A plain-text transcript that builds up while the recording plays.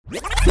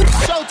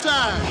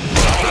halftime.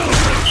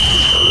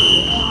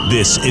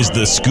 This is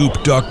the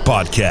Scoop Duck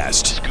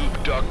Podcast.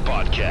 Scoop Duck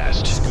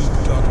Podcast.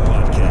 Scoop Duck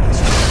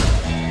Podcast.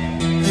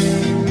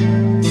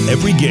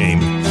 Every game.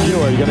 He's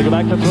going to go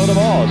back to throw the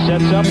ball.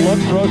 Sets up,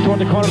 looks, throws toward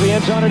the corner of the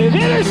end zone. It is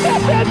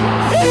intercepted!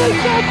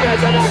 Intercepted!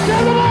 The next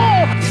of the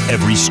ball!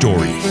 Every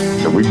story.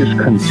 If we just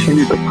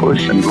continue to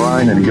push and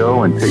grind and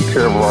go and take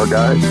care of our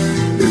guys,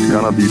 it's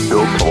going to be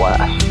built to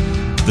last.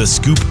 The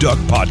Scoop Duck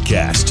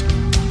Podcast.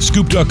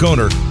 Scoop Duck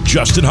owner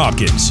Justin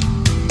Hopkins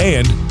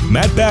and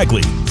Matt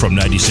Bagley from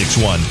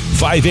 96.1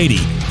 580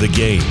 The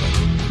Game.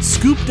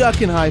 Scoop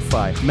Duck and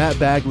Hi-Fi. Matt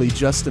Bagley,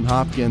 Justin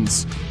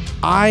Hopkins.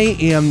 I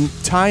am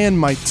tying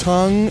my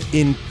tongue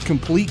in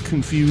complete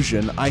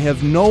confusion. I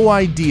have no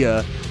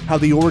idea how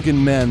the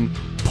Oregon men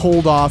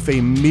pulled off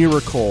a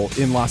miracle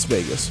in Las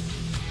Vegas.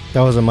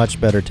 That was a much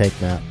better take,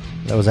 Matt.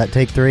 That was that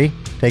take 3?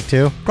 Take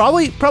 2?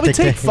 Probably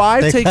take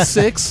 5, take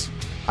 6.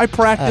 I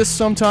practice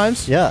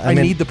sometimes. Yeah, I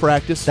mean, need the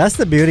practice. That's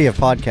the beauty of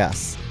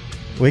podcasts.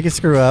 We can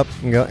screw up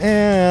and go,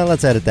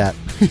 let's edit that.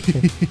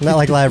 Not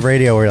like live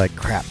radio where you're like,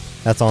 crap,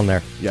 that's on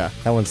there. Yeah.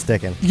 That one's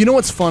sticking. You know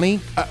what's funny?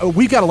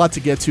 We've got a lot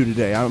to get to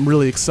today. I'm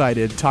really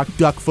excited. Talk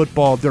Duck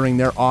football during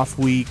their off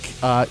week.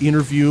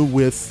 Interview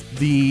with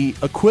the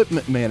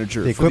equipment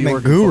manager The for the equipment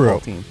Oregon guru. football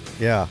team.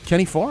 Yeah.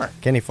 Kenny Farr.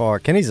 Kenny Farr.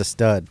 Kenny's a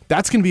stud.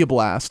 That's going to be a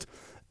blast.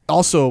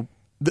 Also,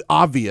 the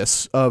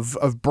obvious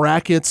of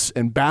brackets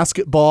and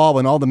basketball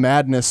and all the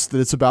madness that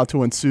it's about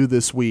to ensue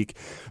this week.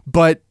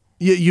 But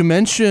you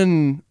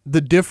mentioned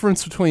the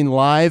difference between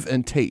live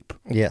and tape.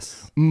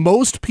 Yes.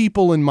 Most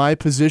people in my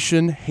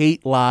position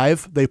hate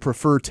live. They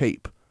prefer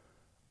tape.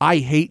 I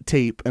hate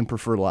tape and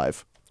prefer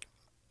live.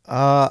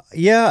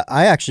 Yeah,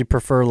 I actually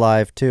prefer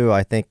live too,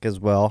 I think, as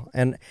well.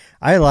 And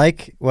I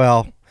like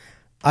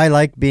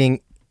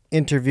being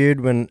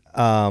interviewed when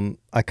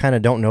I kind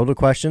of don't know the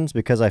questions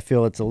because I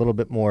feel it's a little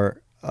bit more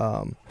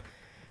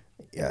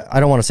I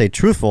don't want to say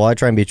truthful. I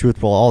try and be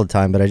truthful all the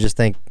time, but I just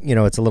think,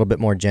 it's a little bit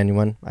more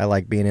genuine. I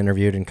like being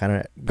interviewed and kind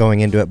of going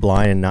into it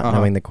blind and not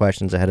knowing the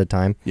questions ahead of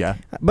time. Yeah.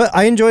 But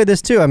I enjoy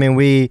this too. I mean,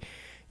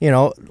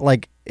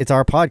 it's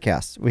our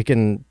podcast. We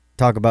can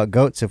talk about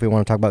goats if we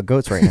want to talk about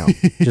goats right now,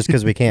 just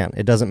because we can.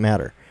 It doesn't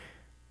matter.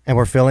 And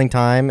we're filling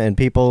time, and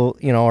people,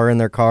 are in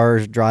their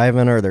cars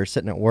driving, or they're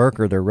sitting at work,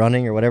 or they're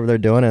running, or whatever they're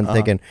doing, and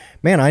thinking,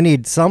 man, I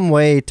need some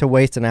way to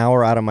waste an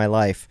hour out of my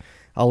life.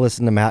 I'll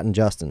listen to Matt and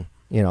Justin,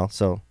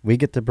 so we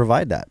get to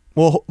provide that.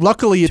 Well,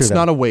 luckily it's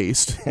not a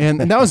waste. And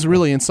that was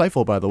really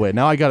insightful, by the way.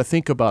 Now I got to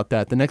think about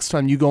that. The next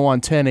time you go on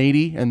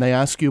 1080 and they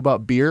ask you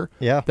about beer,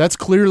 that's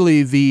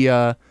clearly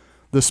the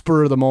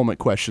spur of the moment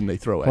question they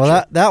throw at you.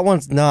 Well, that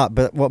one's not,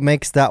 but what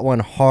makes that one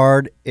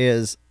hard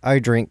is I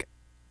drink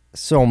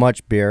so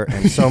much beer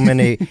and so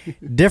many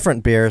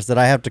different beers that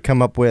I have to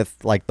come up with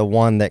like the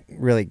one that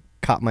really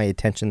caught my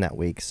attention that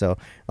week. So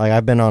like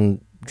I've been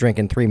on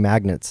drinking 3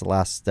 Magnets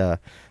the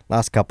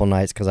last couple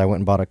nights because I went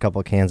and bought a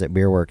couple cans at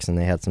Beer Works and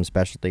they had some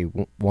specialty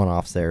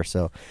one-offs there.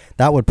 So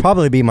that would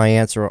probably be my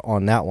answer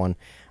on that one.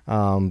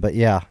 But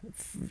yeah,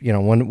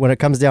 when it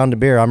comes down to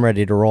beer, I'm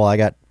ready to roll. I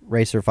got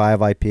Racer 5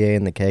 IPA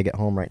in the keg at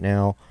home right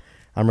now.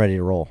 I'm ready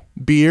to roll.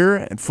 Beer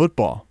and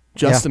football.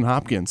 Justin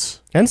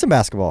Hopkins. And some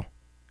basketball.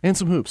 And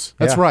some hoops.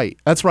 That's right.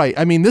 That's right.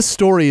 I mean, this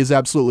story is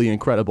absolutely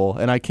incredible,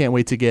 and I can't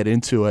wait to get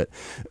into it.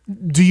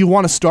 Do you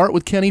want to start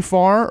with Kenny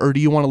Farr, or do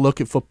you want to look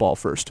at football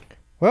first?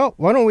 Well,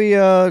 why don't we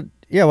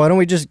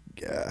just,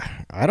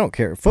 I don't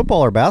care,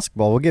 football or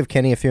basketball. We'll give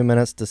Kenny a few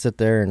minutes to sit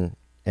there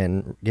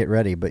and get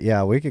ready. But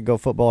yeah, we could go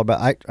football. But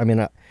I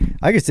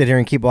could sit here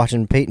and keep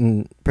watching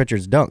Peyton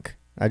Pritchard's dunk.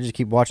 I just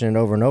keep watching it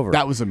over and over.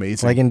 That was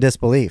amazing. Like in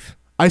disbelief.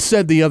 I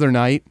said the other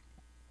night,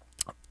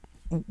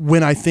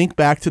 when I think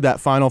back to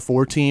that Final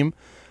Four team,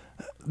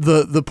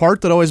 the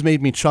part that always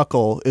made me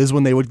chuckle is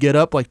when they would get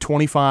up like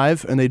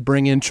 25 and they'd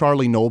bring in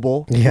Charlie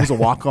Noble. He was a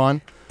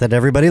walk-on. That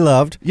everybody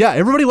loved. Yeah,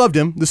 everybody loved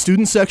him. The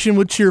student section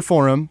would cheer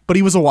for him, but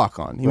he was a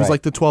walk-on. He was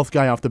like the 12th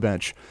guy off the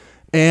bench.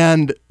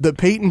 And the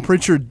Peyton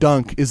Pritchard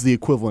dunk is the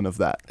equivalent of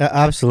that.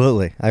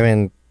 Absolutely. I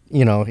mean,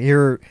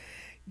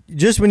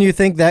 just when you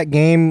think that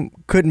game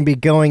couldn't be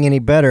going any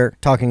better,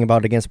 talking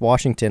about against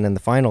Washington in the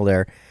final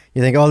there,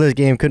 you think, this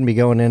game couldn't be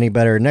going any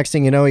better. Next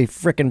thing you know, he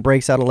freaking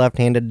breaks out a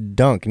left-handed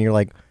dunk, and you're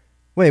like,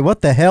 wait,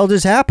 what the hell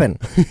just happened?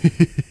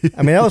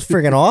 I mean, that was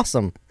freaking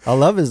awesome. I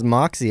love his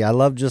moxie. I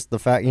love just the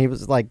fact he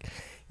was like,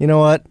 you know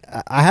what?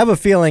 I have a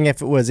feeling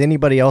if it was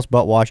anybody else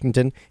but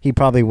Washington, he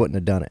probably wouldn't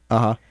have done it.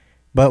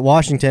 But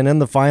Washington in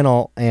the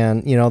final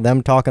and,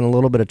 them talking a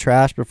little bit of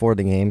trash before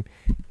the game,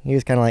 he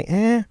was kind of like,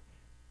 here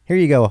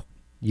you go,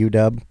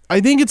 UW.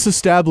 I think it's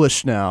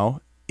established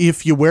now,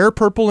 if you wear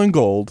purple and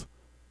gold,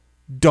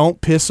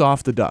 don't piss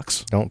off the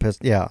Ducks. Don't piss.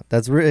 Yeah,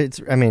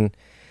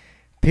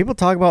 people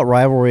talk about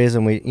rivalries,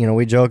 and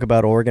we joke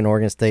about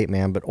Oregon State,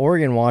 man, but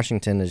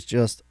Oregon-Washington is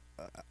just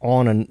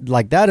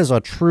that is a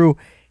true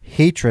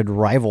hatred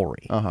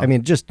rivalry. I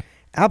mean, just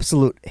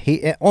absolute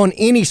hate on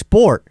any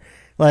sport.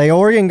 Like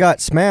Oregon got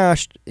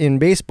smashed in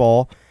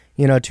baseball,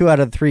 2 out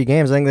of 3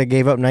 games. I think they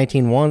gave up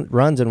 19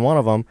 runs in one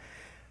of them.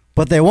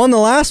 But they won the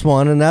last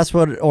one, and that's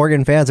what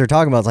Oregon fans are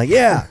talking about. It's like,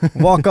 yeah,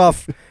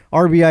 walk-off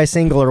RBI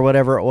single or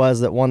whatever it was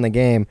that won the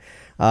game.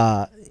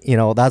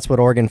 That's what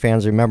Oregon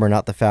fans remember,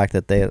 not the fact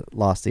that they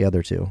lost the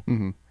other two.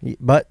 Mm-hmm.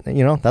 But,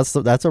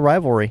 that's a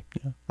rivalry.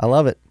 Yeah. I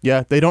love it.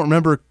 Yeah, they don't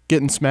remember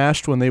getting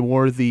smashed when they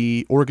wore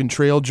the Oregon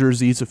Trail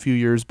jerseys a few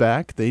years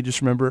back. They just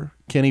remember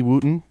Kenny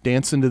Wooten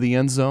dancing to the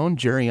end zone,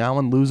 Jerry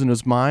Allen losing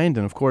his mind,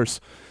 and, of course,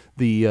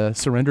 the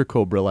Surrender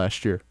Cobra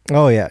last year.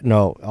 Oh, yeah.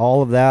 No,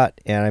 all of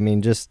that. And, I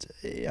mean,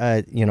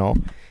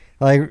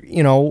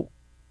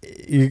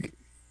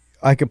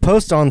 I could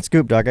post on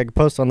Scoop Duck. I could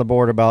post on the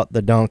board about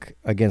the dunk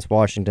against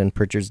Washington,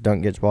 Pritchard's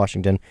dunk against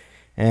Washington,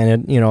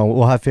 and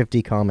we'll have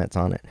 50 comments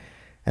on it.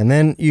 And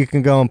then you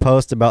can go and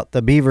post about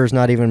the Beavers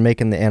not even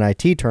making the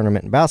NIT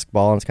tournament in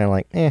basketball, and it's kind of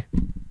like, I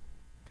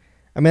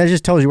mean, it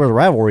just tells you where the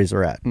rivalries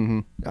are at.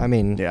 Mm-hmm. I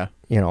mean,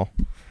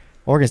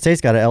 Oregon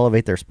State's got to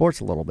elevate their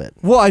sports a little bit.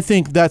 Well, I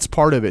think that's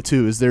part of it,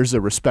 too, is there's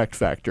a respect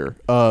factor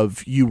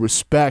of you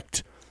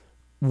respect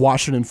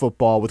Washington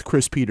football with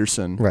Chris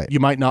Peterson. Right.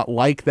 You might not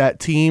like that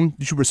team.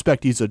 You should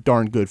respect he's a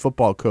darn good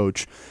football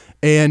coach.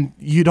 And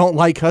you don't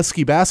like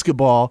Husky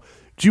basketball.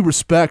 You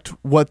respect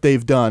what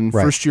they've done.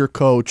 Right. First-year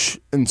coach,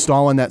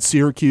 installing that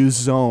Syracuse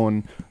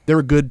zone. They're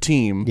a good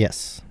team.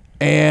 Yes.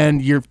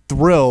 And you're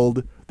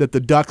thrilled that the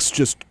Ducks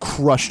just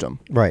crushed them.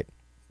 Right.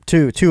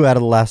 Two out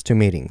of the last two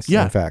meetings,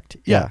 in fact.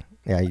 Yeah.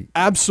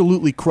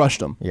 Absolutely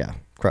crushed them. Yeah,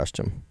 crushed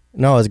them.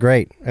 No, it was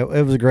great. It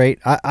was great.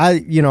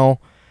 As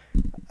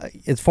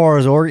far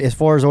as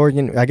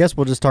Oregon, I guess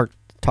we'll just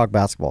talk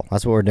basketball.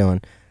 That's what we're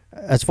doing.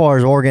 As far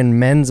as Oregon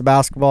men's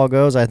basketball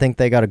goes, I think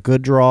they got a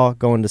good draw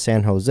going to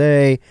San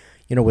Jose.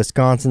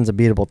 Wisconsin's a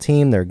beatable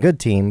team. They're a good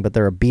team, but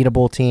they're a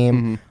beatable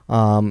team.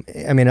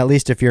 Mm-hmm. I mean, at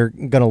least if you're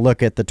going to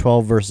look at the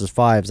 12 versus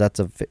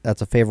 5s,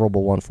 that's a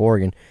favorable one for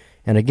Oregon.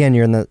 And again,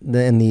 you're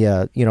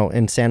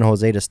in San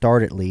Jose to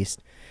start at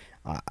least.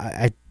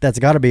 That's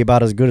got to be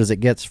about as good as it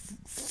gets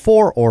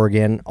for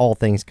Oregon, all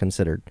things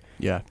considered.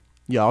 Yeah.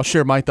 Yeah, I'll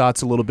share my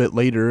thoughts a little bit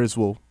later as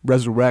we'll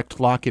resurrect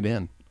Lock It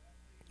In.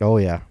 Oh,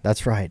 yeah,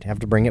 that's right. Have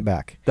to bring it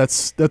back.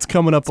 That's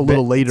coming up a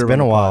little later. It's been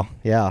a while.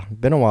 Yeah,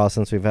 been a while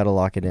since we've had to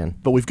lock it in.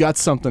 But we've got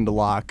something to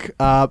lock.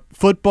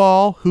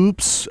 Football,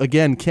 hoops,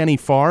 again, Kenny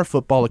Farr,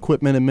 football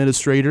equipment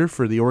administrator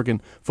for the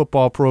Oregon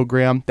football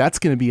program. That's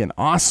going to be an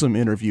awesome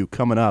interview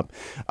coming up.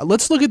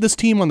 Let's look at this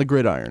team on the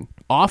gridiron.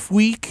 Off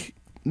week,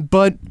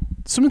 but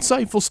some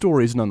insightful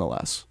stories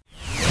nonetheless.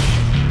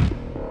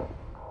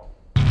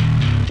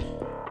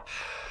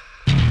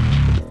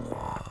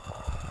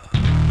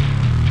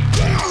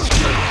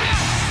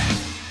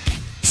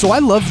 So I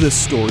love this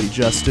story,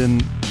 Justin.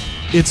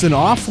 It's an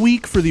off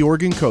week for the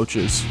Oregon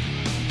coaches.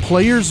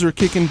 Players are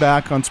kicking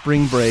back on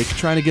spring break,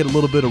 trying to get a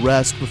little bit of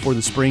rest before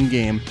the spring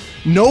game.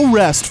 No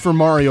rest for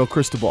Mario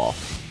Cristobal.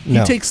 He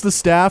takes the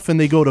staff and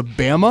they go to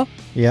Bama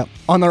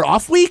on their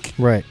off week?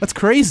 Right. That's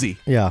crazy.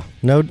 Yeah.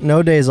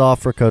 No days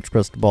off for Coach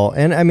Cristobal.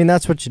 And, I mean,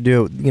 that's what you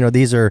do.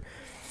 These are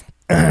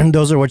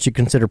those are what you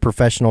consider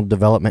professional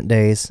development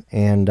days.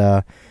 And,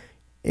 I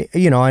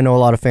know a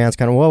lot of fans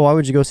kind of, well, why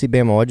would you go see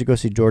Bama? Why'd you go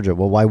see Georgia?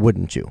 Well, why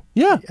wouldn't you?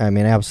 Yeah. I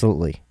mean,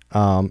 absolutely.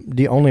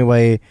 The only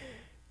way,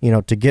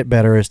 to get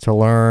better is to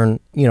learn,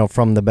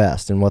 from the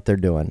best and what they're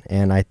doing.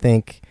 And I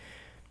think,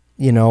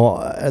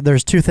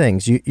 there's two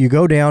things. You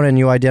go down and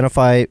you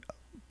identify,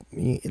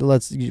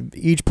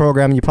 each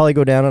program, you probably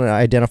go down and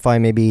identify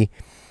maybe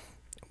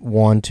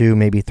 1, 2,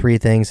 maybe 3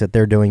 things that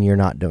they're doing you're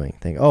not doing.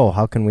 Think,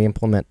 how can we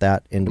implement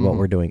that into what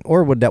we're doing?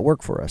 Or would that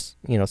work for us,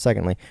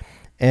 secondly?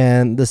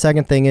 And the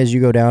second thing is you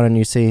go down and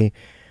you see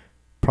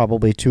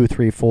probably 2,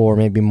 3, 4,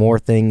 maybe more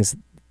things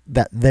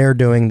that they're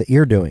doing that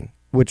you're doing,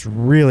 which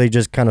really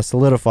just kind of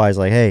solidifies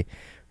like, hey,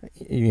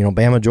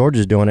 Bama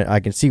Georgia's doing it. I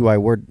can see why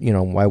we're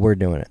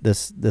doing it.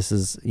 This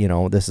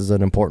is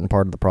an important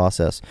part of the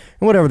process.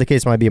 And whatever the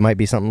case might be, it might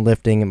be something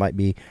lifting, it might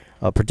be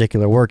a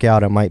particular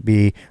workout, it might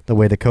be the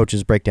way the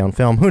coaches break down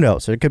film. Who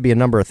knows? So it could be a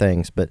number of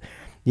things, but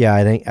yeah,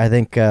 I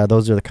think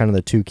those are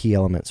the 2 key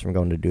elements from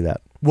going to do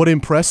that. What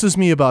impresses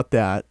me about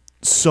that,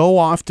 so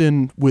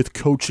often with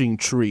coaching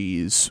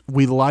trees,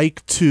 we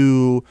like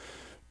to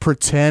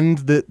pretend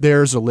that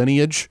there's a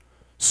lineage.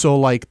 So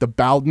like the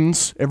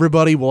Bowdens,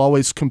 everybody will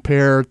always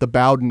compare the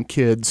Bowden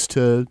kids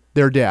to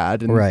their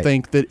dad and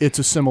think that it's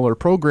a similar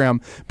program,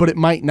 but it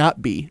might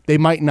not be. They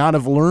might not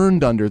have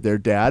learned under their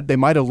dad. They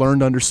might have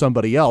learned under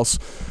somebody else.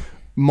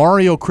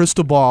 Mario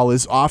Cristobal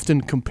is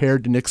often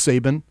compared to Nick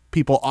Saban.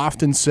 People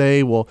often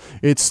say, well,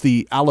 it's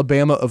the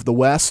Alabama of the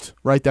West,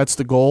 right? That's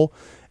the goal.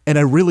 And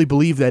I really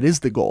believe that is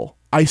the goal.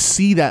 I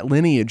see that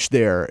lineage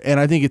there, and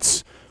I think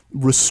it's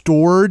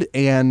restored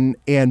and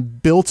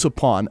built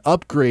upon,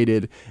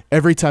 upgraded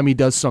every time he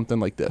does something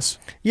like this.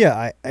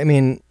 Yeah, I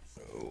mean,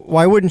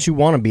 why wouldn't you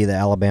want to be the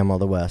Alabama of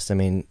the West? I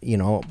mean,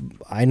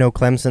 I know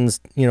Clemson's,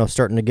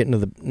 starting to get into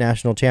the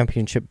national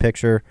championship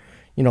picture,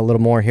 a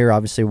little more here,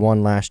 obviously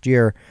won last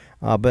year.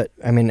 But,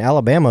 I mean,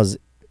 Alabama's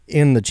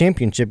in the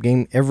championship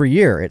game every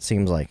year, it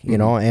seems like,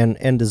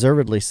 and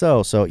deservedly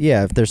so. So,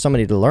 yeah, if there's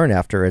somebody to learn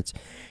after, it's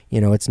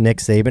Nick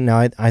Saban.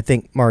 Now, I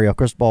think Mario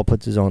Cristobal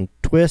puts his own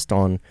twist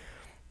on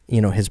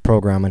his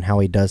program and how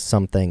he does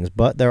some things.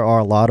 But there are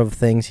a lot of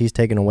things he's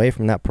taken away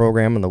from that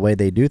program and the way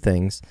they do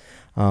things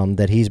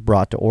that he's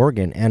brought to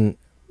Oregon. And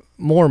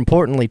more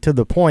importantly, to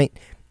the point,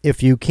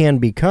 if you can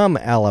become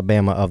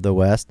Alabama of the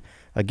West,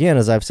 again,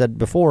 as I've said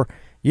before,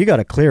 you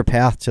got a clear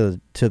path to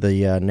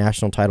the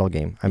national title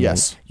game. I mean,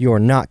 you are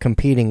not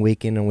competing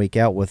week in and week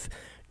out with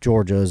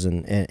Georgias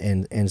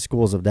and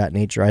schools of that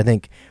nature. I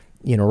think,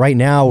 right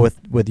now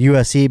with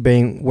USC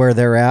being where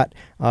they're at,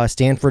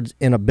 Stanford's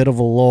in a bit of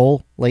a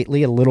lull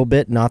lately, a little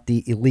bit, not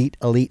the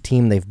elite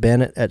team they've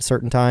been at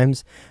certain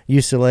times.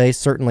 UCLA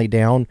certainly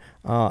down.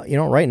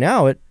 Right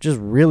now it just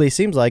really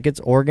seems like it's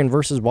Oregon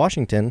versus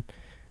Washington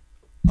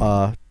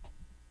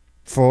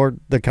for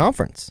the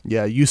conference.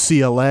 Yeah,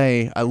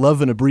 UCLA, I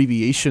love an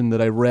abbreviation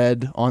that I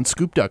read on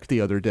Scoop Duck the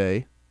other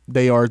day.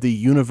 They are the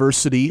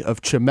University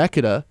of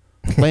Chemeketa,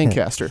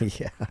 Lancaster.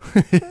 Yeah.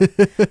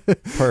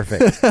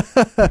 Perfect.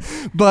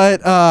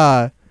 But,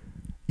 I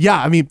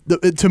mean,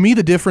 to me,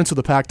 the difference of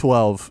the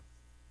Pac-12,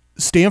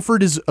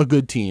 Stanford is a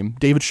good team.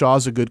 David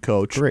Shaw's a good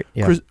coach. Great,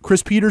 yeah.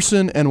 Chris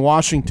Peterson and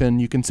Washington,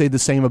 you can say the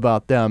same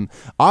about them.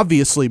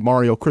 Obviously,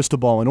 Mario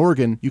Cristobal in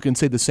Oregon, you can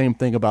say the same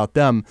thing about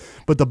them.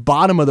 But the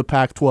bottom of the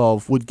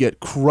Pac-12 would get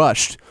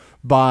crushed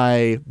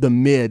by the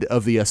mid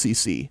of the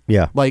SEC.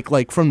 Yeah.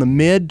 Like from the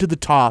mid to the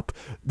top,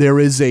 there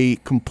is a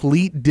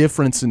complete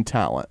difference in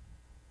talent.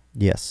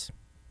 Yes.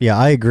 Yeah,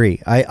 I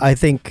agree. I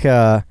think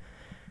as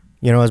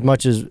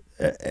much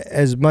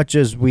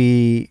as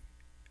we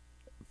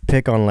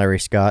pick on Larry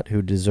Scott,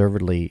 who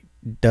deservedly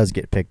does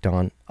get picked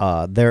on,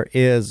 there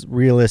is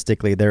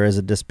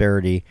a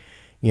disparity,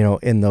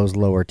 in those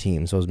lower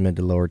teams, those mid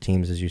to lower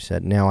teams, as you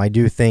said. Now, I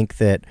do think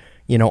that,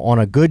 on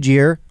a good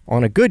year, a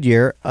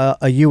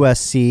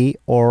USC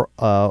or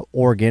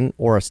Oregon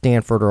or a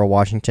Stanford or a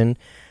Washington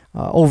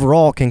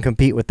overall can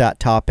compete with that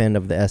top end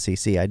of the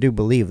SEC. I do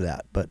believe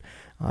that, but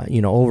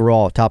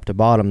overall, top to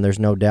bottom, there's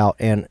no doubt.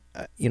 And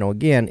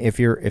again, if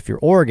you're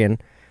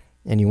Oregon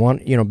and you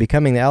want,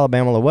 becoming the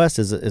Alabama of the West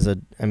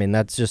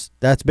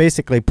that's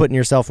basically putting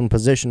yourself in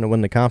position to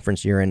win the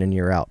conference year in and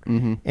year out,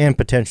 and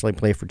potentially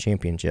play for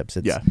championships.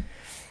 It's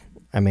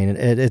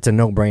a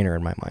no-brainer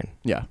in my mind.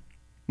 Yeah.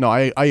 No,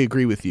 I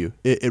agree with you.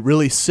 It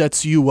really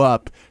sets you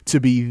up to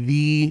be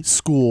the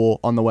school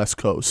on the West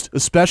Coast,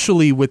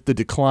 especially with the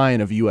decline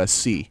of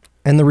USC.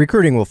 And the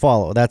recruiting will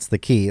follow. That's the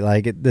key.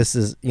 This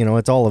is,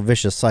 it's all a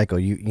vicious cycle.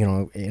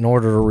 In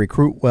order to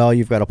recruit well,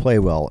 you've got to play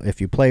well.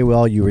 If you play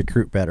well, you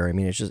recruit better. I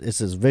mean, it's this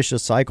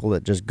vicious cycle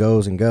that just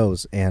goes and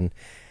goes. And,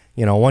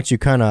 once you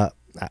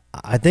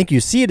I think you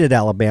see it at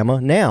Alabama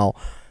now,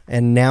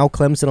 and now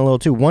Clemson a little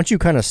too. Once you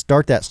kind of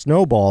start that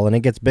snowball and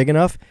it gets big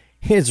enough,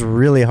 it's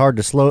really hard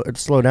to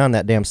slow down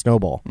that damn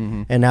snowball.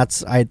 Mm-hmm. And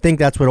I think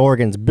that's what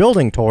Oregon's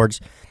building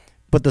towards.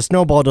 But the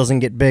snowball doesn't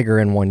get bigger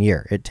in 1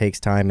 year. It takes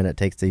time, and it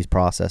takes these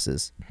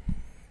processes.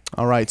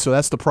 All right, so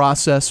that's the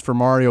process for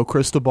Mario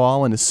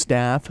Cristobal and his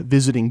staff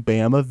visiting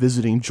Bama,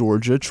 visiting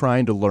Georgia,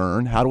 trying to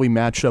learn how do we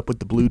match up with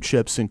the blue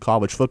chips in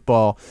college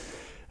football.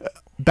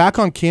 Back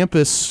on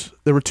campus,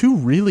 there were two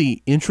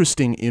really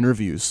interesting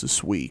interviews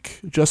this week.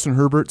 Justin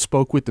Herbert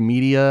spoke with the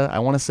media, I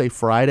want to say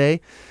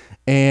Friday,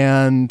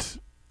 and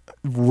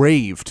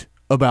raved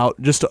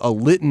about just a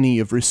litany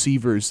of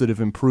receivers that have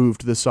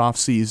improved this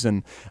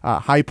offseason.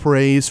 High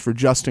praise for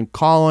Justin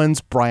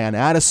Collins, Brian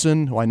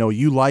Addison, who I know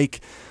you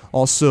like,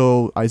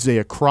 also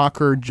Isaiah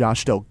Crocker,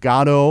 Josh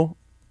Delgado,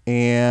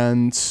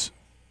 and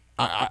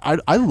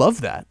I love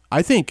that.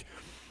 I think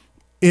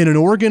in an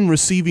Oregon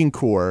receiving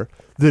core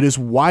that is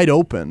wide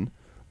open,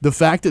 the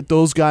fact that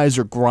those guys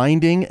are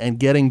grinding and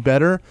getting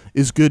better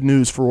is good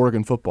news for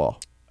Oregon football.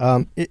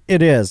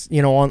 It is.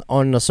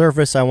 On the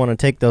surface, I want to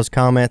take those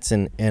comments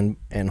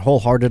and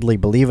wholeheartedly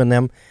believe in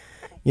them.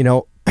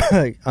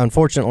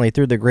 Unfortunately,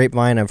 through the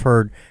grapevine, I've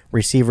heard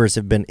receivers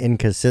have been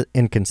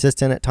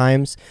inconsistent at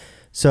times.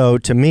 So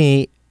to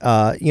me,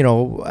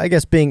 I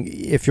guess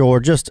if you're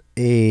just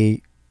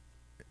a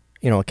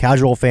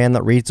casual fan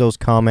that reads those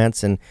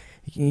comments and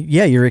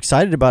you're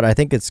excited about it, I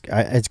think it's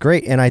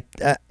great. And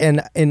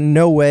and in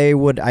no way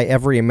would I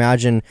ever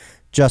imagine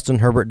Justin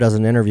Herbert does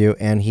an interview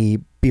and he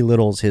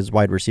belittles his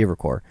wide receiver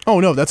core. Oh,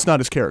 no, that's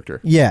not his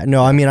character. Yeah,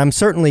 no, I mean, I'm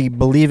certainly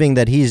believing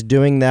that he's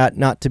doing that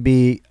not to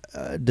be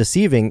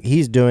deceiving.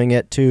 He's doing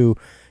it to,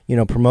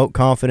 promote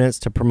confidence,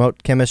 to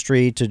promote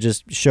chemistry, to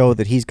just show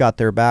that he's got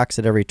their backs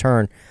at every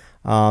turn.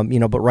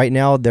 But right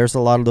now there's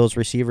a lot of those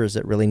receivers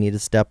that really need to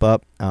step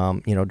up.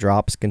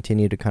 Drops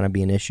continue to kind of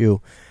be an issue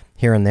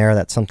here and there.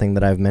 That's something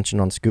that I've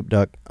mentioned on Scoop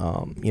Duck,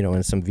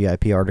 in some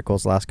VIP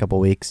articles the last couple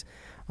of weeks.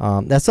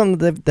 That's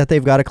something that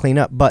they've got to clean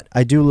up. But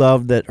I do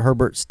love that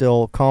Herbert's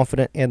still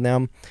confident in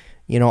them.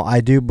 I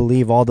do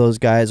believe all those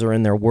guys are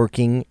in there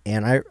working.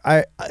 And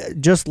I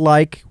just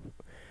like,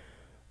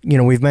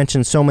 we've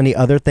mentioned so many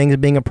other things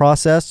being a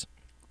process.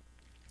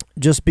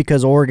 Just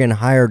because Oregon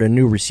hired a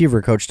new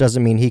receiver coach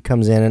doesn't mean he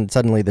comes in and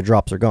suddenly the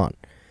drops are gone.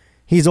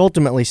 He's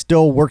ultimately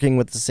still working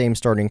with the same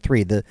starting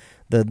three. The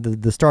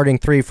starting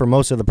three for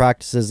most of the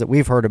practices that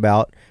we've heard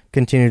about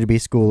continue to be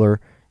Schooler,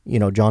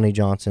 Johnny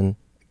Johnson,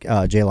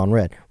 Jalen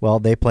Red. Well,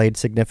 they played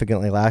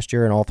significantly last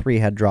year, and all three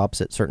had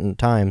drops at certain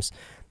times.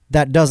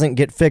 That doesn't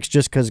get fixed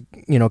just because,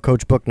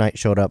 Coach Bouknight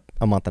showed up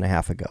a month and a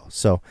half ago.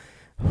 So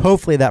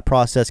hopefully that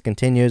process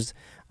continues.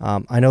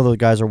 I know those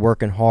guys are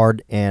working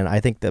hard, and I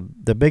think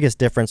the biggest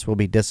difference will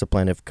be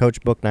discipline. If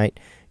Coach Bouknight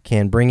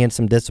can bring in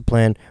some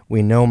discipline,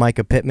 we know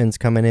Micah Pittman's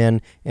coming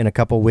in a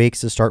couple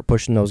weeks to start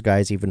pushing those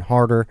guys even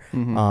harder.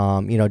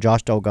 Mm-hmm.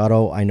 Josh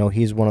Delgado, I know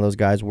he's one of those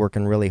guys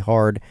working really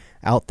hard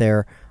out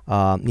there.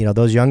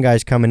 Those young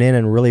guys coming in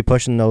and really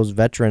pushing those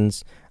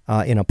veterans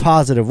in a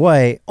positive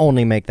way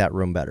only make that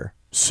room better.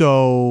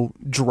 So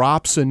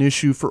drops an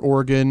issue for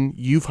Oregon.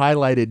 You've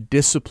highlighted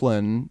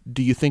discipline.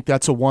 Do you think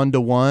that's a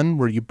 1-to-1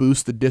 where you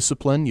boost the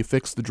discipline, you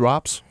fix the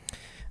drops?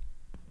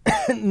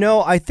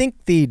 No, I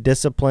think the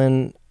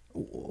discipline,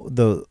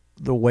 the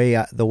way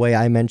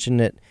I mentioned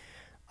it,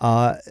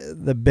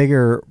 the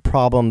bigger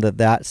problem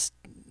that's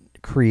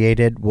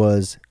created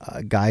was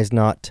guys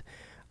not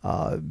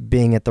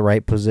being at the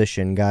right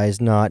position.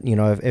 Guys not,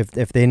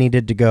 if they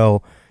needed to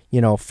go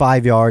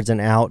 5 yards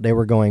and out, they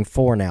were going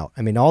 4 and out.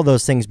 I mean, all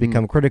those things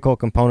become critical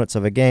components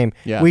of a game.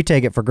 Yeah. We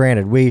take it for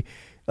granted. We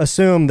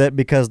assume that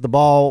because the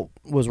ball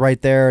was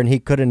right there and he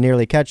could have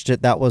nearly catched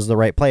it, that was the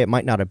right play. It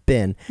might not have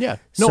been. Yeah.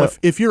 No, so,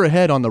 if you're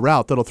ahead on the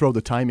route, that'll throw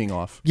the timing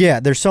off. Yeah,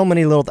 there's so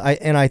many little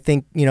and I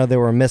think, there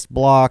were missed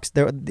blocks.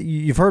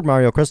 You've heard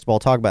Mario Cristobal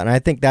talk about it, and I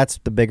think that's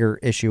the bigger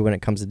issue when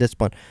it comes to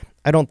discipline.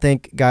 I don't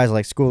think guys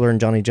like Schooler and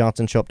Johnny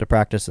Johnson show up to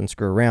practice and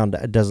screw around.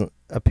 It doesn't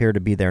appear to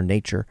be their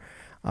nature.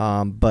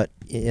 But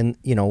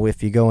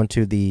if you go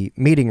into the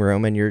meeting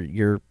room and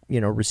your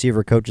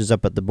receiver coach is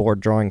up at the board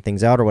drawing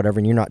things out or whatever,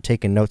 and you're not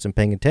taking notes and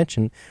paying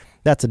attention,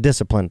 that's a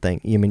discipline thing.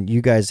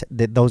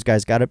 Those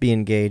guys got to be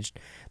engaged.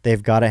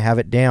 They've got to have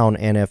it down.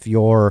 And if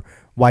your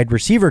wide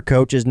receiver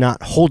coach is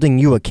not holding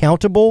you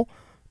accountable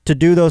to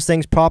do those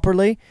things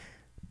properly,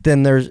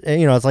 then there's,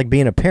 it's like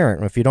being a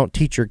parent. If you don't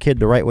teach your kid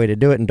the right way to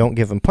do it and don't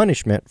give them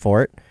punishment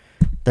for it,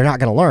 they're not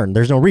going to learn.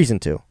 There's no reason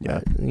to.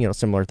 Yeah.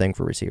 Similar thing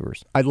for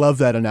receivers. I love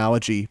that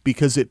analogy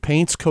because it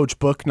paints Coach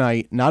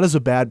Bouknight not as a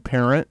bad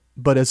parent,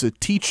 but as a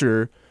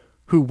teacher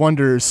who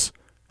wonders,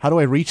 how do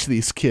I reach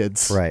these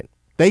kids? Right.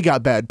 They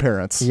got bad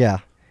parents. Yeah.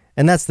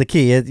 And that's the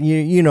key.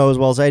 You know as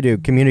well as I do,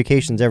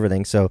 communication's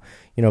everything. So,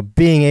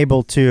 being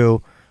able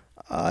to,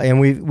 and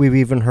we've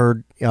even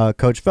heard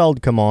Coach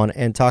Feld come on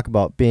and talk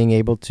about being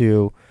able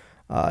to,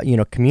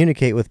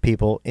 communicate with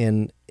people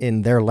in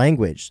their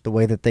language, the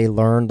way that they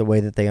learn, the way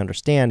that they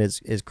understand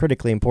is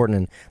critically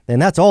important.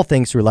 And that's all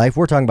things through life.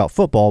 We're talking about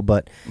football,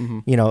 but,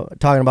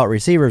 talking about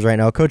receivers right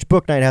now, Coach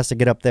Bouknight has to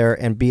get up there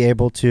and be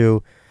able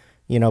to,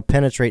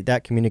 penetrate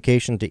that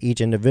communication to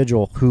each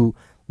individual who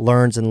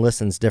learns and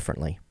listens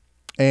differently.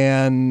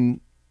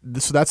 And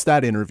so that's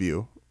that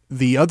interview.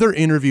 The other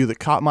interview that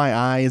caught my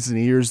eyes and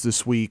ears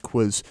this week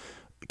was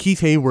Keith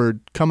Hayward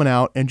coming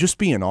out and just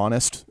being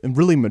honest and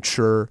really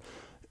mature.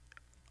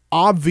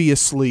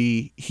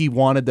 Obviously, he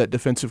wanted that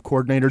defensive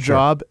coordinator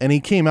job, and he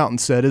came out and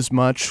said as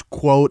much,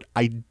 quote,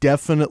 I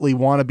definitely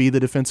want to be the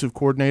defensive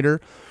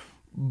coordinator.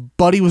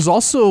 But he was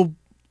also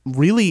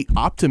really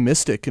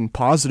optimistic and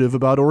positive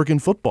about Oregon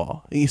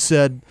football. He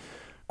said,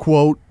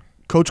 quote,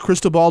 Coach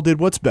Cristobal did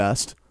what's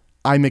best.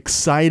 I'm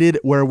excited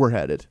where we're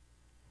headed.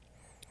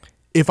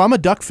 If I'm a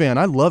Duck fan,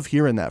 I love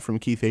hearing that from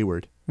Keith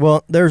Hayward.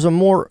 Well, there's a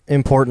more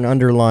important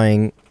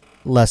underlying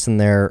lesson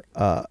there,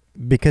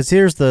 because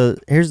here's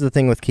the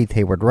thing with Keith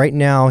Hayward. Right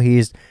now,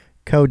 he's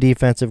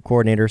co-defensive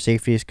coordinator,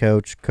 safeties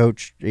coach,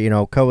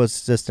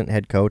 co-assistant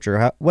head coach,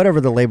 or whatever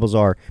the labels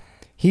are.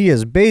 He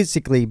is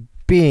basically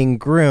being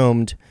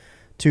groomed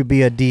to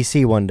be a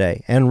DC one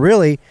day. And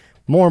really,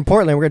 more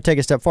importantly, we're going to take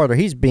a step farther.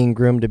 He's being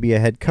groomed to be a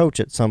head coach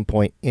at some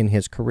point in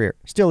his career.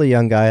 Still a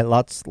young guy,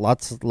 lots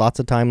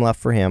of time left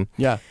for him.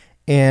 Yeah.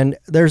 And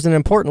there's an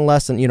important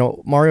lesson.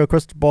 Mario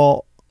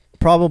Cristobal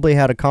probably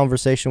had a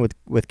conversation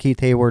with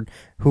Keith Hayward,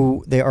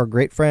 who they are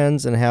great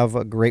friends and have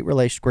a great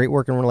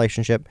working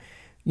relationship.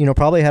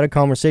 Probably had a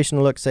conversation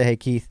to say, hey,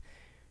 Keith,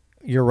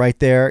 you're right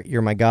there.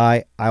 You're my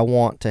guy. I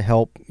want to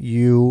help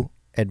you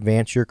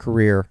advance your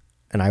career,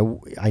 and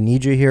I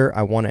need you here.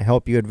 I want to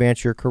help you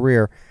advance your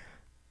career.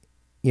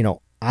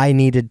 I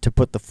needed to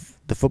put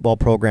the football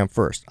program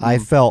first. Mm-hmm. I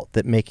felt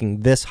that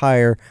making this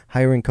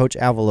hiring Coach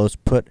Avalos,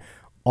 put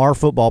our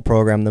football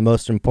program, the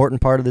most important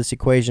part of this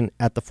equation,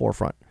 at the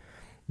forefront.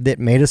 That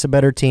made us a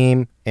better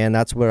team, and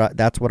that's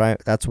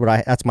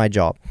my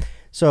job.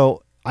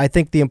 So I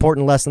think the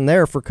important lesson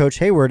there for Coach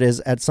Hayward is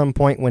at some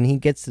point when he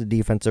gets the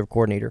defensive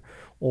coordinator,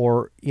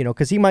 or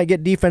because he might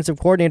get defensive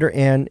coordinator,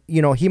 and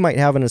he might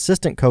have an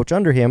assistant coach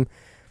under him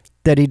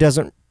that he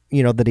doesn't,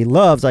 that he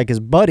loves, like his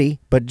buddy,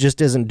 but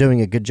just isn't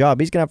doing a good job.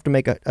 He's gonna have to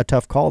make a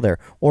tough call there.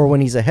 Or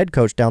when he's a head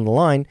coach down the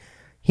line,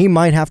 he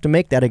might have to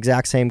make that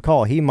exact same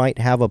call. He might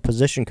have a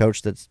position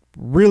coach that's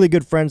really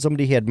good friend,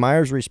 somebody he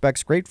admires,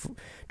 respects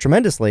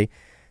tremendously.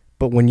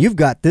 But when you've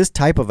got this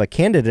type of a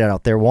candidate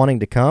out there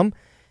wanting to come,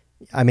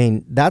 I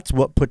mean, that's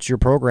what puts your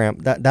program,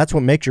 that's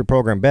what makes your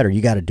program better.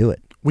 You got to do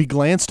it. We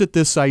glanced at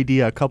this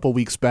idea a couple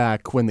weeks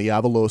back when the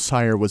Avalos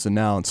hire was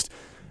announced.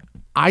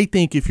 I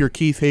think if you're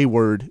Keith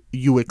Hayward,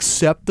 you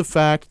accept the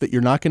fact that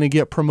you're not going to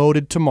get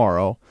promoted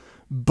tomorrow,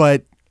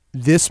 but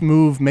this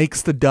move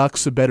makes the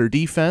Ducks a better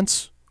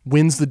defense,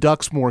 wins the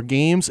Ducks more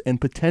games, and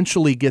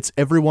potentially gets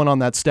everyone on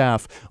that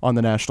staff on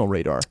the national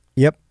radar.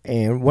 Yep,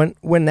 and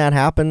when that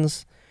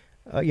happens,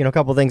 a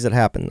couple of things that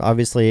happen.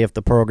 Obviously, if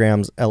the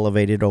program's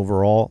elevated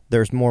overall,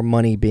 there's more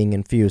money being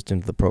infused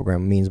into the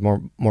program. It means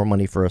more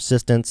money for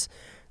assistants.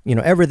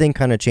 Everything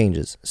kind of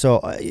changes. So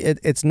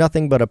it's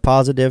nothing but a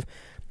positive.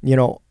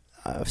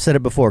 I've said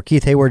it before.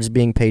 Keith Hayward is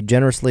being paid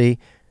generously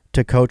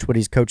to coach what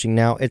he's coaching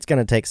now. It's going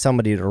to take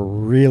somebody to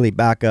really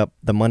back up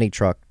the money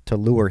truck to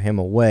lure him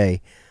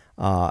away.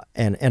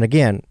 And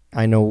again,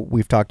 I know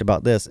we've talked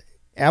about this.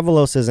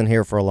 Avalos isn't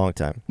here for a long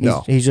time.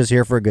 He's just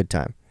here for a good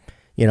time.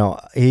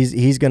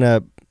 He's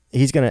gonna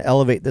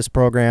elevate this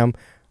program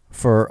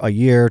for a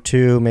year or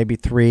two, maybe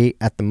 3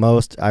 at the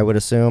most, I would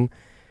assume.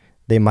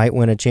 They might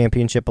win a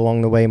championship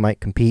along the way,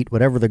 might compete,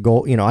 whatever the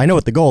goal. I know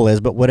what the goal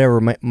is, but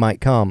whatever might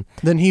come.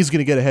 Then he's going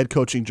to get a head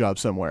coaching job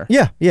somewhere.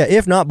 Yeah.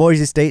 If not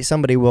Boise State,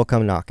 somebody will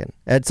come knocking.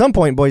 At some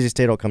point, Boise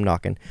State will come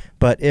knocking.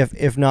 But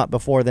if not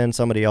before then,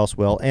 somebody else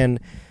will. And,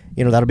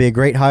 that'll be a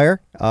great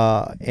hire.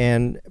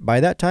 And by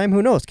that time,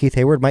 who knows? Keith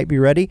Hayward might be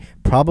ready.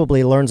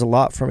 Probably learns a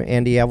lot from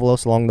Andy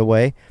Avalos along the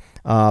way.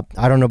 I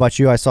don't know about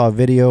you. I saw a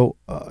video,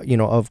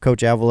 of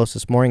Coach Avalos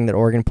this morning that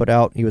Oregon put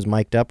out. He was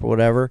mic'd up or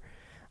whatever.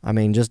 I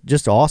mean,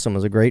 just awesome. It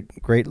was a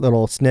great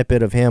little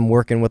snippet of him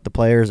working with the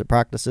players at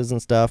practices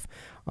and stuff.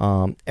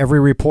 Every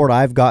report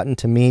I've gotten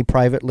to me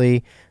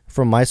privately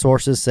from my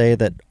sources say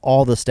that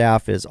all the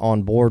staff is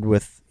on board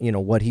with,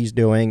 what he's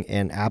doing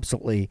and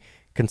absolutely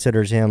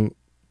considers him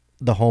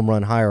the home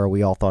run hire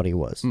we all thought he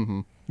was. Mm-hmm.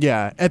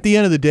 Yeah. At the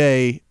end of the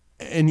day,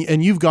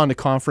 and you've gone to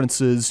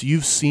conferences,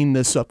 you've seen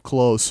this up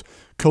close.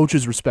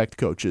 Coaches respect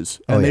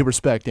coaches, and they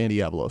respect Andy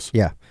Avalos.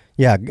 Yeah.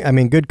 Yeah, I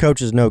mean, good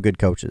coaches know good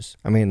coaches.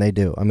 I mean, they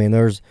do. I mean,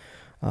 I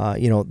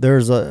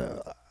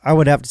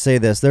would have to say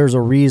this. There's a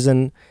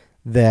reason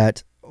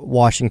that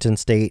Washington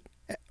State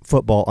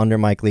football under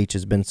Mike Leach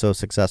has been so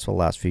successful the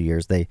last few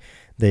years. They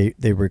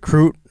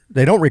recruit.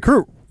 They don't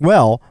recruit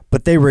well,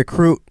 but they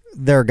recruit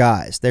their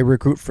guys. They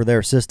recruit for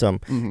their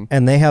system,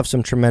 and they have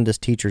some tremendous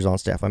teachers on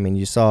staff. I mean,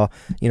 you saw,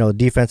 the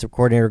defensive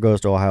coordinator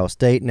goes to Ohio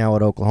State, now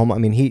at Oklahoma. I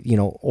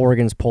mean,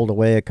 Oregon's pulled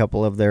away a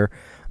couple of their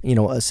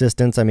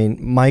assistants. I mean,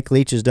 Mike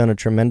Leach has done a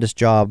tremendous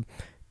job,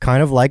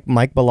 kind of like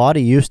Mike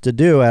Bellotti used to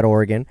do at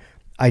Oregon,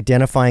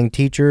 identifying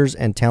teachers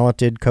and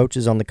talented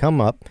coaches on the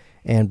come up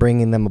and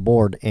bringing them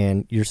aboard.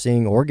 And you're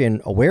seeing Oregon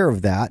aware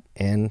of that.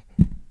 And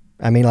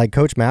I mean, like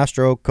Coach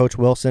Mastro, Coach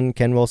Wilson,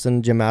 Ken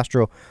Wilson, Jim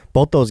Mastro,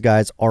 both those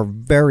guys are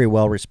very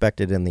well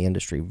respected in the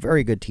industry.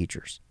 Very good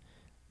teachers.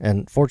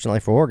 And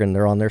fortunately for Oregon,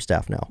 they're on their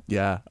staff now.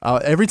 Yeah.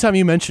 Every time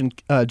you mention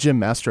Jim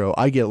Mastro,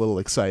 I get a little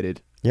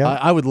excited. Yeah.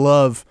 I would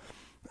love...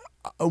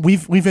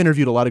 We've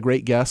interviewed a lot of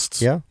great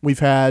guests. Yeah. We've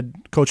had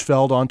Coach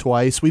Feld on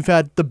twice. We've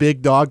had the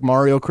big dog,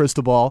 Mario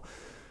Cristobal.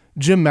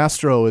 Jim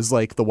Mastro is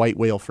like the white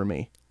whale for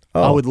me.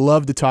 Oh. I would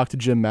love to talk to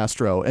Jim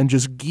Mastro and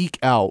just geek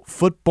out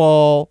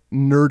football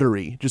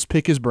nerdery. Just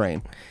pick his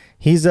brain.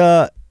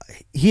 So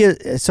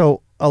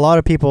a lot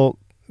of people,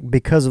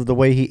 because of the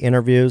way he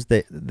interviews,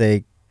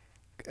 they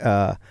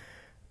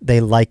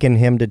liken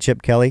him to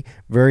Chip Kelly.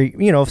 Very,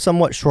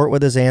 somewhat short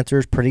with his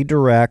answers, pretty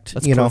direct.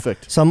 That's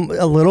perfect.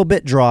 A little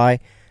bit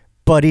dry.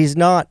 But he's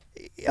not.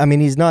 I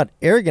mean, he's not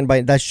arrogant.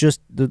 But that's just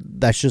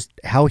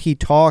how he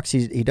talks.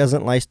 He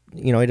doesn't like.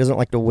 He doesn't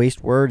like to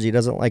waste words. He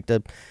doesn't like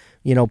to,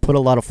 put a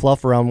lot of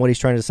fluff around what he's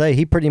trying to say.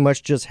 He pretty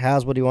much just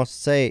has what he wants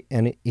to say,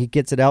 and he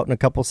gets it out in a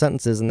couple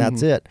sentences, and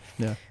that's it.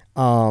 Yeah.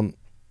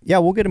 Yeah,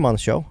 we'll get him on the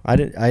show. I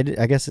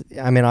guess.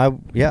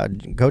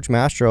 Coach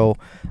Mastro,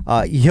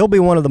 he'll be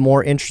one of the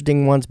more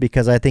interesting ones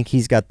because I think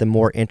he's got the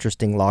more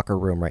interesting locker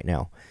room right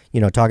now.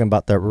 Talking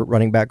about the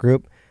running back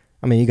group.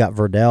 I mean, you got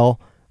Verdell.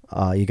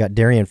 You got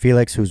Darian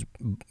Felix, who's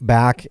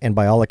back and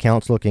by all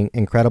accounts looking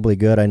incredibly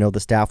good. I know the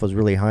staff was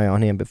really high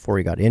on him before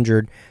he got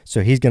injured,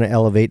 so he's going to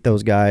elevate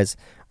those guys.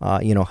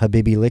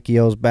 Habibi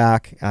Likio's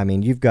back. I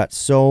mean, you've got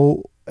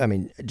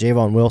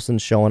Javon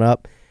Wilson's showing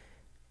up.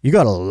 You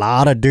got a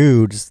lot of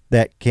dudes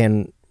that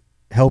can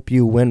help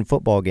you win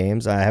football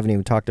games. I haven't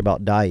even talked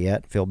about Dye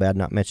yet. Feel bad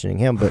not mentioning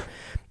him, but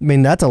I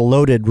mean, that's a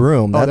loaded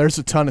room. There's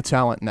a ton of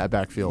talent in that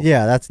backfield.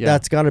 Yeah,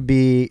 that's got to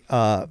be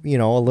a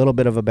little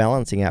bit of a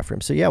balancing act for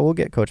him. So yeah, we'll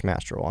get Coach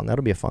Mastro on.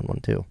 That'll be a fun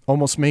one too.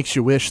 Almost makes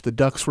you wish the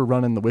Ducks were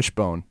running the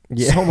wishbone.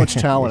 Yeah. So much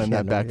talent in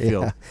that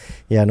backfield.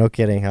 Yeah, no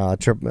kidding.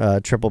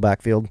 Triple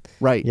backfield.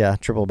 Right. Yeah,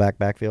 triple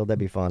backfield. That'd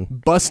be fun.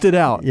 Bust it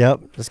out.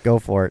 Yep, just go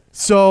for it.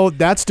 So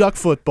that's Duck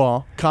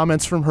football.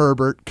 Comments from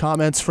Herbert,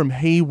 comments from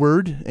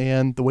Hayward,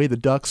 and the way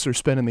the Ducks are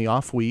spending the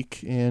off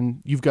week.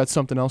 And you've got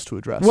something else to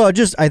address. Well,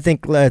 I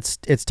think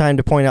it's time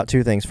to point out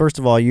two things. First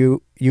of all,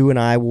 you and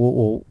I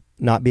will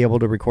not be able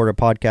to record a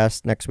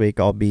podcast next week.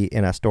 I'll be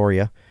in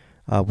Astoria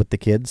with the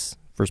kids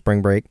for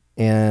spring break,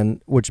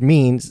 and which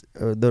means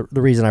the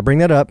reason I bring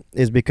that up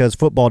is because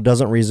football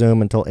doesn't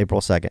resume until April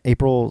 2nd.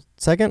 April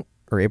 2nd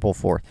or April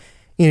 4th.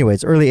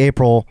 Anyways, early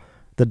April,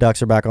 the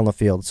Ducks are back on the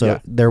field. So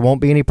there won't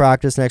be any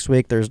practice next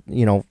week. There's,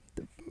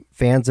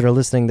 fans that are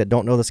listening that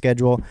don't know the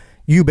schedule,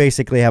 you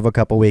basically have a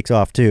couple weeks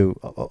off too,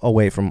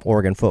 away from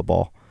Oregon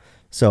football.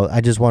 So I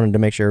just wanted to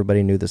make sure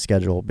everybody knew the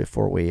schedule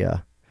before we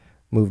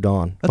moved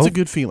on. That's a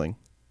good feeling.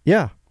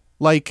 Yeah.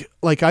 Like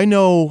I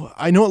know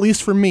at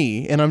least for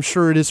me, and I'm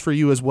sure it is for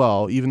you as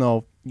well, even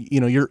though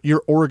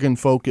you're Oregon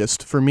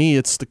focused. For me,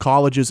 it's the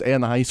colleges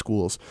and the high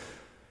schools.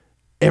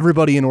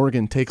 Everybody in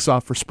Oregon takes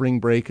off for spring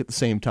break at the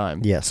same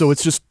time. Yes. So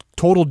it's just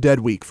total dead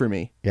week for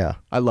me. Yeah.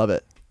 I love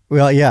it.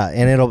 Well, yeah,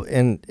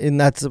 and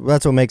that's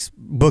what makes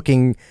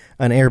booking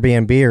an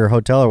Airbnb or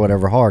hotel or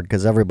whatever hard,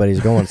 because everybody's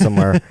going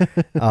somewhere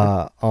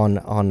But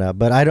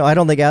I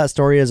don't think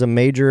Astoria is a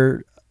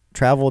major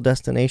travel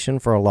destination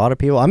for a lot of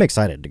people. I'm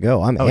excited to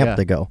go. I'm amped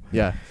to go.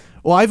 Yeah.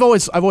 Well, I've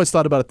always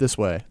thought about it this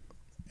way,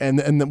 and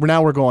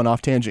now we're going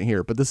off tangent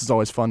here, but this is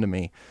always fun to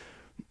me.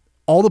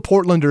 All the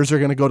Portlanders are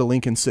going to go to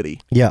Lincoln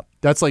City. Yeah.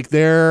 That's like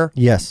their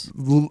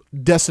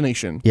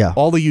destination. Yeah.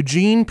 All the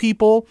Eugene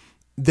people,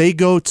 they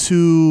go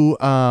to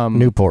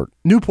Newport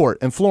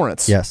and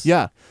Florence. Yes.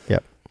 Yeah.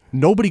 Yep.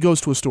 Nobody goes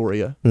to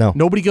Astoria. No.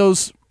 Nobody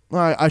goes,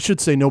 I should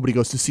say nobody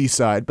goes to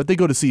Seaside, but they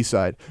go to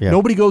Seaside. Yeah.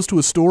 Nobody goes to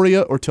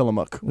Astoria or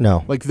Tillamook.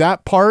 No. Like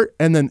that part,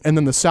 and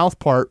then the south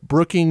part,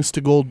 Brookings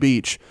to Gold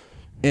Beach,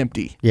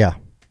 empty. Yeah.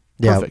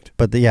 Perfect.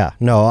 But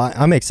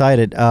I'm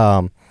excited.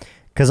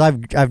 Because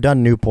I've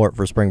done Newport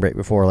for spring break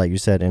before, like you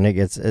said, and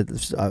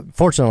it's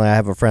fortunately I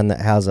have a friend that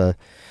has a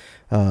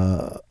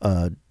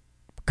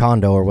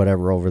condo or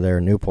whatever over there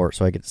in Newport,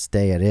 so I get to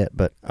stay at it.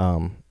 But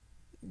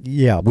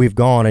we've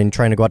gone and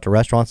trying to go out to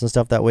restaurants and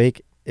stuff that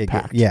week.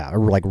 Packed.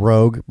 Like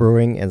Rogue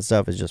Brewing and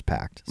stuff is just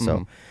packed.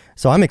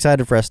 So I'm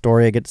excited for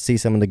Astoria. I get to see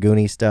some of the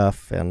Goonies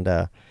stuff, and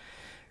I'm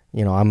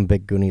a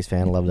big Goonies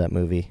fan. Love that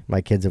movie.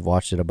 My kids have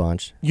watched it a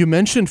bunch. You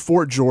mentioned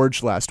Fort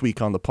George last week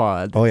on the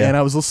pod. Oh yeah. And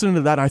I was listening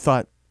to that, and I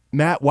thought,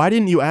 Matt, why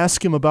didn't you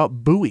ask him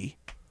about Bowie?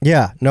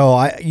 Yeah, no,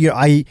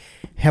 I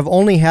have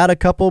only had a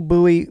couple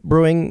Bowie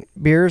Brewing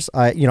beers.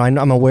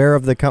 I'm aware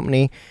of the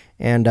company,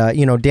 and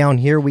down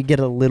here we get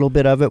a little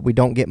bit of it. We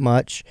don't get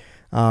much.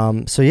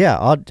 So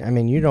yeah,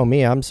 you know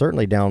me, I'm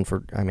certainly down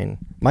for.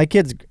 My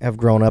kids have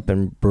grown up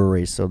in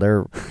breweries, so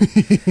they're.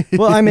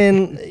 Well,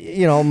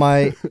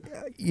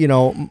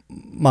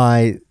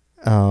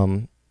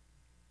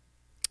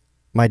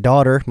 my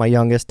daughter, my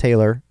youngest,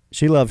 Taylor,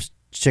 she loves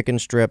chicken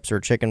strips or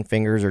chicken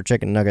fingers or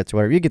chicken nuggets,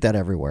 whatever. You get that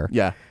everywhere.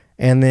 Yeah.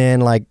 And then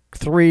like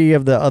 3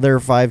 of the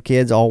other 5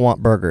 kids all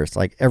want burgers.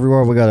 Like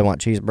everywhere we go, they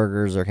want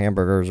cheeseburgers or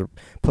hamburgers or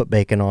put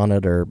bacon on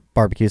it or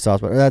barbecue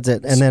sauce. But that's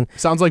it. And then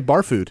sounds like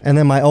bar food. And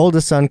then my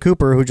oldest son,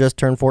 Cooper, who just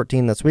turned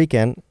 14 this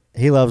weekend,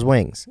 he loves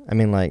wings.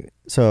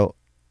 So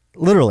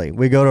literally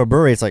we go to a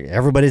brewery. It's like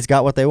everybody's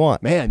got what they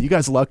want. Man, you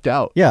guys lucked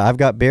out. Yeah, I've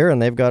got beer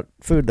and they've got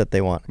food that they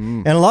want.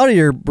 And a lot of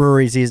your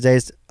breweries these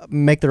days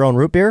make their own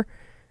root beer.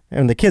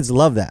 And the kids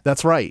love that.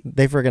 That's right.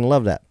 They freaking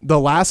love that. The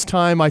last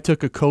time I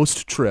took a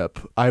coast trip,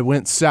 I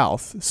went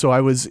south. So I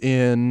was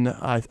in,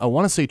 I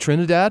want to say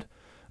Trinidad,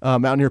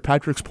 out near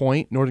Patrick's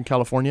Point, Northern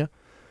California.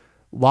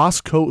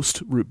 Lost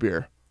Coast root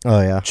beer.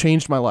 Oh, yeah.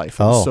 Changed my life.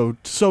 It was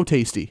so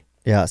tasty.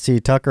 Yeah. See,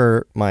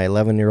 Tucker, my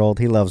 11-year-old,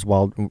 he loves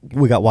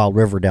we got Wild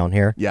River down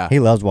here. Yeah. He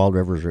loves Wild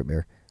River's root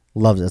beer.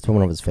 Loves it. It's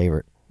one of his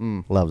favorite.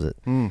 Loves it.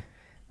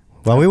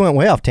 Well, we went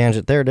way off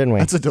tangent there, didn't we?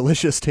 That's a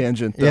delicious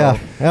tangent, though. Yeah.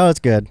 Oh,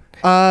 it's good.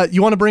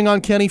 You want to bring on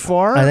Kenny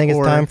Farr? I think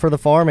it's time for the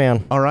Farr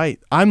Man. All right.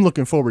 I'm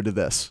looking forward to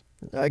this.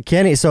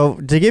 Kenny, so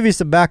to give you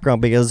some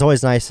background, because it's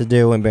always nice to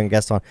do and bring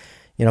guests on,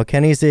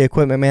 Kenny's the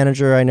equipment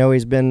manager. I know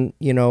he's been,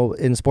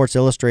 in Sports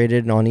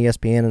Illustrated and on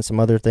ESPN and some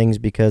other things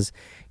because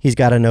he's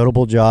got a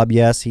notable job.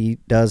 Yes, he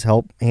does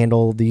help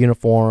handle the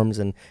uniforms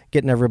and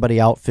getting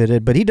everybody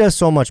outfitted, but he does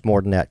so much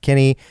more than that.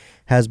 Kenny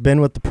has been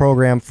with the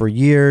program for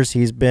years.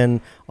 He's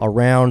been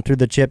around through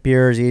the Chip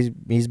years.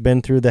 He's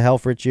been through the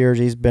Helfrich years.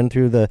 He's been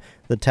through the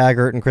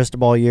Taggart and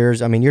Cristobal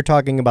years. You're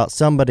talking about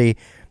somebody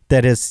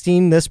that has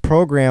seen this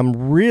program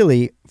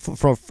really,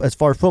 from as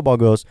far as football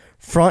goes,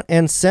 front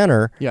and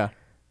center. Yeah.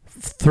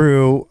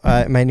 Through,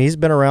 he's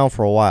been around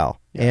for a while,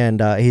 and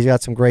he's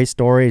got some great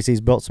stories. He's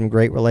built some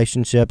great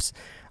relationships.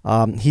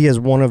 He is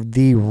one of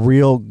the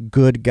real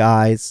good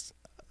guys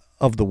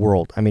of the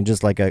world.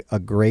 Just like a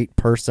great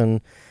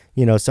person.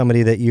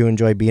 Somebody that you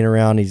enjoy being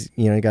around. He's,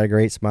 he got a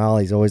great smile.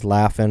 He's always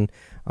laughing.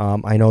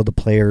 I know the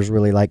players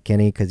really like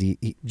Kenny because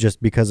he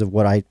just because of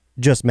what I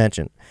just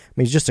mentioned.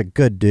 He's just a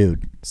good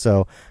dude.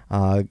 So,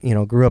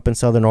 grew up in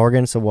Southern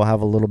Oregon, so we'll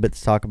have a little bit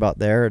to talk about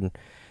there, and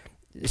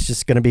it's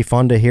just going to be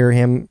fun to hear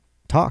him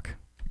talk.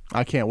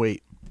 I can't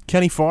wait.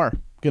 Kenny Farr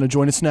going to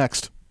join us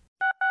next.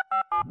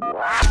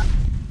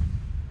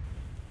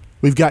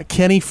 We've got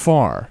Kenny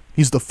Farr.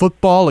 He's the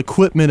football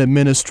equipment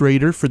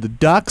administrator for the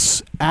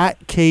Ducks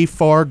at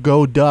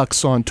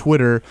KFarGoDucks on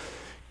Twitter.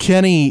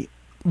 Kenny,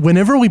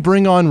 whenever we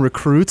bring on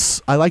recruits,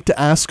 I like to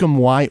ask them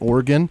why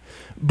Oregon.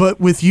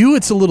 But with you,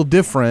 it's a little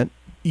different.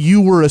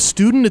 You were a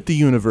student at the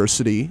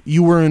university.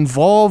 You were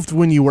involved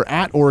when you were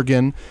at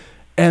Oregon.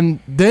 And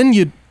then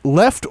you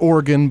left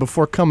Oregon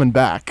before coming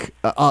back,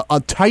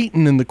 a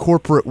titan in the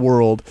corporate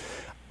world.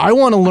 I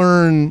want to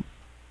learn,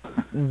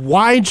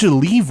 why'd you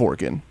leave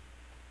Oregon?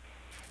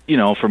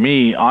 for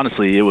me,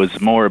 honestly, it was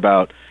more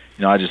about,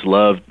 I just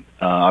loved,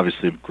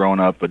 obviously, growing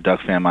up a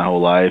Duck fan my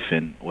whole life,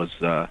 and was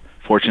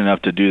fortunate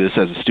enough to do this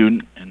as a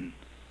student and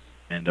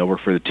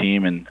work for the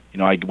team. And,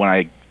 when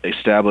I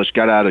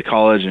got out of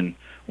college and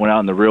went out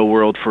in the real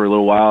world for a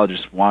little while,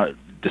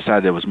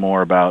 decided it was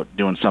more about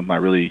doing something I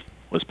really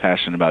was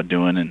passionate about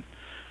doing and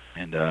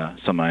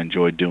something I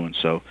enjoyed doing.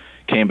 So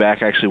came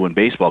back actually when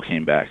baseball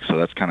came back. So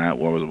that's kind of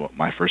what was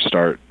my first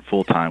start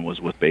full-time was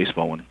with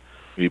baseball when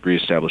we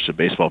reestablished a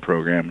baseball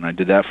program. And I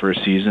did that for a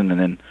season, and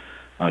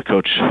then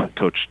Coach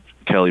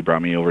Kelly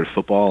brought me over to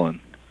football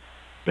and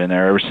been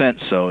there ever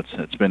since. So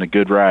it's been a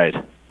good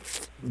ride.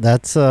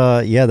 That's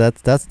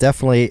that's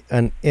definitely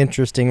an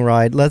interesting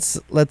ride. Let's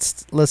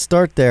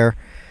start there.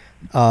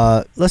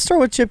 Let's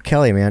start with Chip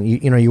Kelly, man.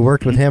 You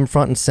worked with him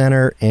front and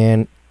center,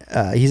 and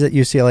he's at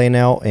UCLA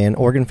now, and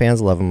Oregon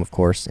fans love him, of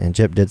course. And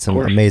Chip did some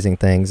amazing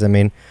things. I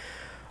mean,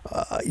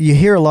 you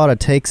hear a lot of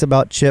takes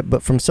about Chip,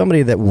 but from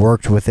somebody that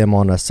worked with him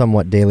on a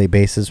somewhat daily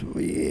basis,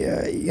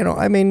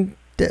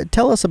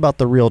 tell us about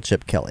the real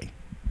Chip Kelly.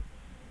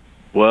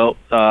 Well,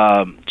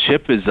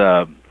 Chip is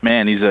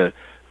he's a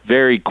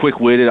very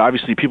quick-witted.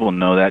 Obviously, people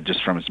know that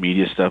just from his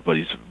media stuff, but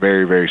he's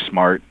very, very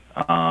smart.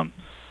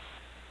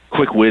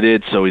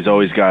 Quick-witted, so he's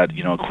always got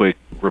a quick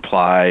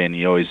reply, and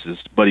he always is.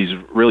 But he's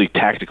really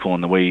tactical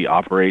in the way he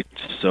operates.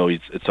 So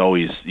it's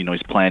always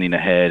he's planning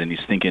ahead, and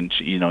he's thinking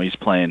he's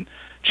playing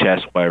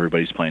chess while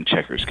everybody's playing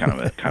checkers, kind of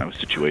a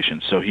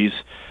situation. So he's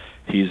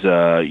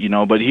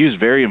but he was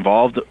very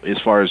involved as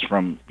far as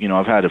from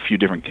I've had a few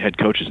different head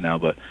coaches now,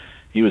 but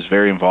he was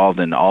very involved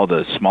in all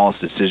the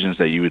smallest decisions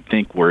that you would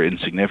think were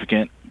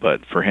insignificant,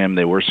 but for him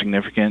they were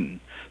significant. And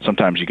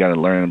sometimes you got to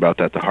learn about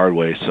that the hard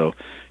way. So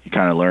you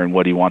kind of learn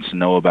what he wants to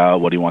know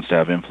about, what he wants to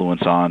have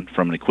influence on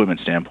from an equipment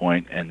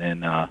standpoint, and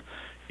then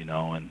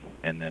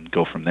and then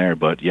go from there.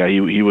 But yeah,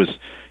 he was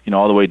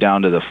all the way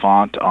down to the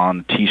font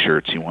on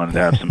T-shirts. He wanted to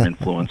have some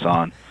influence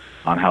on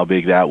how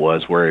big that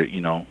was. Where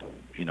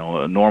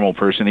a normal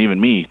person, even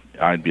me,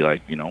 I'd be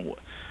like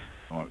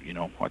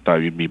I thought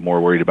you'd be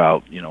more worried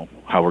about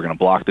how we're going to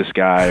block this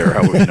guy or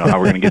how we're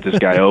going to get this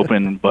guy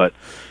open. But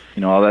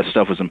all that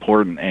stuff was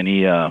important, and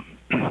he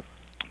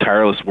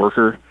tireless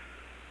worker.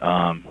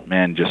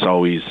 Man, just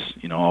always,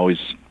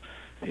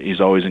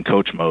 he's always in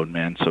coach mode,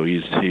 man. So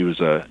he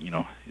was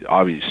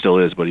obviously still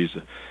is, but it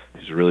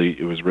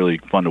was really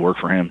fun to work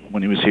for him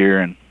when he was here,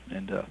 and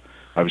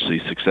obviously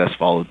success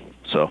followed.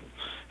 So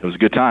it was a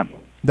good time.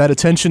 That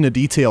attention to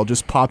detail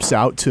just pops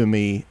out to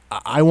me.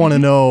 I want to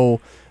know,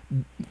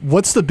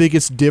 what's the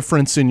biggest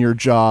difference in your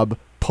job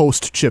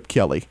post Chip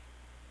Kelly?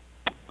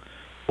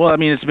 Well, I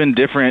mean, it's been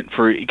different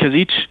because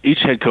each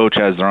head coach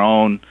has their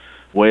own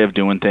way of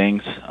doing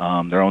things,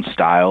 their own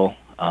style,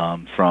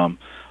 from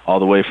all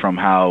the way from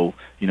how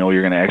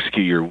you're going to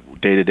execute your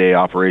day-to-day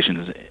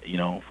operations,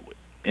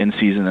 in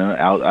season and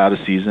out of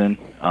season,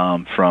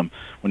 from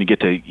when you get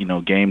to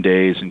game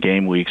days and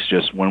game weeks,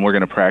 just when we're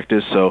going to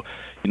practice. So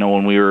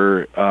when we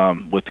were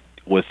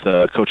with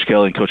Coach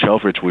Kelly and Coach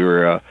Helfrich, we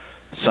were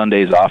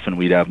Sundays off, and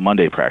we'd have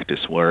Monday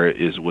practice, where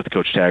it is with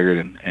Coach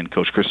Taggart and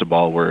Coach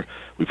Cristobal, where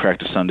we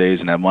practice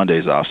Sundays and have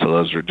Mondays off. So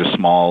those are just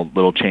small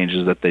little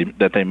changes that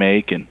they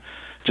make, and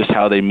just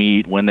how they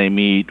meet, when they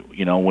meet.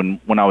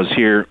 When I was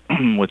here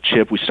with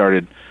Chip, we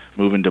started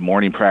moving to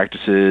morning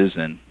practices,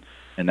 and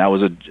that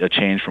was a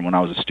change from when I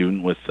was a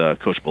student with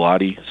Coach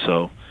Bellotti.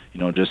 So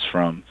just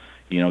from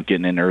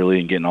getting in early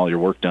and getting all your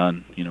work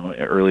done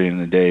early in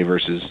the day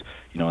versus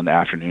in the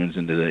afternoons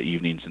into the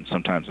evenings and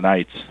sometimes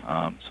nights.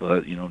 So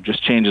that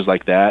just changes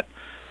like that.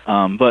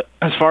 But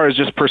as far as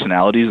just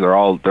personalities, they're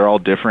all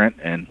different,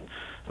 and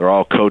they're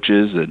all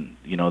coaches, and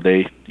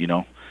they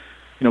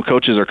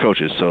coaches are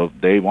coaches, so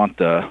they want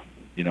the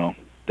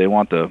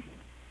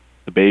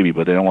baby,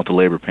 but they don't want the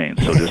labor pain.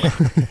 So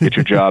just get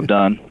your job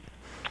done,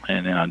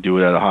 and do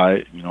it at a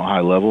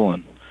high level,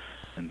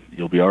 and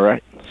you'll be all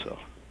right. So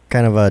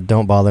kind of a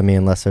don't bother me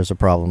unless there's a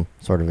problem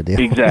sort of a deal.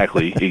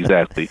 Exactly.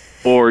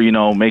 Or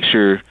make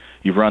sure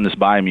you've run this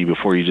by me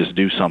before you just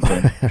do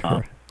something.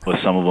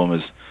 But some of them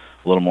is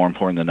a little more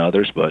important than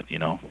others. But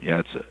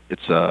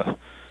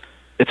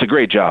it's a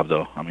great job,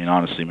 though. I mean,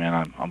 honestly,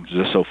 man, I'm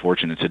just so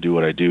fortunate to do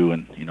what I do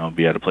and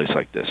be at a place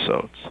like this.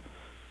 So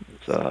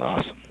it's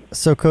awesome.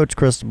 So Coach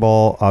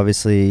Cristobal,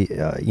 obviously,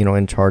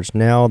 in charge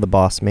now, the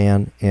boss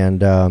man,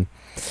 and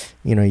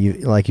you,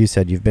 like you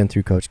said, you've been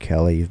through Coach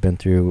Kelly, you've been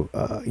through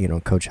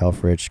Coach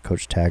Helfrich,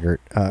 Coach Taggart.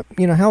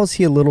 How is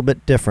he a little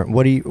bit different?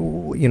 What do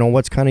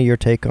what's kind of your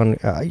take on?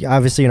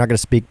 Obviously, you're not going to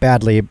speak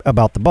badly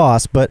about the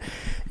boss, but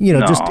No.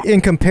 just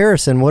in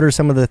comparison, what are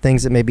some of the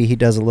things that maybe he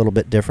does a little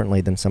bit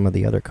differently than some of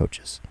the other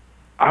coaches?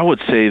 I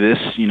would say this,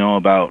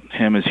 about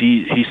him is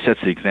he sets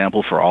the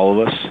example for all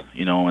of us,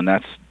 and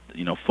that's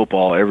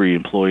football. Every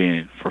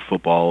employee for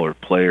football or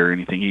player or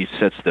anything, he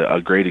sets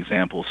a great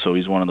example. So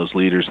he's one of those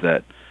leaders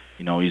that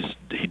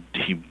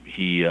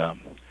he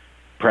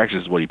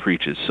practices what he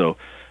preaches. So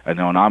I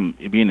know, and I'm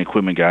being an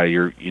equipment guy.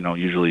 You're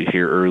usually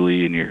here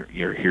early and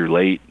you're here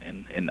late,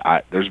 and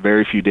there's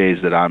very few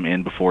days that I'm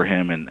in before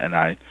him, and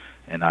I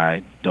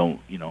don't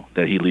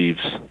that he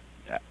leaves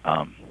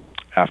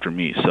after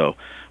me. So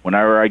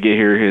whenever I get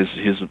here,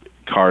 his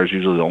car is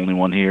usually the only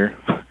one here,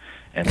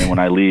 and then when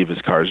I leave,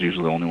 his car is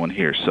usually the only one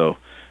here. So,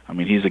 I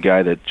mean, he's a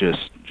guy that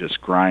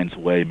just grinds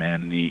away,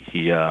 man. And he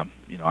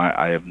you know,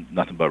 I have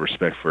nothing but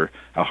respect for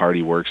how hard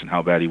he works and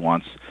how bad he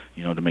wants,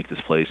 you know, to make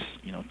this place,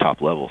 you know,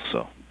 top level.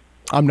 So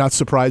I'm not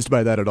surprised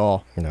by that at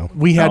all. No.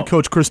 We had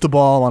Coach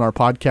Cristobal on our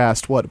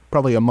podcast,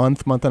 probably a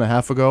month and a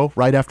half ago,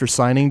 right after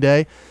signing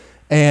day.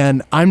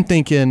 And I'm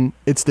thinking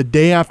it's the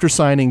day after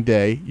signing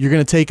day. You're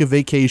going to take a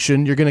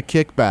vacation. You're going to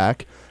kick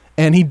back.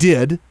 And he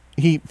did.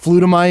 He flew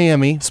to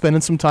Miami,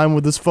 spending some time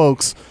with his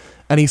folks,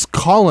 and he's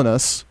calling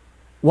us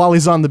while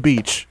he's on the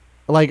beach.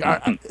 Like,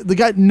 the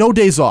guy, no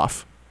days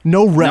off,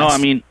 no rest. No, I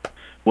mean,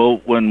 well,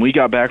 when we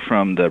got back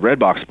from the Red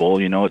Box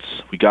Bowl, you know,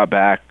 we got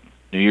back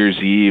New Year's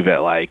Eve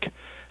at like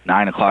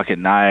 9 o'clock at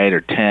night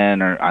or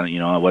 10 or, you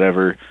know,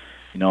 whatever.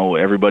 You know,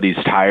 everybody's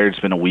tired.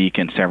 It's been a week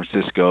in San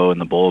Francisco and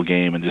the bowl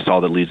game and just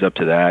all that leads up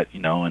to that, you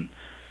know. And,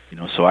 you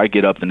know, so I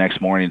get up the next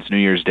morning. It's New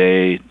Year's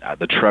Day.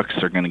 The trucks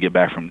are going to get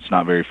back it's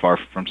not very far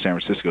from San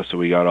Francisco, so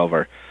we got all of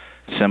our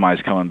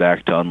semis coming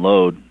back to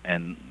unload,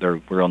 and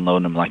we're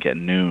unloading them like at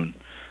noon.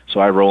 So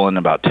I roll in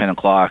about 10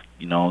 o'clock,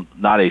 you know,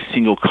 not a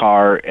single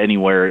car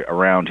anywhere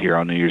around here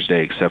on New Year's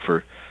Day except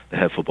for the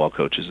head football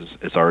coaches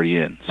is already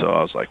in. So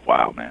I was like,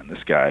 wow, man,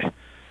 this guy,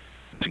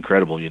 it's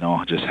incredible, you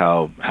know, just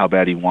how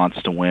bad he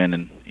wants to win.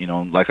 And, you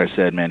know, like I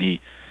said, man, he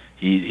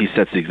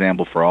sets the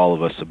example for all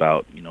of us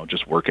about, you know,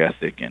 just work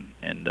ethic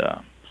and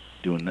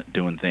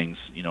doing things,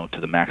 you know,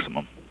 to the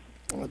maximum.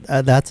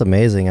 That's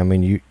amazing. I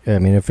mean,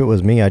 if it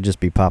was me, I'd just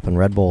be popping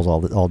Red Bulls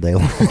all day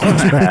long.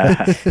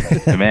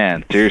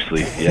 Man,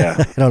 seriously, yeah.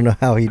 I don't know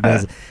how he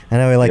does it. I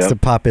know he likes to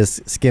pop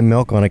his skim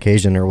milk on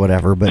occasion or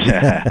whatever, but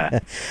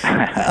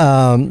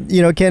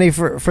you know, Kenny,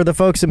 for the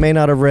folks that may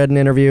not have read an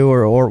interview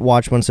or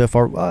watched one so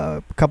far,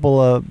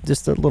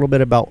 just a little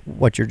bit about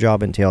what your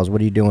job entails. What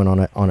are you doing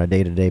on a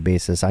day-to-day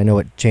basis? I know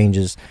it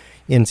changes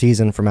in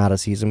season from out of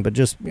season, but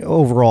just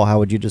overall, how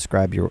would you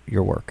describe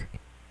your work?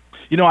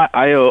 You know,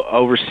 I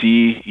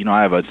oversee, you know,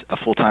 I have a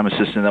full-time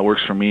assistant that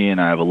works for me,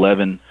 and I have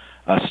 11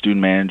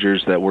 student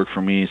managers that work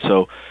for me.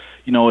 So,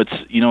 you know, it's,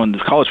 you know, in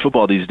college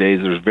football these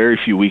days, there's very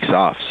few weeks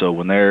off. So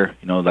when they're,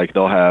 you know, like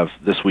they'll have,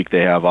 this week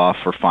they have off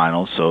for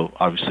finals, so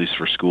obviously it's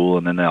for school,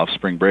 and then they'll have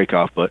spring break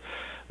off. But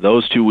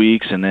those 2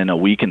 weeks and then a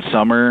week in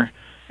summer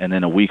and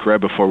then a week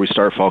right before we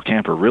start fall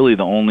camp are really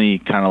the only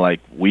kind of like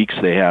weeks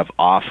they have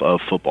off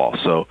of football.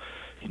 So,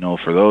 you know,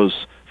 for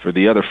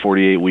the other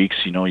 48 weeks,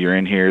 you know, you're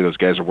in here, those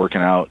guys are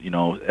working out, you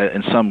know,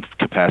 in some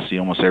capacity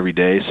almost every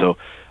day. So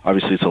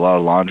obviously it's a lot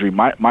of laundry.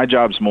 My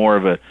job's more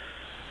of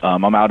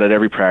I'm out at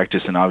every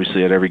practice and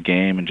obviously at every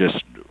game and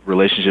just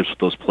relationships with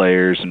those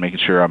players and making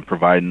sure I'm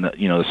providing,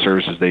 you know, the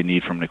services they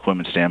need from an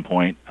equipment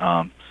standpoint.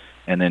 And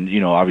then, you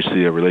know,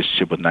 obviously a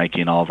relationship with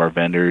Nike and all of our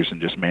vendors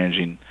and just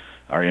managing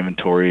our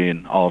inventory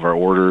and all of our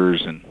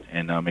orders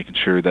and making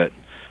sure that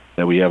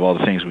we have all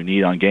the things we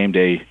need on game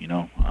day, you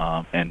know,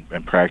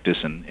 and practice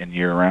and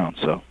year round.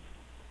 So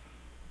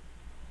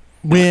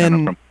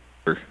when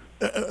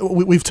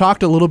we've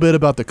talked a little bit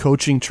about the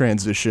coaching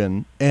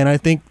transition, and I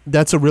think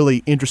that's a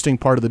really interesting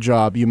part of the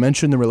job. You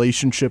mentioned the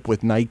relationship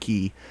with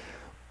Nike.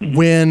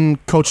 When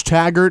Coach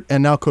Taggart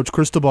and now Coach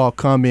Cristobal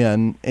come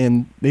in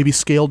and maybe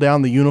scale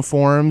down the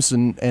uniforms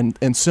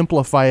and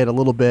simplify it a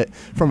little bit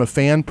from a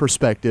fan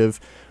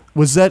perspective,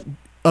 was that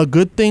a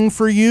good thing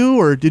for you,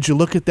 or did you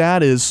look at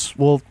that as,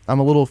 well, I'm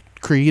a little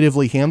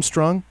creatively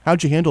hamstrung?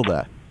 How'd you handle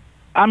that?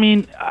 I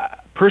mean,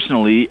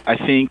 personally, I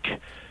think,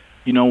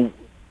 you know,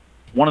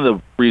 one of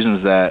the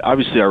reasons that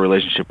obviously our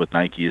relationship with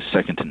Nike is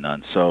second to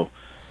none. So,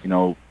 you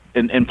know,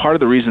 and part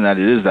of the reason that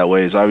it is that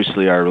way is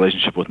obviously our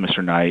relationship with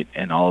Mr. Knight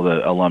and all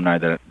the alumni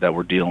that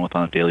we're dealing with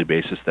on a daily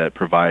basis that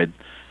provide,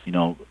 you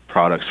know,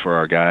 products for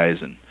our guys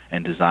and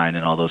design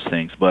and all those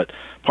things. But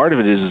part of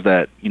it is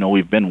that, you know,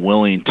 we've been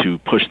willing to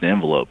push the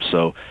envelope.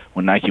 So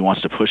when Nike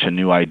wants to push a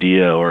new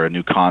idea or a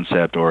new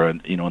concept or,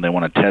 you know, they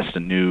want to test a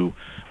new,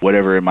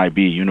 whatever it might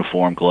be,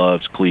 uniform,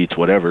 gloves, cleats,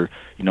 whatever,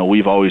 you know,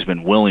 we've always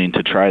been willing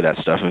to try that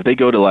stuff. If they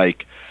go to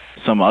like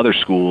some other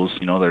schools,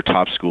 you know, their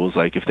top schools,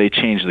 like if they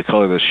change the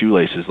color of the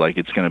shoelaces, like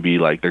it's going to be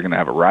like they're going to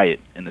have a riot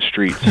in the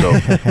street. So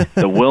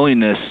the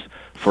willingness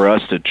for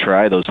us to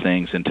try those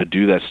things and to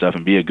do that stuff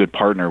and be a good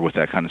partner with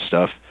that kind of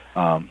stuff,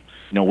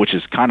 you know, which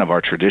is kind of our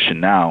tradition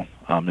now,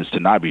 is to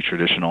not be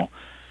traditional.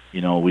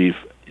 You know, we've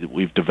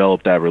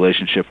developed that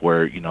relationship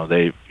where, you know,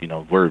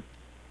 we're,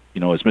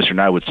 you know, as Mr.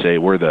 Knight would say,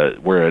 we're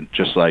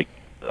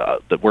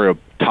a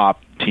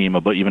top team,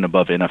 even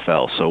above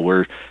NFL. So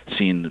we're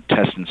seeing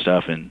testing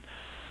stuff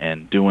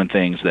and doing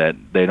things that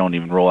they don't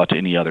even roll out to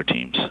any other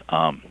teams,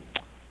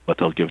 but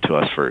they'll give to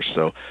us first.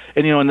 So,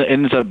 and you know, and it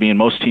ends up being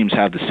most teams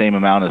have the same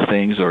amount of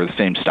things or the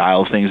same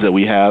style of things that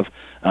we have.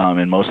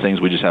 And most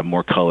things we just have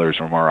more colors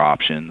or more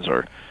options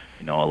or,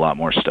 you know, a lot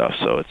more stuff.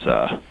 So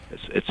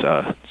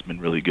it's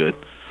been really good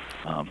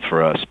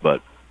for us.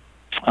 But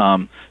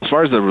as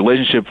far as the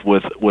relationship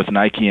with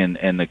Nike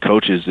and the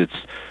coaches, it's,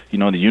 you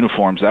know, the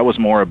uniforms, that was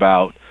more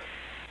about,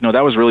 you know,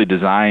 that was really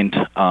designed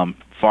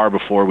far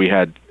before we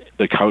had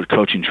the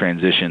coaching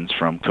transitions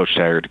from Coach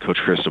Taggart to Coach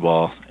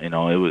Cristobal.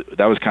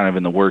 That was kind of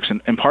in the works,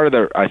 and part of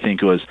that I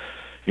think was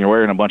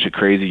wearing a bunch of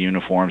crazy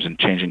uniforms and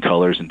changing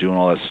colors and doing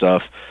all that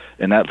stuff,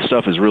 and that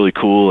stuff is really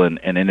cool and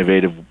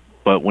innovative.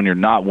 But when you're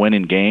not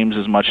winning games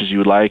as much as you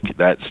would like,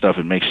 that stuff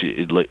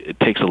it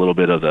takes a little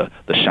bit of the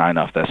shine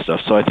off that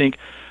stuff. So I think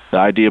the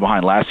idea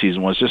behind last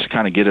season was just to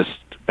kind of get us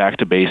back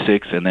to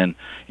basics, and then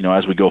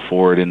as we go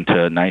forward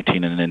into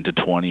 19 and into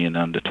 20 and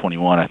into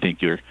 21, I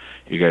think you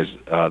guys,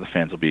 the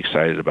fans, will be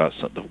excited about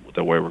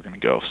the way we're going to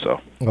go. So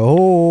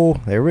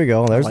there we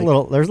go. There's a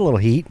little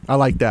heat. I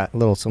like that.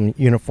 Some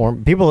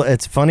uniform people.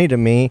 It's funny to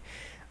me.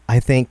 I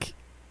think,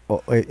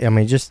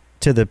 just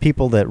to the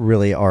people that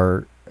really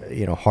are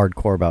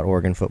hardcore about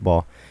Oregon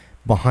football,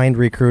 behind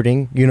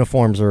recruiting,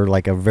 uniforms are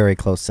like a very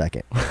close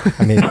second.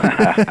 I mean,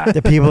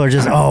 the people are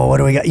just, what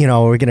do we got?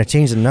 Are we going to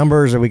change the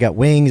numbers? Or we got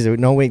wings? Or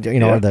no wing?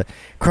 Are the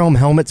chrome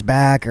helmets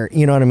back? Or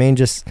what I mean?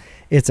 Just,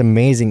 it's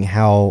amazing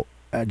how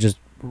just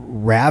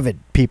rabid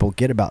people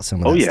get about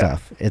some of that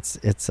stuff. It's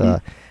and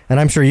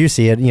I'm sure you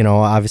see it.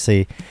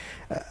 Obviously,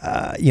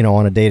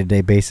 on a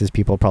day-to-day basis,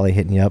 people are probably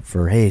hitting you up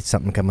for, hey,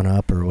 something coming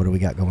up, or what do we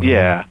got going on?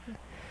 Yeah,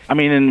 I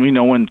mean,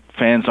 and when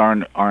fans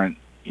aren't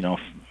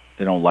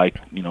they don't like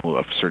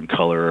a certain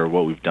color or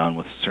what we've done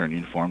with certain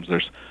uniforms,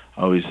 there's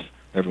always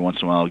every once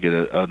in a while I'll get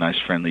a nice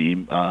friendly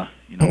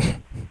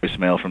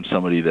voicemail from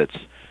somebody that's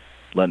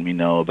letting me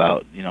know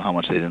about how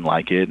much they didn't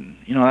like it, and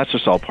that's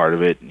just all part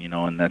of it,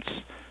 and that's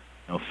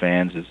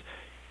fans is,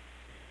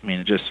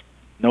 it just,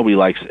 nobody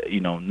likes,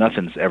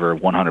 nothing's ever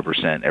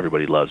 100%.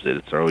 Everybody loves it.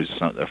 It's always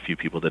a few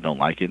people that don't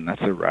like it, and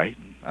that's their right,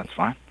 and that's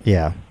fine.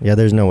 Yeah,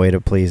 there's no way to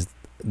please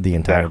the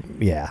entire.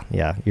 Yeah.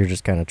 You're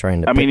just kind of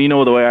trying to.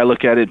 The way I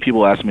look at it,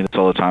 people ask me this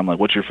all the time, like,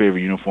 what's your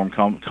favorite uniform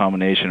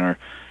combination? Or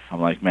I'm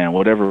like, man,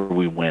 whatever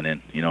we win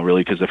in,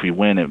 really, because if we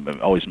win,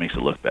 it always makes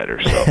it look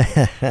better. So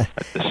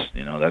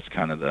that's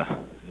kind of the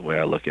way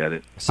I look at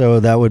it. So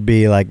that would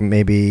be like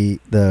maybe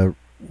the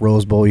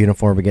Rose Bowl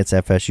uniform against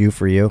FSU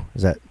for you.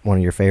 Is that one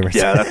of your favorites?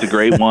 Yeah, that's a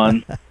great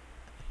one.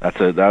 That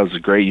was a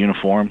great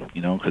uniform,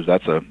 because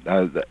that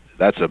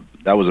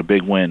was a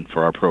big win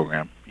for our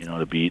program,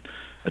 to beat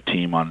a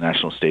team on a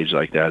national stage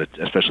like that,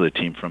 especially a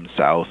team from the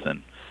South,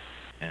 and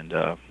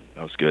that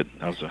was good.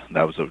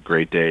 That was a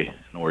great day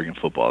in Oregon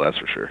football, that's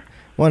for sure.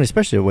 Well, and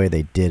especially the way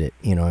they did it.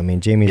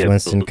 Jameis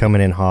Winston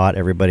coming in hot.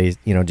 Everybody's,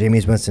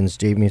 Jameis Winston,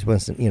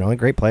 a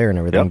great player and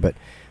everything, but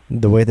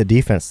the way the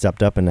defense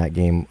stepped up in that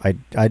game,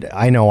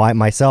 I know I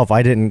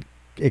didn't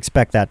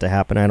expect that to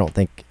happen. I don't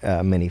think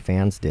many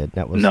fans did.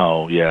 That was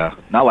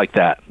not like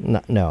that.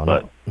 Not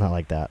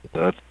like that.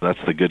 That's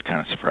the good kind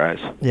of surprise.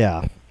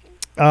 Yeah.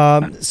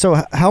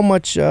 So how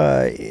much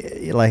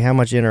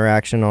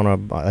interaction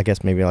on I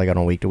guess maybe like on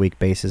a week-to-week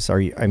basis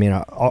are you?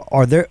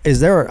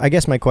 Is there? I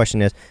guess my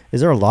question is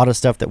there a lot of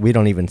stuff that we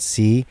don't even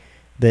see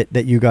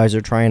that you guys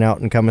are trying out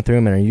and coming through?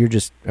 And are you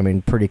just,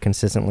 pretty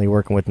consistently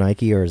working with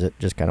Nike, or is it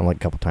just kind of like a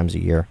couple times a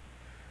year?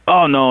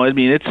 Oh no,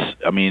 it's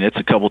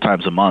a couple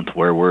times a month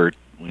where we're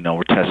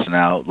testing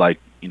out.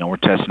 We're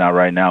testing out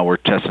right now. We're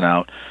testing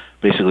out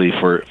basically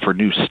for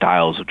new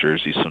styles of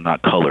jerseys, so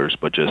not colors,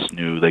 but just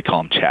new. They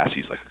call them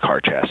chassis, like a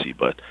car chassis.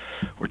 But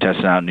we're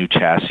testing out new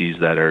chassis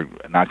that are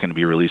not going to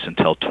be released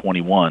until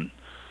 21.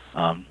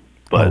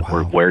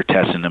 We're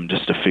testing them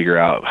just to figure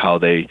out how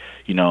they,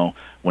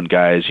 when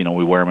guys,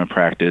 we wear them in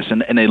practice,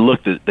 and they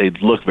look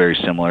very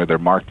similar. They're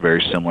marked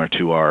very similar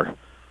to our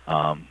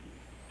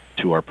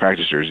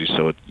practice jerseys.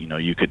 So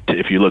you could,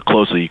 if you look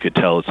closely, you could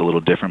tell it's a little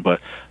different.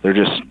 But they're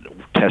just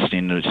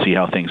testing to see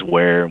how things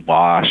wear and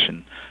wash,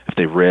 and if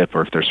they rip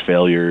or if there's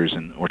failures,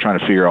 and we're trying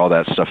to figure all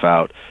that stuff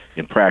out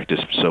in practice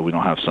so we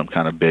don't have some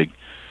kind of big,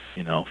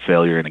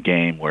 failure in a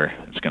game where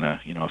it's going to,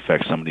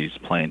 affect somebody's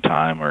playing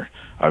time, or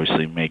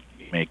obviously make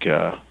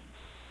a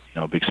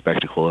big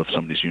spectacle of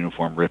somebody's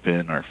uniform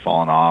ripping or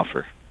falling off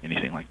or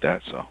anything like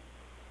that. So,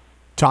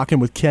 talking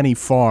with Kenny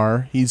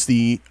Farr, he's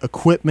the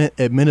equipment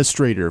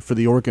administrator for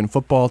the Oregon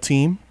football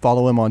team.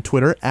 Follow him on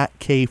Twitter at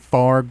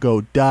KFarr.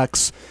 Go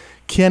Ducks.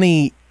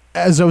 Kenny,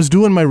 as I was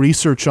doing my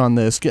research on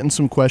this, getting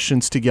some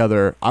questions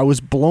together, I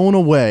was blown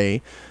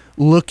away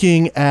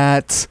looking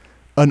at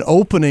an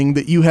opening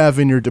that you have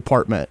in your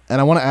department.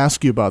 And I want to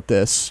ask you about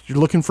this. You're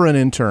looking for an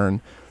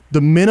intern. The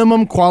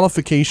minimum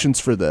qualifications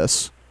for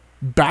this,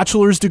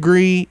 bachelor's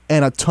degree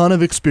and a ton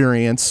of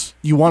experience.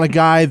 You want a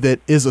guy that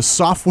is a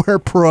software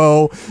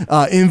pro,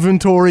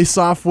 inventory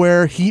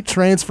software, heat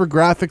transfer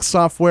graphics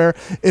software.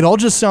 It all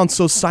just sounds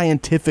so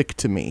scientific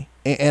to me.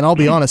 And I'll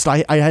be honest,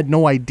 I had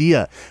no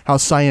idea how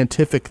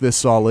scientific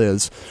this all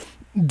is.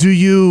 Do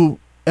you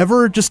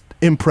ever just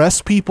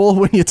impress people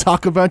when you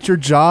talk about your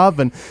job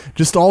and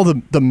just all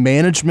the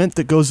management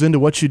that goes into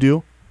what you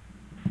do?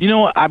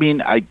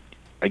 I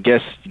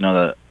guess,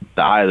 the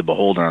eye of the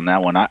beholder on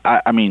that one.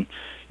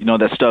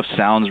 That stuff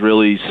sounds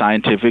really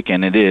scientific,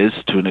 and it is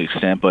to an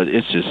extent, but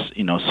it's just,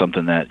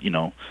 something that,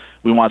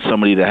 we want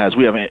somebody that has,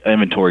 we have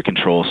inventory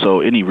control, so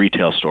any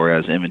retail store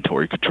has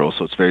inventory control,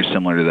 so it's very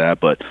similar to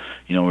that, but,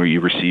 you know, where you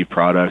receive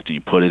product and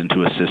you put it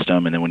into a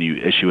system, and then when you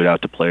issue it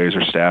out to players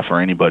or staff or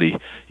anybody,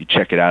 you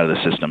check it out of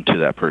the system to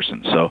that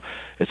person. So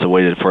it's a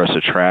way for us to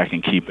track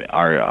and keep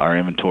our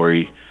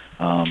inventory,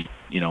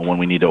 you know, when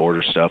we need to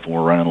order stuff and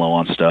we're running low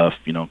on stuff,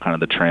 you know, kind of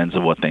the trends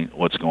of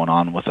what's going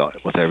on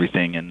with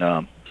everything.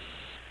 And,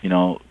 you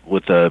know,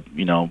 with the,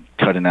 you know,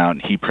 cutting out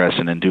and heat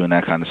pressing and doing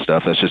that kind of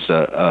stuff, that's just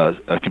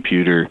a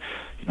computer,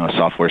 you know, a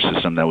software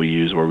system that we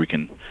use where we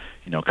can,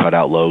 you know, cut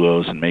out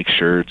logos and make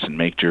shirts and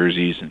make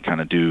jerseys and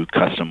kind of do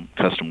custom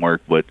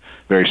work, but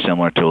very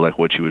similar to like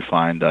what you would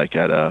find like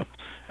at a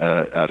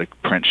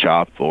print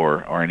shop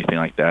or anything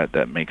like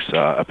that makes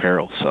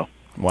apparel. So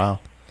Wow.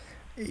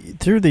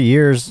 Through the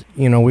years,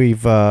 you know,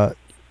 we've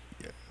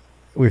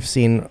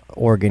seen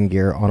Oregon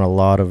gear on a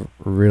lot of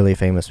really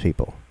famous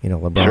people. You know,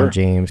 LeBron Sure.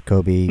 James,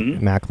 Kobe,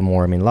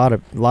 Macklemore. I mean, a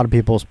lot of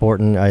people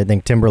sporting. I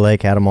think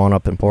Timberlake had them on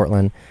up in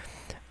Portland.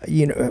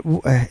 You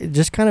know,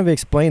 just kind of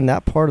explain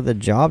that part of the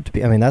job to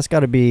be. I mean, that's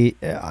got to be.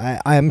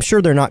 I'm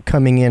sure they're not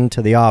coming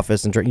into the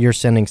office and you're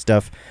sending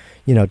stuff,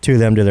 you know, to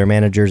them, to their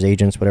managers,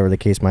 agents, whatever the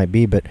case might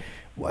be. But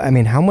I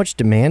mean, how much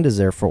demand is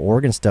there for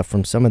Oregon stuff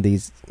from some of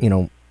these, you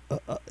know,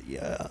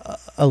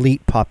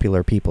 elite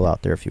popular people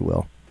out there, if you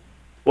will?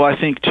 Well, I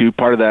think too,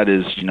 part of that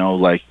is, you know,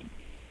 like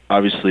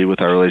obviously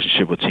with our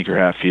relationship with Tinker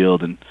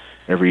Hatfield, and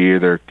every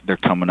year they're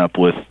coming up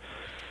with,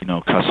 you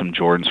know, custom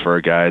Jordans for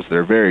our guys.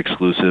 They're very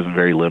exclusive and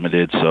very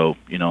limited, so,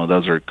 you know,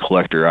 those are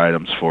collector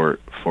items for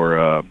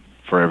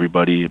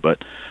everybody.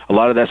 But a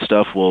lot of that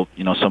stuff will,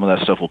 you know, some of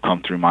that stuff will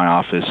come through my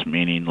office,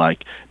 meaning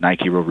like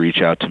Nike will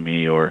reach out to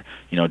me, or,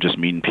 you know, just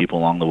meeting people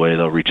along the way,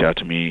 they'll reach out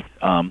to me.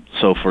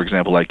 So for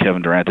example, like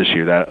Kevin Durant this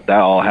year, that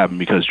all happened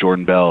because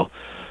Jordan Bell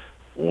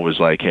was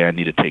like, hey, I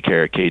need to take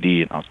care of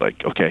KD, and I was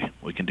like, okay,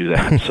 we can do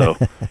that. So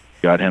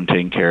got him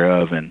taken care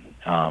of. And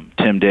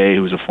Tim Day,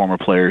 who's a former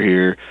player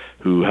here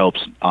who helps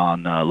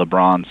on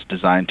LeBron's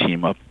design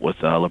team up with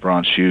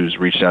LeBron's shoes,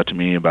 reached out to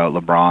me about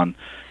LeBron.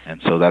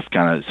 And so that's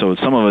kind of, so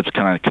some of it's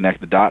kind of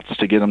connect the dots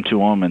to get them to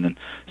them, and then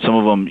some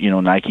of them, you know,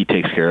 Nike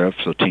takes care of.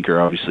 So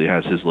Tinker obviously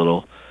has his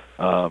little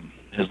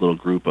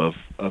group of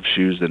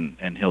shoes,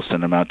 and he'll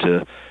send them out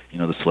to, you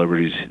know, the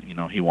celebrities, you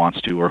know, he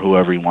wants to, or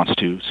whoever he wants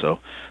to. So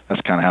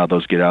that's kind of how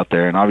those get out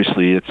there. And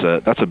obviously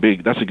that's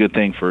a good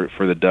thing for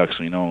the Ducks,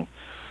 you know,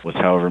 with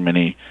however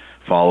many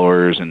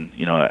followers and,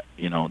 you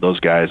know, those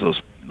guys,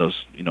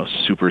 those, you know,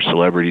 super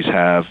celebrities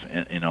have,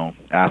 you know,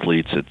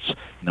 athletes. It's,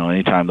 you know,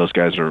 anytime those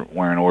guys are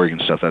wearing Oregon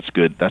stuff, that's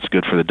good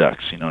for the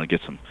Ducks, you know, to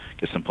get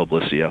some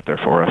publicity out there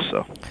for us.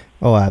 So.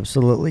 Oh,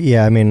 absolutely.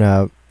 Yeah. I mean,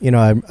 you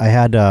know, I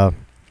had Ed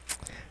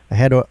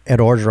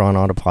Orgeron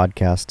on a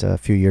podcast a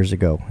few years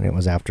ago, and it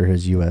was after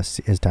his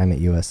time at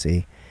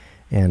USC,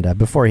 and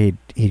before he'd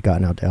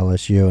gotten out to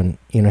LSU, and,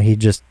 you know, he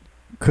just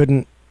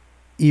couldn't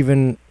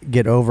even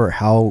get over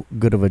how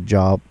good of a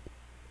job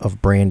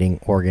of branding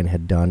Oregon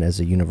had done as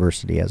a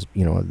university, as,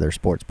 you know, their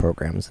sports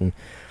programs. And,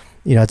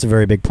 you know, it's a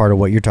very big part of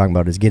what you're talking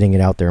about, is getting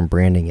it out there and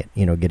branding it,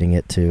 you know, getting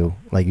it to,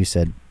 like you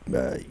said,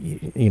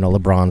 you know,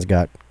 LeBron's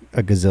got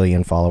a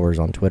gazillion followers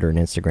on Twitter and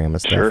Instagram and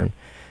stuff. Sure. And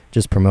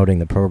just promoting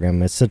the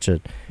program. It's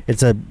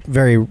a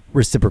very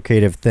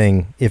reciprocative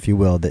thing, if you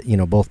will, that, you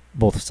know,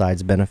 both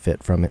sides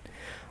benefit from it.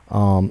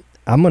 I'm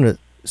going to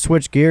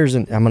switch gears,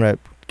 and I'm going to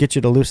get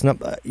you to loosen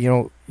up. You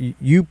know,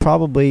 you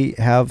probably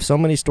have so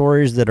many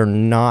stories that are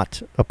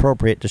not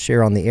appropriate to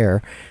share on the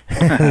air,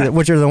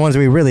 which are the ones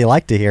we really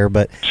like to hear.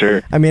 But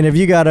sure. I mean, if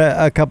you got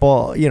a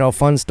couple, you know,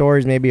 fun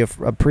stories, maybe a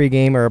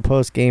pregame or a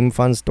postgame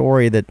fun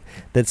story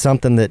that's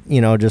something that, you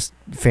know, just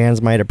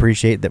fans might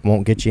appreciate, that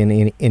won't get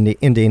you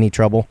into any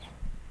trouble.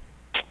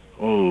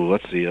 Oh,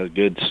 let's see, a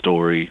good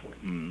story.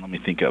 Let me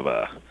think of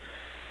a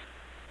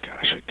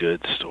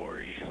good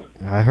story.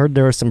 I heard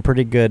there was some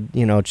pretty good,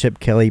 you know, Chip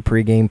Kelly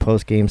pregame,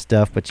 postgame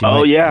stuff. But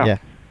yeah.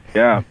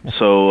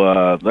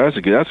 So that's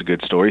a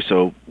good story.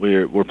 So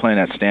we're playing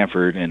at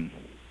Stanford, and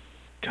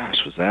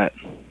gosh, was that?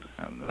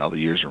 All the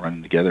years are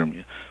running together.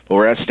 But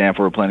we're at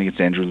Stanford. We're playing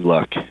against Andrew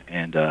Luck,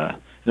 and you know,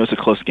 it's a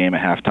close game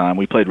at halftime.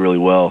 We played really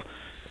well,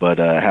 but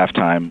at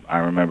halftime, I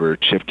remember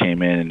Chip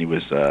came in, and he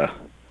was.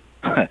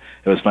 It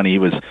was funny.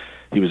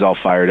 He was all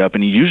fired up,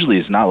 and he usually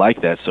is not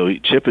like that. So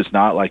Chip is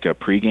not like a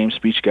pregame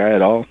speech guy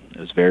at all. It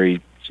was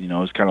very, you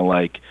know, it's kind of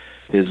like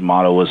his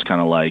motto was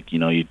kind of like, you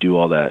know, you do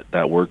all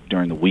that work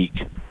during the week.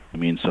 I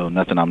mean, so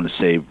nothing I'm going to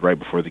say right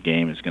before the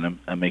game is going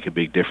to make a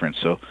big difference.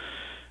 So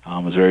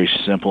it was very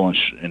simple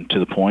and to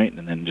the point,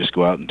 and then just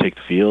go out and take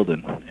the field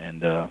and you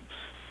know,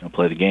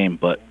 play the game.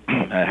 But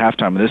at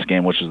halftime of this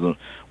game, which is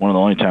one of the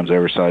only times I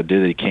ever saw it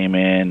did, he came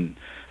in,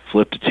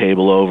 flipped the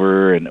table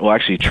over, and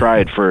actually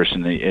tried first,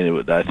 and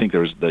I think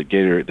there was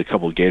the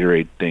couple of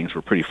Gatorade things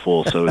were pretty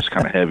full, so it was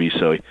kind of heavy,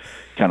 so he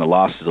kind of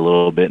lost it a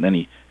little bit, and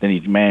then he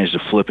managed to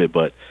flip it.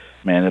 But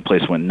man, the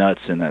place went nuts,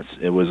 and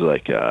it was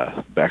like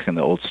back in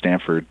the old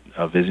Stanford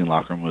visiting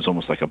locker room, it was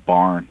almost like a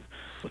barn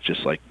with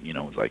just like, you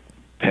know, like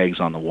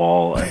pegs on the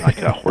wall and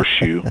like a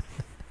horseshoe,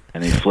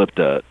 and he flipped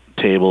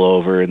table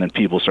over, and then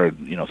people started,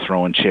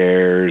 throwing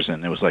chairs,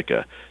 and it was like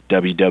a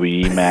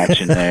WWE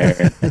match in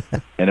there.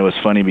 And it was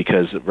funny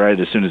because right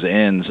as soon as it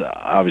ends,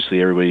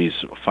 obviously everybody's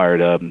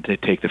fired up and they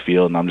take the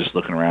field, and I'm just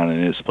looking around,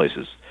 and this place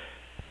is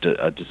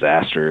a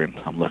disaster. And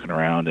I'm looking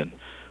around, and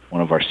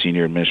one of our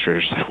senior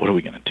administrators is like, "What are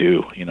we going to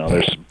do?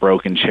 There's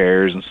broken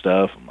chairs and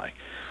stuff." I'm like,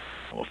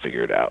 "We'll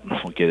figure it out.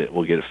 We'll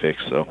get it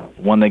fixed." So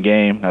won the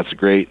game. That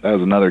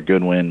was another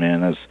good win,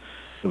 man.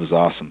 It was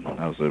awesome. That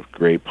was a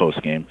great post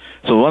game.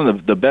 So one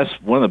of the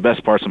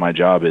best parts of my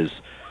job is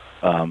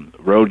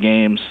road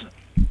games,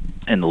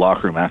 and the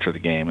locker room after the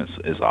game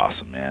is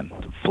awesome, man.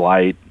 The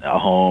flight,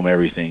 home,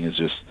 everything is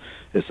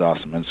it's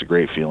awesome. And it's a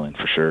great feeling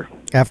for sure.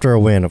 After a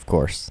win, of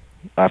course.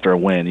 After a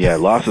win, yeah.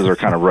 Losses are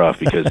kind of rough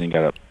because you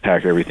got to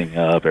pack everything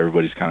up.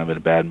 Everybody's kind of in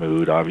a bad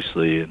mood,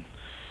 obviously, and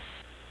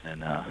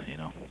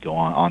go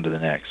on to the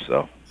next.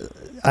 So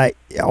I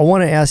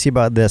want to ask you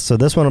about this. So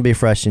this one will be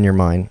fresh in your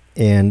mind,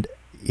 and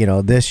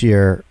this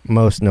year,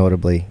 most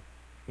notably,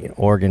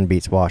 Oregon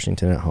beats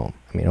Washington at home.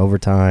 I mean,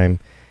 overtime,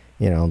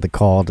 the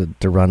call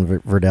to run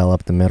Verdell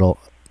up the middle,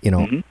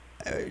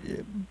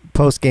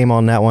 post-game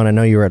on that one, I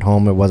know you were at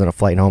home. It wasn't a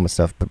flight home and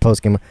stuff, but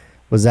post-game,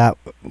 was that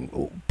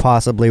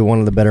possibly one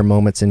of the better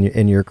moments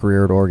in your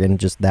career at Oregon,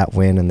 just that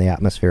win and the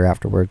atmosphere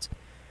afterwards?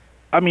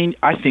 I mean,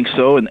 I think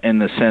so in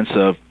the sense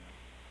of,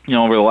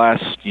 over the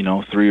last,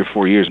 3 or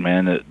 4 years,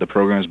 man, the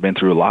program's been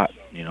through a lot.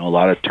 A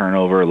lot of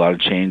turnover, a lot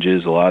of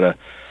changes, a lot of,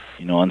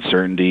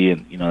 uncertainty,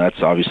 and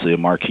that's obviously a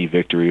marquee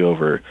victory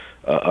over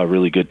a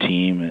really good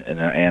team and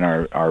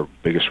our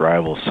biggest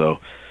rival. So,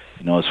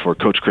 as for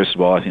Coach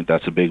Cristobal, I think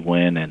that's a big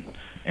win, and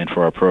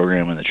for our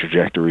program and the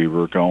trajectory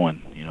we're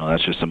going,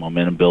 that's just a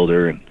momentum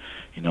builder, and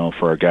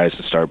for our guys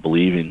to start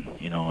believing,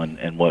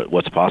 and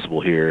what's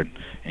possible here,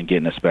 and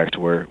getting us back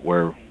to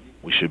where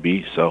we should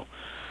be. So,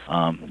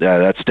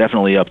 that's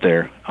definitely up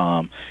there.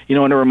 And it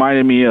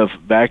reminded me of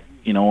back,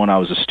 when I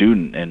was a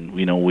student, and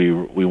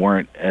we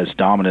weren't as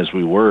dominant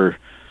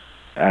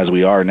as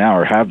we are now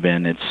or have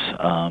been. It's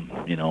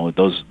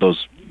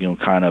those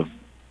kind of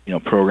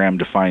program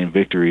defining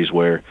victories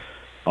where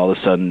all of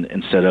a sudden,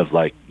 instead of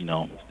like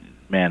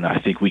man, I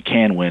think we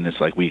can win,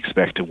 it's like we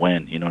expect to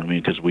win. You know what I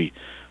mean? Because we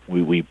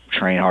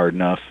train hard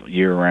enough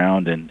year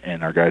round,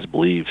 and our guys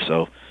believe.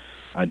 So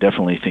I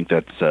definitely think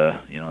that's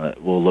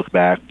that we'll look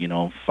back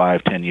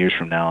 5-10 years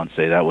from now and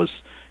say that was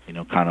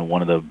kind of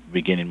one of the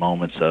beginning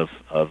moments of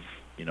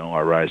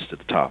our rise to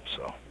the top.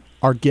 So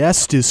our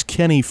guest is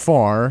Kenny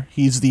Farr.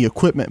 He's the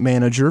equipment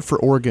manager for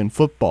Oregon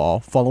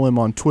football. Follow him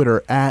on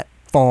Twitter at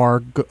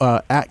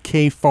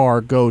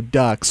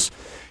KFarGoDucks.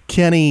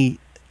 Kenny,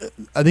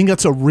 I think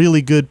that's a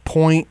really good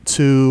point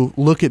to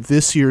look at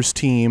this year's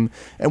team,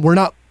 and we're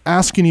not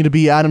asking you to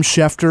be Adam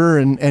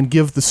Schefter and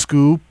give the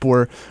scoop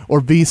or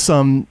be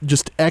some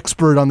just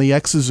expert on the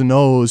X's and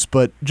O's,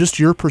 but just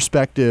your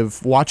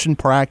perspective, watching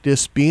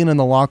practice, being in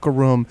the locker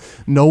room,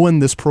 knowing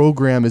this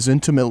program as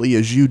intimately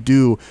as you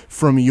do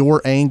from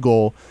your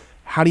angle.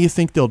 How do you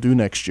think they'll do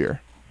next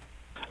year?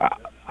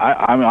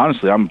 I mean,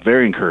 honestly, I'm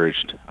very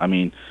encouraged. I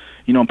mean,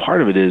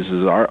 part of it is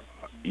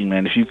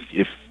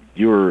if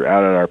you were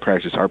out at our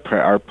practice, our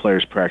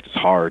players practice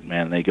hard,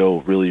 man. They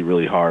go really,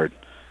 really hard,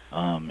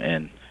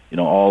 and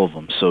all of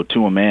them. So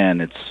to a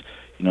man, it's,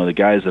 the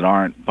guys that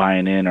aren't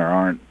buying in or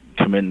aren't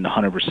committing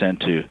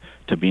 100%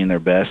 to being their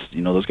best,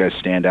 those guys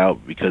stand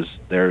out because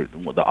they're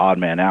the odd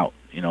man out,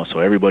 so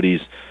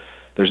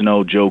there's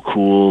no Joe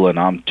Cool and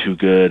I'm too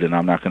good and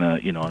I'm not going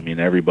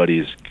to,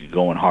 everybody's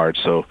going hard.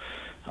 So,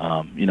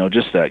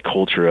 just that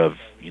culture of,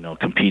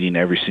 competing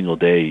every single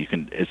day,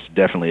 it's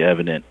definitely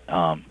evident,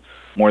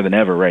 more than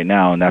ever right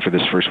now and after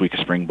this first week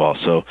of spring ball.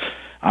 So,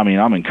 I mean,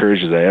 I'm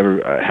encouraged as I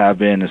ever have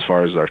been as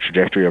far as our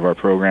trajectory of our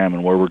program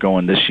and where we're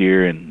going this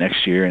year and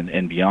next year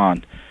and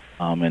beyond.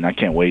 And I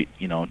can't wait,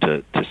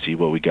 to see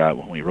what we got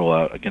when we roll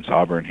out against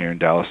Auburn here in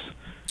Dallas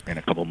in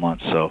a couple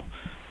months. So,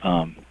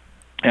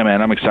 yeah,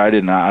 man, I'm excited,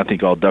 and I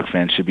think all Duck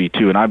fans should be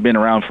too. And I've been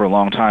around for a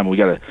long time. We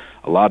got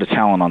a lot of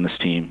talent on this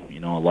team.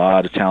 A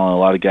lot of talent, a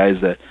lot of guys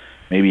that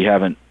maybe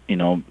haven't,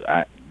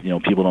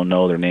 people don't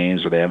know their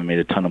names or they haven't made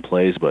a ton of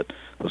plays, but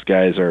those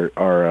guys are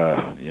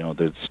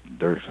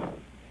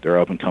they're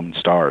up and coming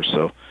stars.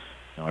 So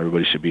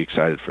everybody should be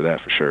excited for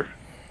that for sure.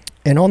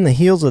 And on the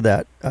heels of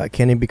that,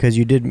 Kenny, because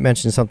you did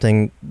mention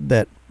something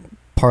that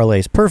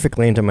parlays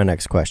perfectly into my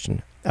next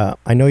question.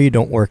 I know you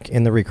don't work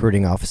in the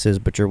recruiting offices,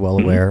 but you're well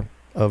aware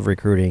of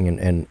recruiting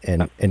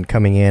and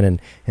coming in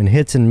and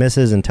hits and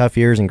misses and tough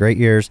years and great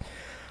years.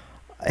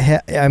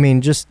 I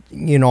mean, just,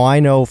 I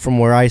know from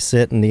where I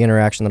sit and the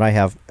interaction that I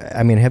have,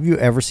 I mean, have you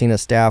ever seen a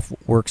staff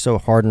work so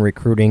hard in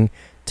recruiting?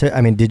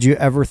 Did you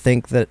ever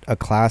think that a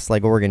class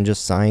like Oregon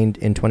just signed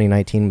in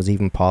 2019 was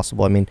even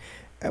possible? I mean,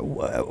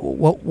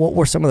 what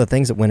were some of the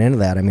things that went into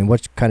that? I mean,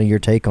 what's kind of your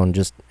take on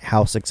just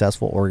how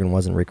successful Oregon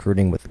was in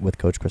recruiting with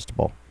Coach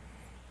Cristobal?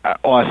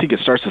 I think it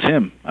starts with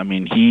him. I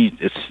mean, he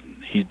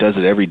does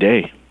it every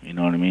day. You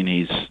know what I mean?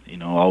 He's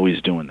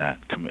always doing that,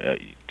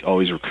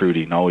 always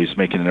recruiting, always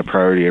making it a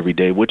priority every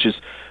day, which is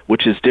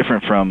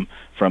different from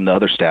the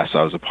other staffs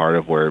I was a part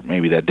of, where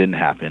maybe that didn't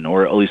happen,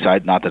 or at least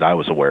not that I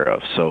was aware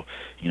of. So,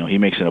 he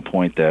makes it a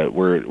point that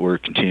we're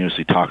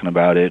continuously talking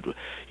about it.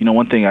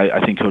 One thing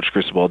I think Coach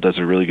Cristobal does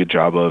a really good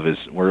job of is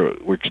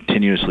we're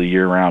continuously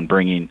year-round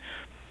bringing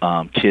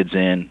kids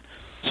in.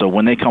 So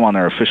when they come on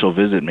their official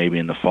visit, maybe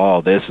in the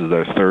fall, this is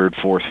their third,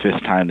 fourth,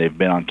 fifth time they've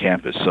been on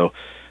campus. So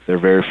they're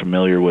very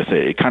familiar with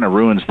it. It kind of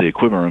ruins the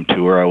equipment room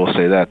tour, I will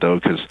say that, though,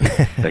 because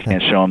they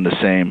can't show them the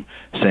same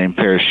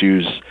pair of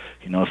shoes,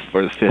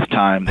 for the fifth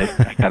time. They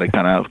got to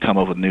kind of come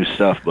up with new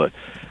stuff. But,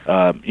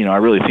 I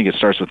really think it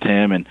starts with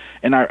him.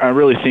 And I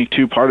really think,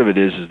 too, part of it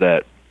is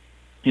that,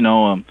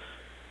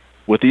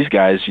 with these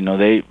guys,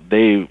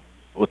 they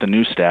with the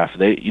new staff,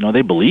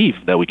 they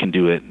believe that we can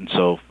do it. And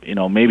so,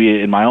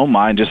 maybe in my own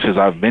mind, just because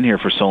I've been here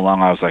for so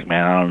long, I was like,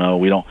 man, I don't know.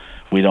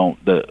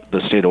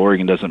 The state of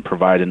Oregon doesn't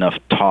provide enough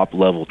top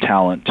level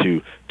talent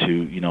to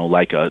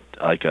like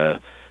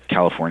a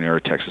California or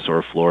Texas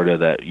or Florida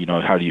that,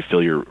 how do you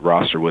fill your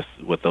roster with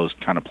those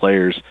kind of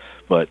players?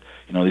 But,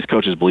 these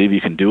coaches believe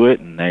you can do it,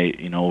 and they,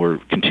 we're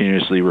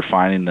continuously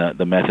refining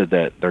the method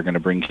that they're going to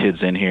bring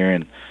kids in here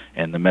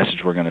and the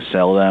message we're going to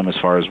sell them as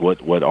far as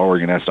what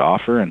Oregon has to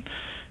offer. And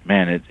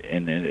man,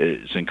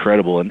 it's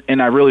incredible.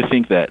 And I really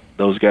think that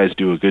those guys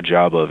do a good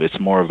job of, it's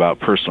more about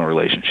personal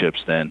relationships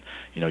than,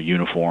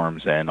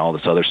 uniforms and all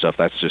this other stuff.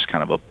 That's just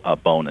kind of a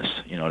bonus,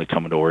 to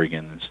come into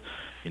Oregon.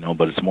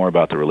 But it's more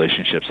about the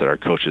relationships that our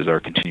coaches are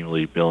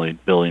continually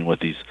building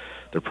with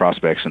their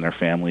prospects and their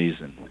families,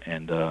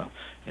 and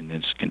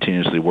it's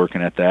continuously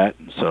working at that.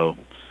 And so,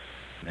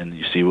 and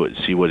you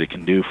see what it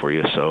can do for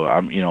you. So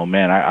I'm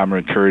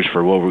encouraged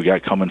for what we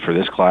got coming for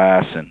this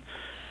class, and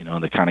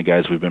the kind of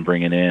guys we've been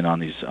bringing in on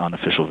these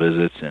unofficial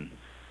visits, and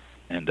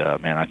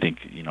man, I think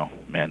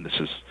this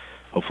is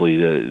hopefully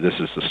this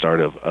is the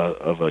start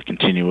of a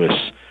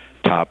continuous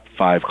top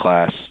 5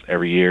 class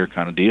every year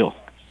kind of deal.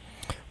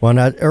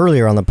 Well,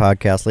 earlier on the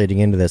podcast leading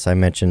into this, I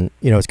mentioned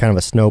it's kind of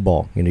a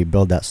snowball. You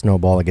build that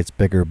snowball, it gets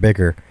bigger,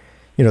 bigger.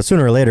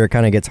 Sooner or later it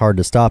kind of gets hard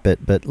to stop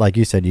it. But like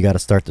you said, you got to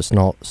start the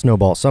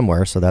snowball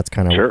somewhere. So that's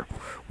kind of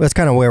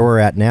where we're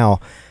at now.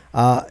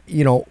 I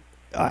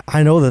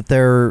know that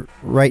they're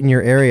right in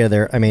your area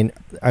there. I mean,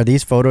 are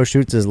these photo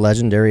shoots as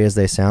legendary as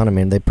they sound? I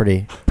mean, they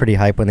pretty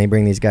hype when they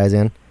bring these guys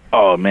in?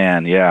 Oh,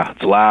 man, yeah.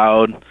 It's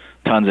loud,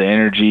 tons of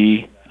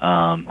energy.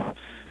 And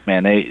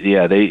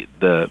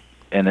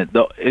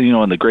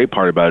the great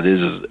part about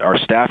it is our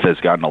staff has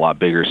gotten a lot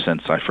bigger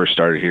since I first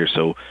started here.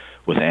 So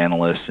with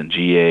analysts and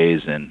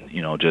GAs and,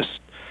 just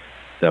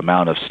the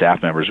amount of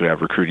staff members we have,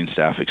 recruiting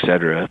staff, et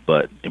cetera.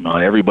 But,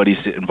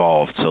 everybody's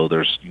involved. So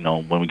there's,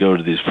 when we go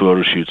to these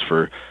photo shoots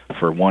for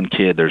one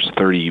kid, there's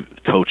 30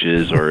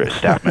 coaches or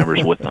staff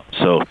members with them.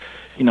 So,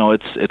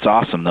 it's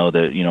awesome, though,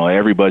 that,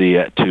 everybody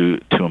to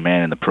a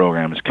man in the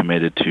program is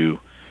committed to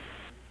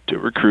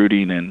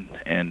recruiting and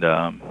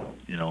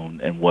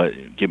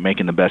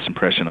making the best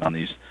impression on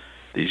these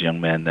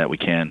young men that we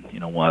can,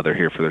 while they're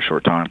here for their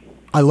short time.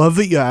 I love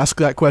that you asked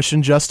that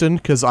question, Justin,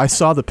 because I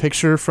saw the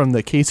picture from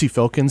the Casey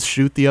Filkins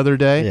shoot the other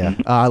day.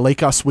 Yeah.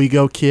 Lake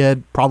Oswego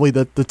kid, probably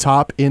the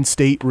top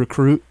in-state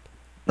recruit.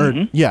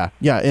 In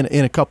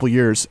a couple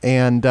years.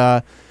 And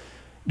I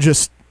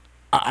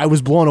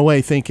was blown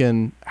away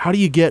thinking, how do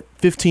you get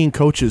 15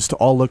 coaches to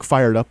all look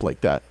fired up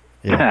like that?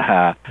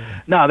 Yeah.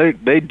 No,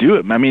 they do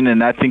it. I mean,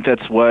 and I think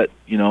that's what,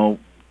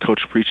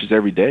 Coach preaches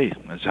every day.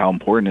 That's how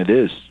important it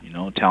is,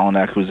 talent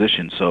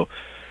acquisition. So,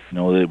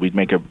 that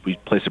we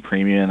place a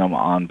premium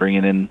on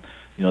bringing in,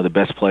 the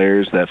best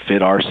players that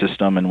fit our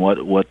system and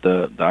what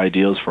the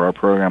ideals for our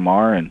program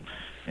are, and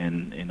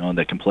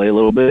that can play a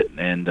little bit,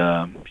 and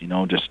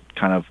just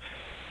kind of,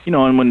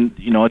 and when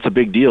it's a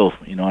big deal,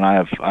 and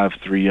I have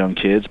 3 young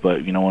kids,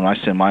 but when I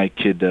send my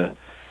kids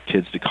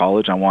to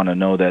college, I want to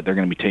know that they're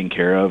going to be taken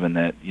care of, and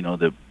that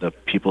the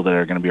people that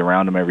are going to be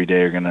around them every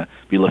day are going to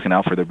be looking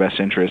out for their best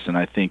interests. And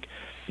I think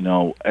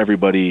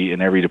everybody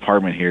in every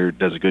department here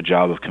does a good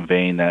job of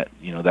conveying that,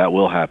 that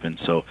will happen.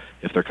 So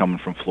if they're coming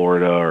from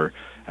Florida or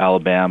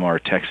Alabama or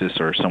Texas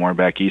or somewhere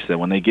back east, that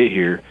when they get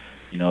here,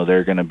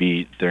 they're going to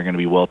be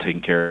well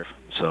taken care of.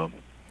 So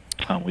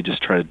we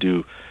just try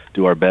to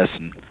do our best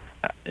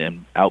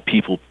and out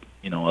people,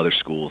 other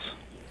schools.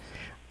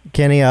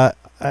 Kenny, a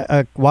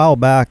while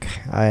back,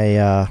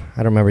 I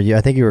don't remember you.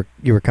 I think you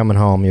were coming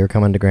home. You were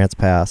coming to Grants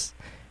Pass,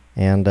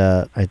 and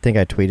I think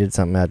I tweeted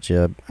something at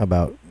you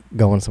about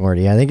going somewhere.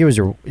 I think it was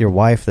your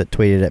wife that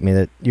tweeted at me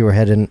that you were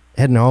heading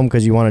home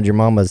because you wanted your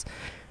mama's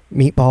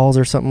meatballs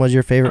or something was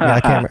your favorite.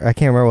 I can't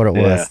remember what it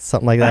was.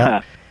 Something like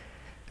that.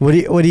 What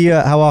do you?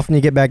 How often do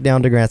you get back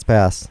down to Grants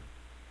Pass?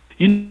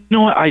 You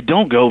know what? I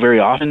don't go very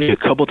often. A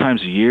couple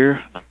times a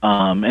year.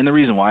 And the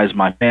reason why is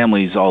my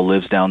family's all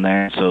lives down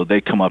there, so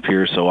they come up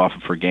here so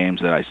often for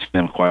games that I see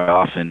them quite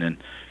often. And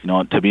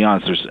to be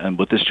honest,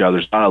 with this job,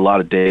 there's not a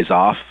lot of days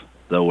off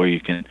though where you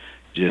can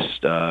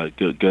just go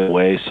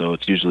away. So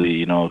it's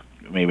usually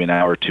maybe an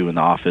hour or two in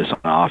the office on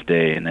an off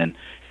day, and then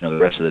the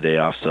rest of the day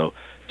off. So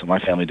So my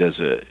family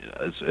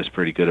is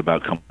pretty good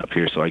about coming up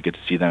here, so I get to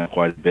see them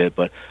quite a bit.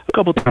 But a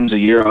couple times a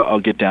year, I'll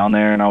get down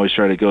there, and I always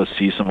try to go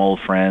see some old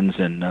friends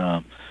and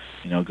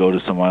go to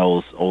some of my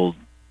old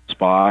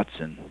spots,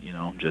 and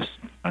just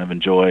kind of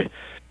enjoy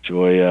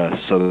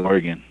Southern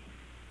Oregon.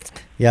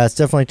 Yeah, it's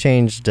definitely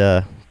changed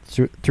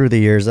through the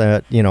years.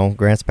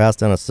 Grants Pass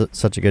done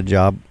such a good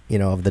job,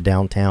 of the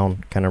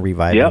downtown, kind of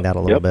reviving that a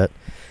little bit.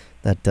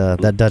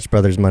 That Dutch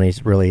Brothers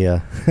money's really yeah,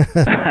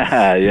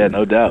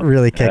 no doubt,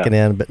 really kicking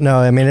in. But no,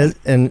 I mean,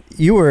 and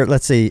you were,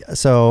 let's see,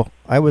 so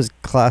I was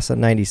class of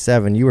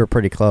 '97. You were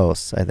pretty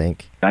close, I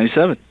think.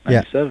 97.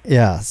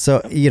 Yeah.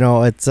 So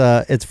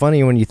it's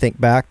funny when you think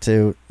back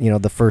to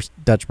the first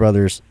Dutch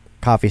Brothers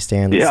coffee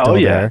stand that's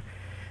still there,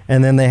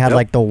 and then they had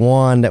like the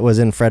one that was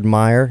in Fred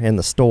Meyer in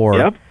the store.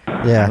 Yep.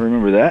 Yeah, I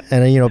remember that.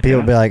 And people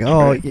would be like,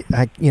 "Oh,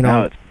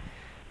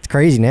 it's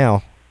crazy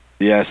now."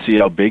 Yeah, see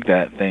how big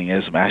that thing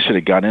is. I should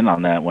have got in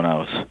on that when I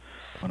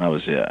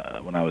was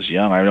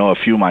young. I know a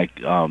few of my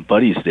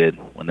buddies did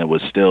when it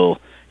was still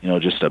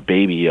just a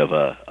baby of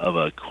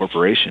a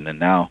corporation, and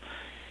now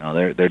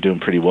they're doing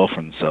pretty well for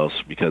themselves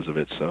because of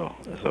it. So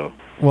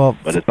well,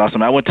 but it's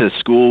awesome. I went to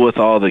school with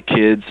all the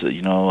kids.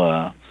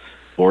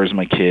 Boris,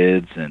 my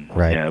kids, and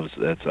right. Yeah,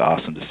 that's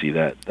awesome to see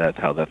that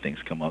how that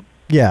thing's come up.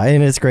 Yeah,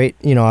 and it's great.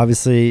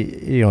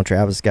 Obviously,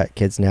 Travis got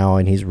kids now,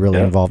 and he's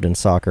really involved in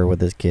soccer with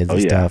his kids and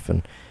stuff.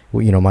 And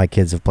my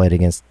kids have played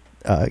against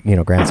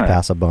Grants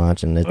Pass a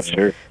bunch, and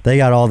they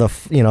got all the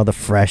the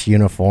fresh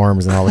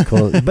uniforms and all the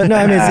cool. But no,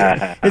 I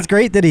mean it's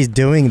great that he's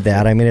doing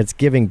that. I mean it's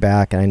giving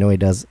back, and I know he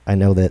does. I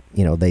know that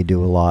they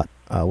do a lot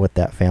with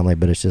that family,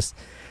 but it's just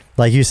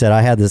like you said.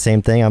 I had the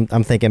same thing.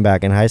 I'm thinking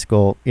back in high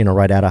school.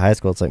 Right out of high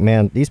school, it's like,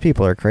 man, these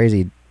people are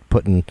crazy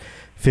putting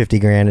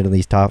 $50,000 into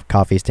these top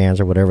coffee stands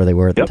or whatever they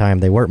were at the time.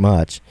 They weren't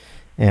much.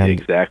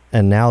 And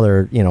now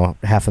they're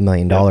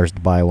 $500,000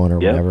 to buy one or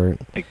whatever.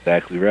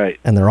 Exactly right.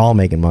 And they're all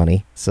making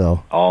money.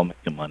 So all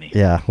making money.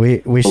 Yeah,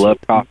 we love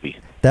coffee.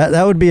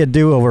 That would be a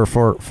do-over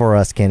for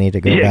us, Kenny, to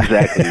go back.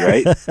 Exactly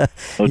right.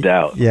 No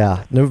doubt.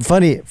 Yeah. No,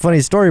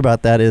 funny story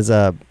about that is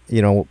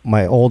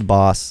my old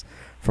boss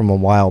from a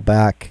while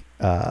back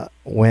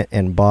went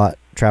and bought.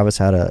 Travis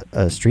had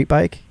a street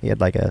bike. He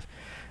had like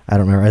I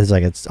don't remember. It was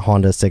like a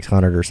Honda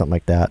 600 or something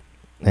like that,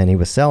 and he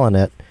was selling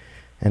it.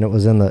 And it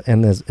was in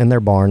their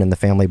barn, in the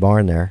family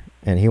barn there.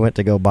 And he went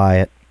to go buy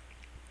it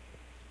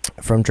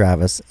from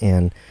Travis,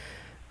 and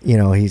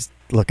he's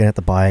looking at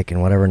the bike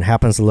and whatever, and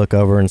happens to look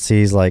over and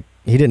sees, like,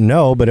 he didn't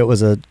know, but it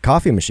was a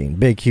coffee machine,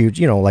 big, huge,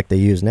 like they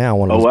use now.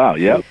 Wow,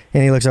 yep.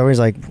 And he looks over, and he's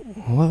like,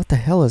 "What the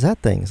hell is that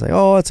thing?" He's like,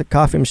 "Oh, it's a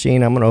coffee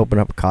machine. I'm going to open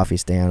up a coffee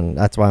stand.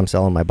 That's why I'm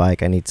selling my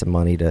bike. I need some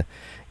money to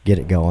get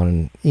it going."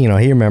 And he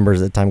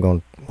remembers at the time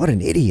going, "What an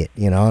idiot,"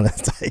 and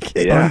it's like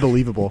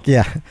unbelievable.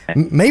 Yeah,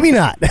 maybe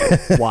not.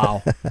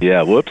 Wow.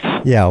 Yeah. Whoops.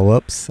 Yeah.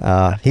 Whoops.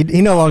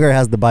 He no longer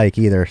has the bike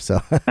either.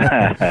 So.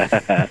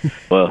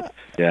 Well,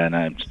 yeah,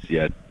 and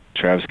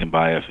Travis can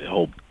buy a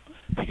whole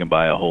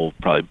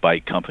probably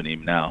bike company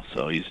now.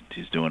 So he's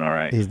doing all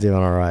right. He's doing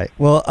all right.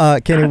 Well,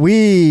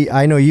 Kenny,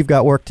 I know you've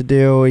got work to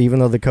do. Even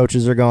though the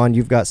coaches are gone,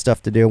 you've got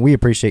stuff to do. We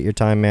appreciate your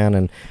time, man,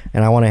 and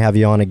I want to have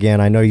you on again.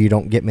 I know you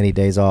don't get many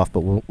days off,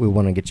 but we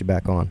want to get you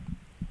back on.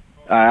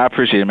 I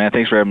appreciate it, man.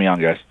 Thanks for having me on,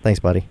 guys.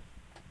 Thanks, buddy.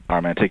 All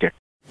right, man. Take care.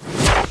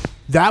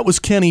 That was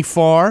Kenny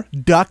Farr,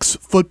 Ducks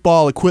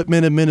football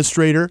equipment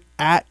administrator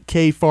at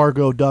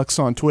KFargo Ducks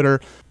on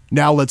Twitter.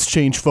 Now let's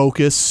change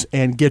focus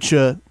and get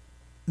you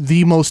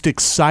the most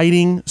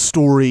exciting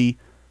story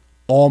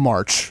all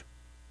March.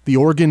 The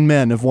Oregon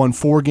men have won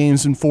 4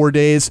 games in 4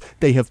 days.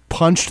 They have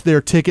punched their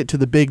ticket to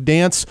the big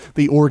dance.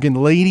 The Oregon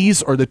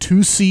ladies are the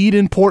 2 seed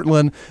in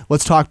Portland.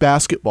 Let's talk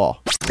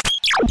basketball.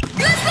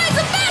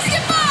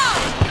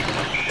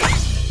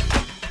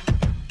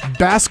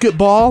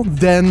 Basketball,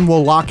 then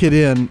we'll lock it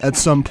in at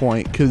some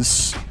point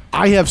because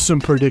I have some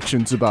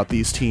predictions about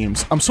these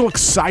teams. I'm so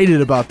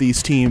excited about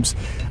these teams.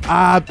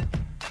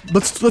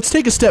 Let's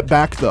take a step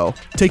back, though.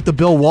 Take the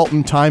Bill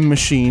Walton time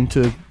machine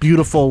to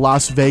beautiful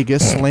Las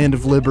Vegas, land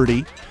of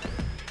liberty.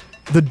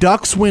 The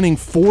Ducks winning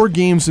 4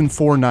 games in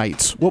 4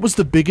 nights. What was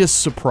the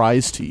biggest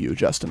surprise to you,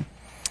 Justin?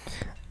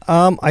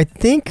 I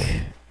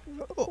think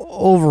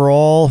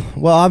overall,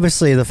 well,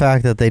 obviously the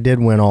fact that they did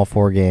win all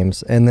 4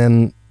 games, and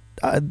then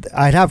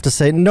I'd have to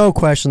say, no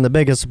question, the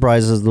biggest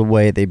surprise is the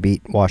way they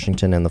beat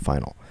Washington in the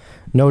final.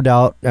 No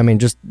doubt. I mean,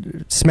 just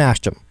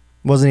smashed them.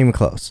 Wasn't even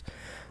close.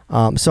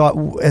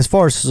 So as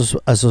far as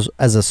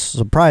a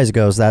surprise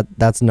goes,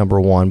 that's number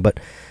one.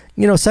 But,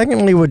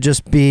 secondly would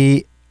just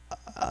be,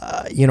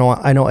 I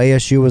know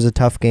ASU was a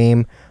tough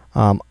game.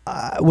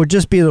 Would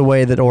just be the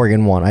way that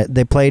Oregon won.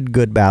 They played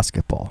good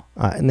basketball,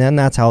 and then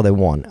that's how they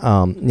won.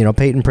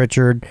 Peyton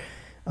Pritchard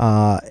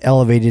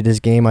elevated his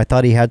game. I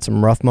thought he had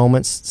some rough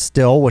moments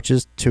still, which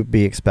is to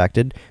be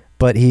expected,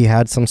 but he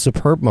had some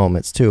superb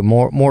moments too,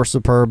 more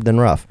superb than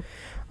rough.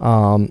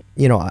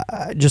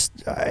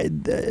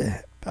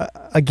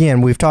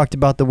 Again, we've talked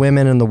about the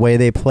women and the way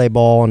they play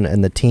ball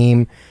and the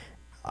team.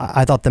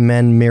 I thought the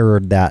men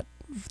mirrored that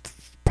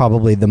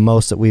probably the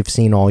most that we've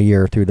seen all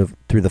year through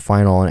the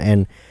final.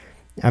 And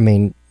I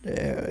mean,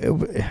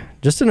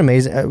 just an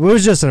amazing. It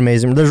was just an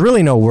amazing. There's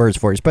really no words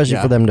for it, especially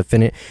for them to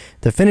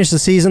finish the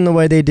season the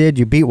way they did.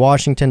 You beat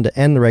Washington to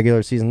end the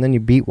regular season, then you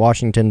beat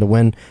Washington to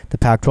win the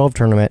Pac-12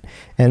 tournament,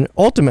 and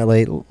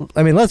ultimately,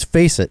 I mean, let's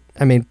face it.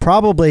 I mean,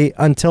 probably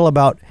until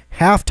about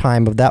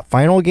halftime of that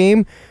final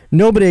game,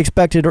 nobody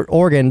expected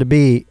Oregon to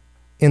be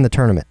in the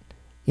tournament,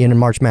 in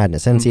March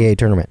Madness, NCAA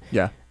tournament.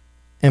 Yeah.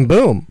 And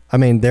boom, I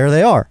mean, there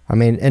they are. I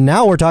mean, and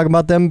now we're talking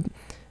about them,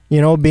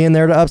 being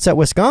there to upset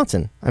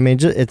Wisconsin. I mean,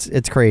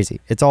 it's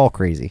crazy. It's all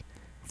crazy.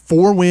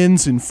 4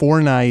 wins in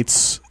 4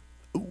 nights.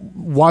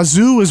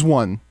 Wazoo is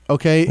one,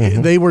 okay?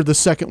 Mm-hmm. They were the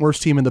second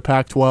worst team in the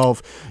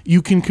Pac-12.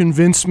 You can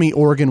convince me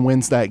Oregon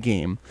wins that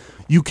game.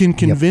 You can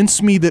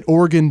convince me that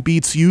Oregon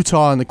beats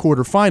Utah in the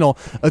quarterfinal,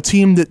 a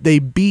team that they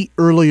beat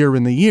earlier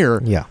in the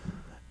year. Yeah.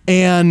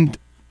 And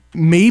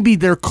maybe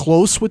they're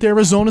close with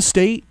Arizona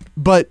State,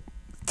 but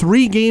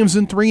 3 games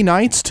in 3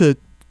 nights to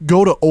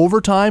go to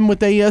overtime with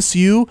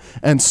ASU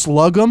and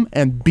slug them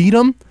and beat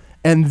them,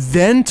 and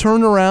then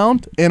turn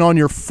around and on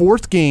your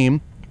 4th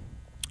game,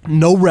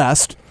 no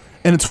rest,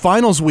 and it's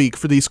finals week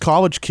for these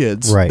college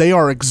kids. Right. They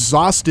are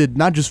exhausted,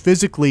 not just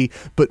physically,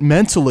 but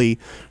mentally,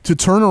 to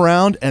turn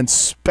around and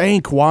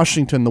spank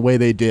Washington the way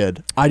they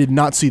did. I did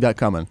not see that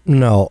coming.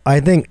 No, I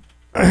think,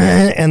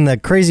 and the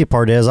crazy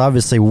part is,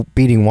 obviously,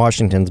 beating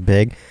Washington's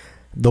big.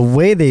 The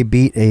way they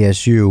beat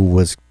ASU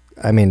was,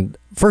 I mean,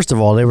 first of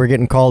all, they were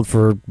getting called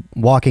for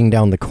walking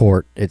down the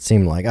court, it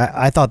seemed like.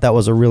 I thought that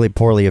was a really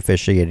poorly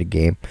officiated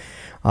game.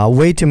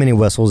 Way too many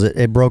whistles.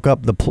 It broke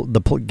up the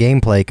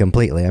gameplay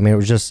completely. I mean, it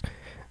was just,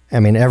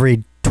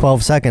 every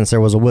 12 seconds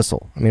there was a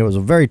whistle. I mean, it was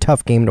a very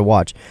tough game to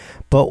watch.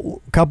 But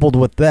coupled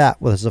with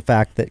that was the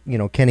fact that,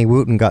 Kenny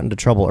Wooten got into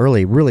trouble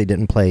early, really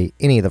didn't play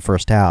any of the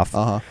first half.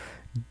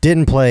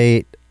 Didn't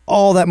play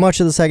all that much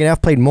of the second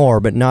half, played more,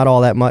 but not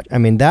all that much. I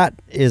mean, that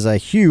is a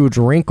huge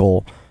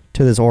wrinkle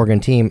to this Oregon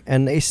team,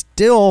 and they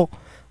still,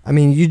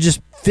 you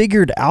just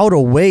figured out a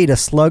way to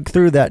slug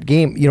through that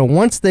game.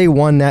 Once they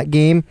won that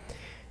game,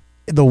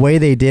 the way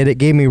they did, it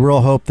gave me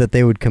real hope that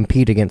they would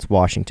compete against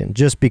Washington,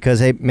 just because,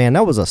 hey, man,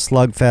 that was a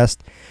slugfest.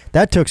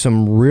 That took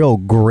some real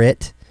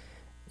grit,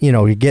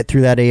 to get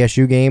through that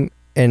ASU game,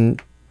 and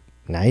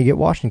now you get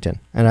Washington,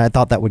 and I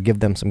thought that would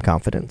give them some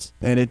confidence.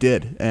 And it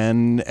did,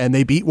 and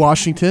they beat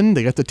Washington.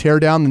 They got to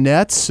tear down the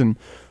nets and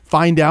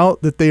find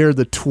out that they are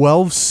the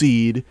 12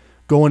 seed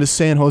going to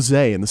San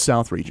Jose in the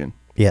South region.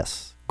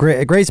 Yes.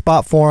 A great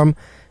spot for them.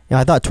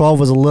 I thought 12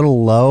 was a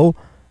little low.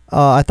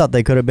 I thought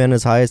they could have been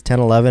as high as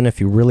 10, 11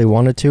 if you really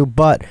wanted to,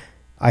 but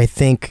I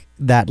think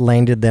that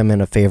landed them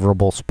in a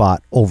favorable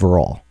spot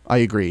overall. I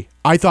agree.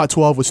 I thought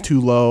 12 was too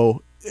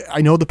low.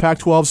 I know the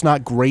Pac-12's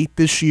not great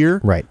this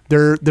year. Right.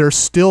 There's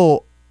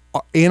still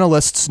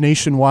analysts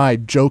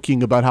nationwide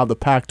joking about how the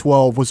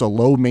Pac-12 was a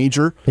low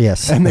major.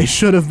 Yes. And they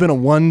should have been a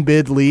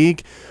 1-bid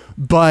league,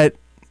 but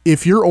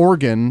if you're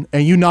Oregon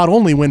and you not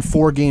only win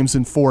 4 games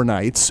in 4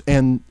 nights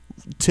and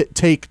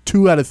take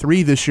 2 out of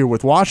 3 this year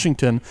with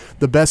Washington,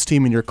 the best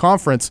team in your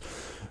conference,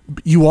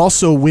 you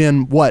also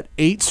win,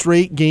 8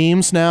 straight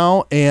games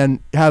now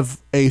and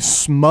have a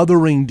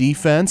smothering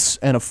defense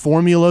and a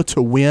formula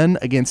to win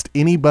against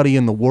anybody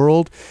in the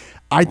world.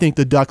 I think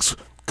the Ducks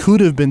could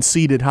have been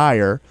seeded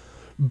higher,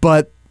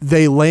 but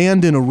they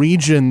land in a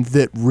region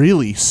that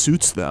really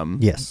suits them.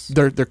 Yes.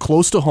 They're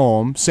close to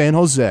home, San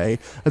Jose.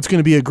 That's going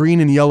to be a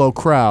green and yellow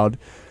crowd.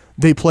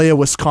 They play a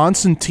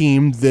Wisconsin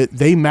team that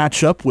they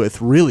match up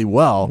with really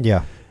well.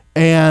 Yeah.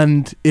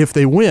 And if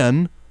they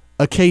win,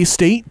 a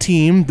K-State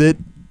team that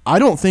I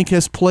don't think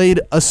has played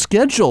a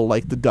schedule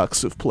like the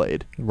Ducks have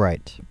played.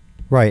 Right.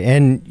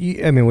 And,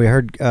 we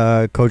heard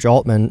Coach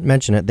Altman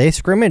mention it. They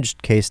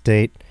scrimmaged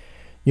K-State,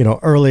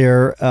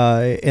 earlier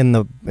in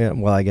the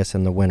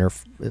winter,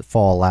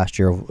 fall last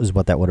year is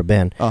what that would have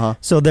been.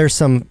 So there's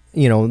some,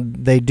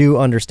 they do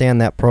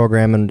understand that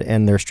program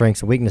and their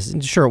strengths and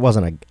weaknesses. Sure, it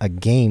wasn't a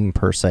game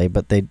per se,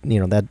 but they,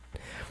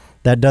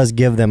 that does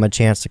give them a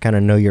chance to kind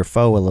of know your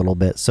foe a little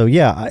bit. So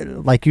yeah,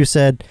 like you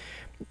said,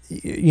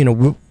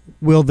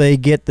 will they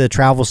get the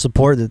travel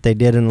support that they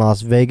did in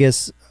Las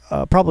Vegas?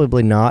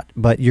 Probably not,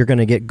 but you're going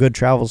to get good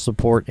travel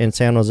support in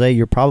San Jose.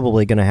 You're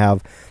probably going to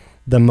have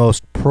the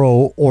most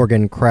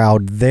pro-Oregon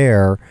crowd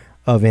there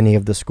of any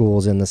of the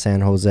schools in the San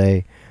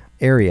Jose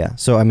area.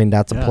 So,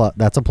 that's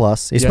a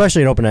plus,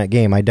 especially an open night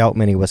game. I doubt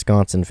many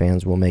Wisconsin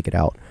fans will make it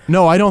out.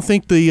 No, I don't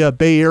think the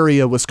Bay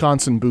Area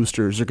Wisconsin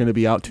boosters are going to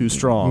be out too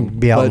strong.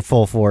 Be out in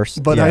full force.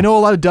 But I know a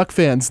lot of Duck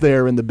fans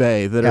there in the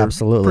Bay that are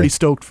pretty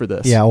stoked for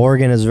this. Yeah,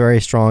 Oregon is very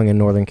strong in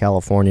Northern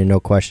California, no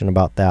question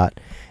about that.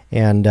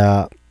 And,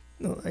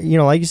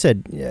 like you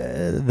said,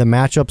 the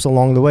matchups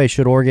along the way,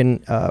 should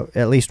Oregon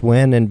at least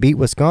win and beat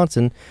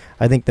Wisconsin,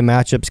 I think the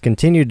matchups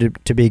continue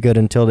to be good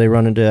until they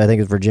run into, I think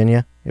it's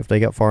Virginia, if they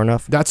get far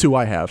enough. That's who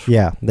I have.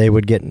 Yeah, they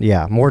would get,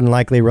 more than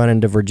likely run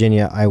into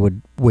Virginia, I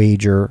would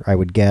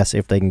guess,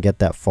 if they can get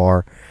that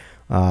far,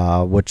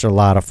 which a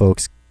lot of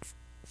folks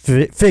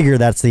figure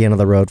that's the end of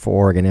the road for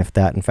Oregon if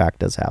that, in fact,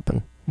 does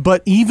happen.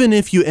 But even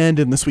if you end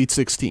in the Sweet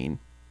 16,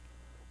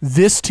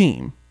 this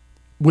team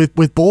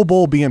with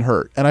Bol being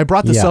hurt, and I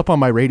brought this Yeah. up on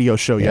my radio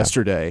show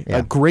yesterday. Yeah.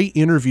 A great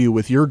interview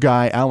with your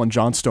guy Alan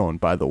Johnstone,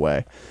 by the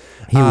way.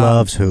 He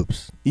loves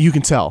hoops. You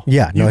can tell.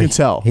 Yeah, you no, can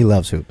tell. He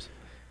loves hoops.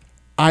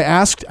 I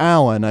asked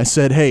Alan, I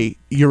said, hey,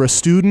 you're a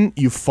student,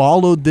 you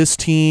followed this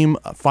team,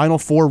 Final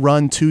Four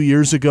run 2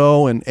 years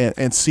ago,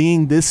 and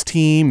seeing this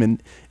team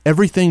and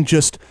everything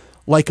just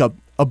like a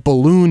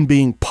balloon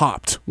being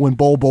popped when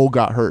Bol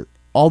got hurt.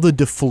 All the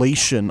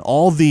deflation,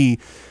 all the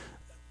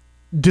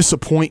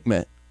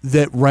disappointment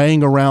that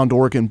rang around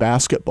Oregon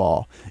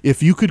basketball.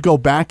 If you could go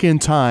back in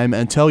time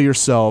and tell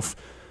yourself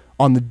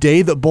on the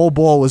day that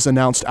Bol was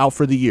announced out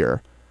for the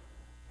year,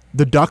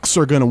 the Ducks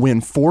are going to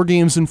win 4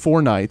 games in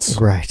 4 nights.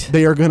 Right.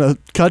 They are going to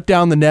cut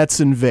down the nets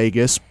in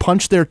Vegas,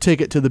 punch their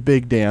ticket to the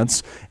big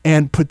dance,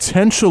 and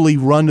potentially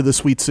run to the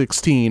Sweet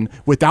 16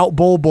 without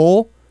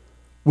Bol,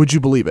 would you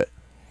believe it?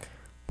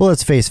 Well,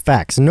 let's face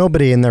facts.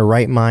 Nobody in their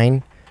right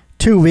mind,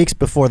 2 weeks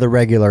before the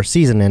regular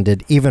season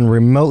ended, even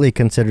remotely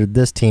considered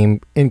this team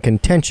in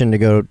contention to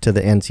go to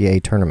the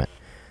NCAA tournament,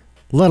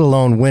 let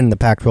alone win the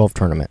Pac-12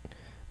 tournament.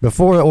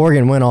 Before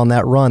Oregon went on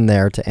that run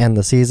there to end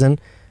the season,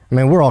 I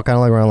mean, we're all kind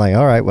of like,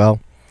 all right, well,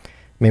 I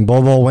mean,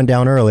 Bol went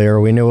down earlier.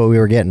 We knew what we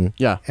were getting.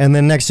 Yeah. And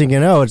then next thing you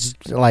know, it's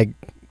like,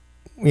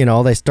 they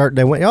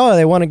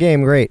won a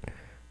game. Great.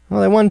 Oh,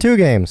 they won 2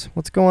 games.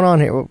 What's going on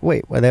here?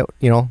 Wait, they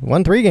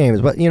won 3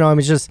 games. But,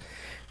 it's just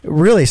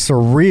really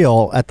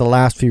surreal at the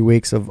last few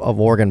weeks of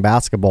Oregon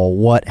basketball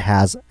what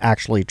has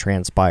actually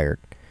transpired.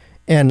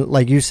 And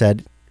like you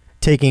said,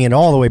 taking it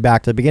all the way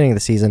back to the beginning of the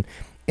season,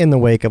 in the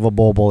wake of a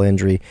Bol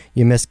injury,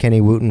 you missed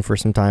Kenny Wooten for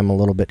some time a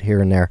little bit here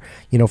and there.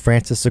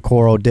 Francis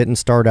Socorro didn't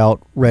start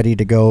out ready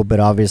to go, but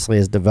obviously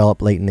has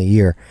developed late in the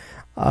year.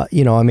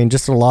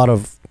 Just a lot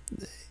of...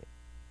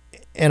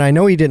 And I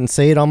know he didn't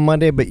say it on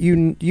Monday, but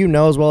you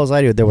know as well as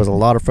I do, there was a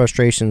lot of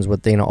frustrations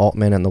with Dana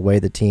Altman and the way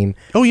the team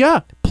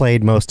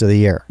played most of the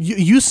year.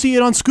 You see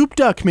it on Scoop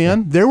Duck,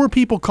 man. There were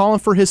people calling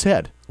for his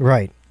head.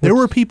 Right. There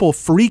were people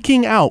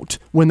freaking out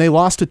when they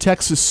lost to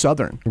Texas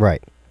Southern.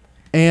 Right.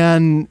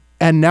 And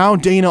now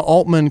Dana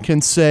Altman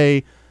can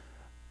say,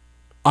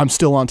 I'm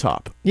still on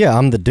top. Yeah,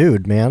 I'm the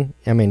dude, man.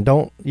 I mean,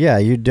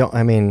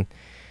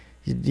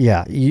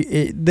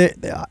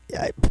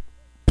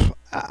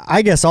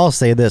 I guess I'll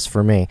say this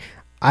for me.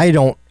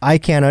 I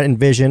cannot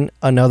envision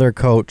another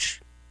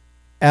coach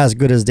as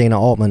good as Dana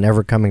Altman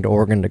ever coming to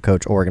Oregon to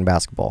coach Oregon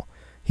basketball.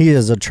 He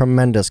is a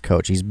tremendous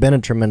coach. He's been a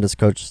tremendous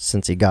coach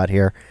since he got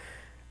here.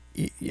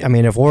 I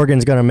mean, if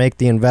Oregon's going to make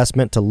the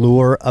investment to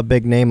lure a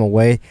big name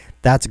away,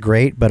 that's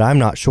great, but I'm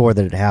not sure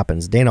that it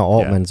happens. Dana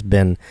Altman's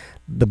been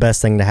the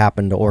best thing to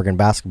happen to Oregon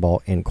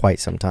basketball in quite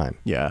some time.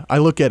 Yeah, I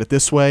look at it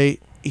this way.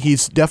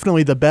 He's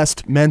definitely the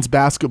best men's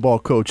basketball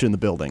coach in the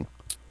building.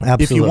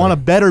 Absolutely. If you want a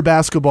better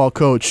basketball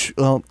coach,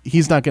 well,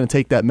 he's not going to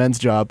take that men's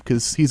job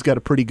because he's got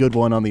a pretty good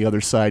one on the other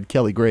side,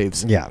 Kelly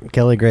Graves. Yeah,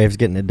 Kelly Graves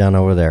getting it done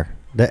over there.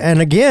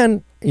 And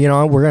again,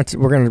 we're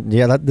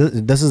gonna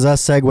this is us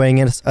segueing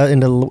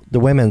into the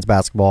women's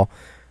basketball.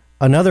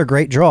 Another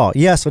great draw.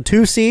 Yes, a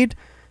 2 seed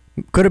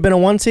could have been a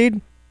 1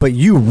 seed, but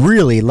you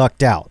really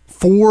lucked out.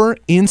 4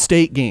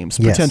 in-state games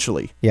Yes.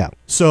 potentially. Yeah.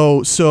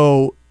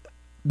 So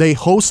they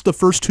host the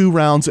first 2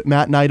 rounds at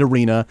Matt Knight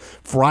Arena.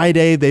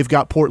 Friday, they've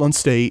got Portland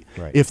State.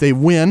 Right. If they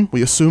win,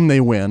 we assume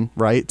they win,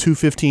 right?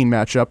 2-15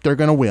 matchup, they're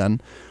going to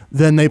win.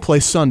 Then they play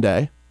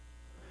Sunday.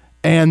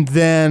 And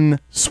then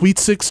Sweet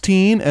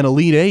 16 and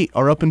Elite 8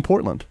 are up in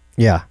Portland.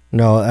 Yeah.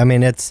 No, I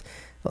mean, it's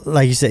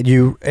like you said,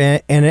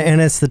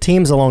 and it's the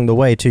teams along the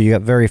way, too. You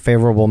got very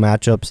favorable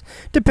matchups,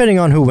 depending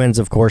on who wins,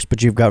 of course,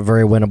 but you've got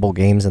very winnable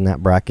games in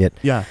that bracket.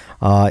 Yeah.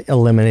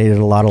 Eliminated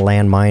a lot of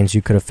landmines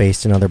you could have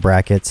faced in other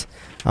brackets.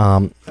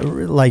 Again,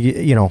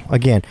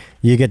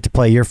 you get to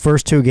play your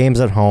first 2 games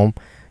at home.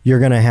 You're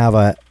going to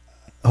have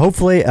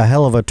hopefully a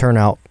hell of a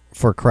turnout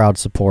for crowd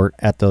support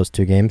at those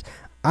 2 games.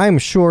 I'm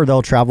sure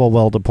they'll travel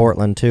well to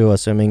Portland too,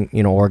 assuming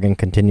Oregon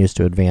continues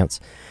to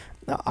advance.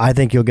 I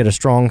think you'll get a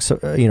strong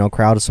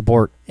crowd of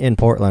support in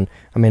Portland.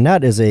 I mean,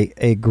 that is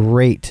a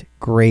great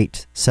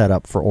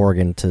setup for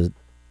Oregon, to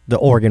the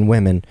Oregon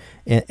women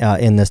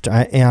in this.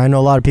 And I know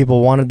a lot of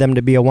people wanted them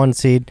to be a 1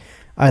 seed.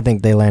 I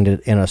think they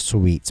landed in a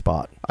sweet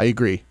spot. I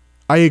agree.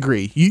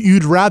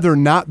 You'd rather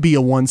not be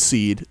a 1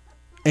 seed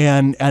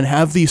and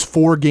have these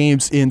 4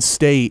 games in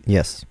state.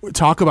 Yes.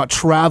 Talk about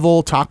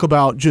travel, talk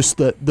about just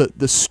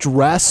the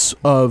stress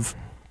of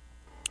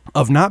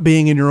not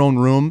being in your own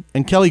room.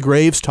 And Kelly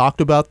Graves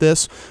talked about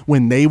this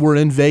when they were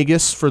in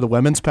Vegas for the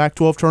women's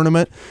Pac-12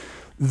 tournament.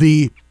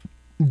 The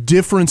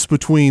difference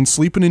between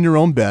sleeping in your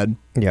own bed,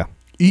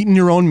 eating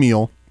your own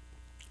meal,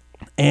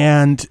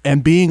 and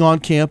being on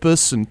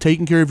campus and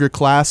taking care of your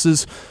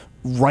classes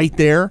right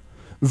there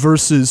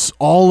versus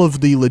all of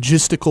the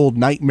logistical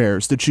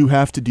nightmares that you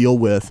have to deal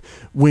with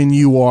when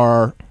you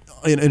are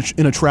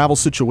in a travel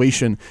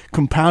situation,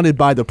 compounded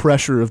by the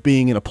pressure of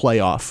being in a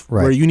playoff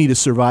where you need to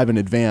survive in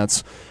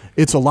advance.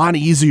 It's a lot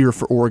easier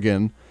for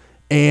Oregon,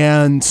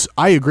 and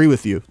I agree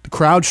with you. The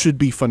crowd should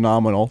be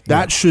phenomenal.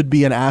 That should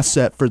be an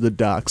asset for the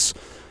Ducks.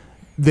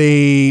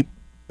 They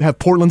have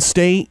Portland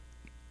State.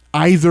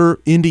 either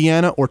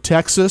Indiana or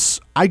Texas.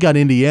 I got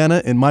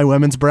Indiana in my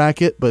women's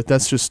bracket, but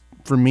that's just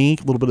for me,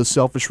 a little bit of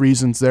selfish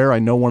reasons there. I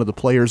know one of the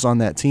players on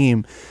that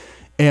team.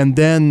 And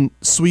then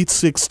Sweet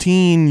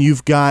 16,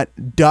 you've got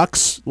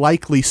Ducks,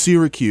 likely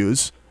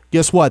Syracuse.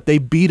 Guess what? They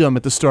beat them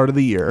at the start of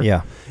the year.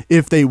 Yeah.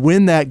 If they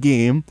win that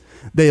game,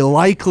 they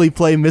likely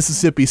play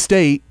Mississippi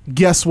State.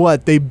 Guess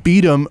what? They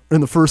beat them in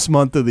the first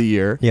month of the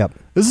year. Yep.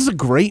 This is a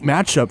great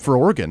matchup for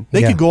Oregon.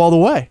 They Yeah. could go all the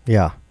way.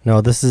 Yeah.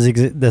 No, this is of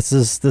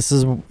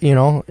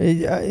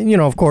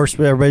course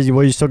everybody's,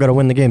 well, you still got to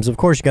win the games. Of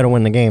course you got to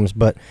win the games,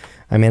 but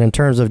I mean in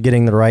terms of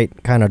getting the right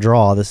kind of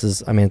draw, this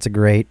is, I mean, it's a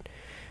great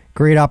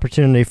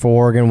opportunity for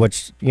Oregon,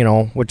 which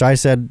I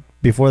said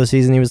before the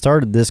season even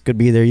started, this could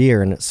be their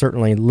year, and it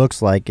certainly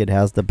looks like it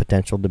has the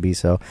potential to be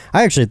so.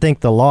 I actually think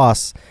the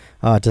loss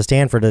to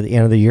Stanford at the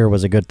end of the year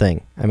was a good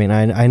thing. I mean,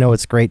 I know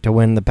it's great to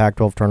win the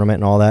Pac-12 tournament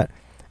and all that.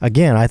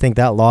 Again, I think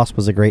that loss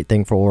was a great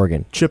thing for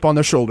Oregon. Chip on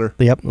their shoulder.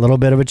 Yep, a little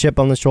bit of a chip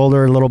on the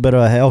shoulder, a little bit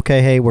of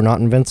hey, we're not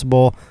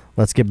invincible.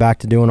 Let's get back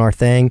to doing our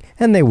thing,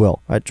 and they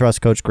will. I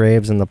trust Coach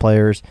Graves and the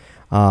players.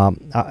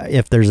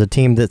 If there's a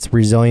team that's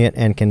resilient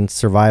and can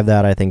survive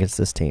that, I think it's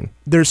this team.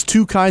 There's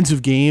two kinds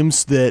of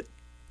games that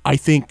I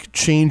think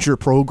change your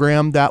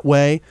program that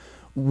way.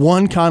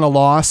 One kind of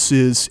loss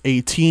is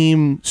a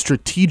team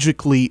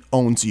strategically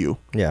owns you.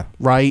 Yeah.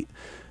 Right?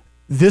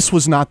 This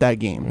was not that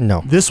game.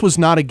 No. This was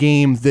not a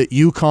game that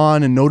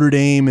UConn and Notre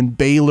Dame and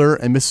Baylor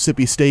and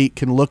Mississippi State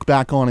can look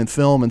back on in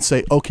film and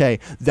say, okay,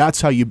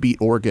 that's how you beat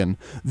Oregon.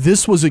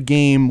 This was a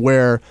game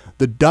where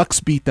the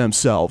Ducks beat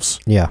themselves.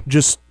 Yeah.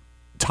 Just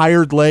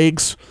tired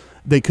legs.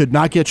 They could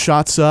not get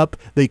shots up.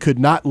 They could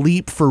not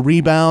leap for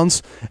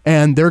rebounds.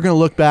 And they're going to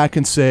look back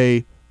and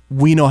say,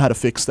 we know how to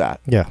fix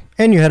that. Yeah.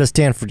 And you had a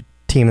Stanford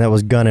team that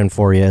was gunning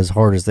for you as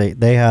hard as they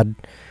had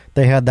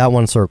that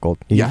one circled.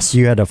 Yes.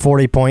 You had a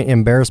 40-point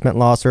embarrassment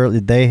loss early.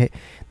 They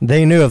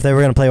knew if they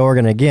were going to play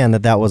Oregon again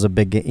that was a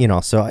big,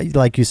 so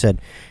like you said,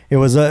 it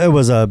was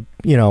a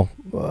kind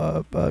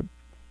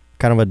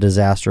of a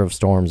disaster of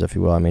storms, if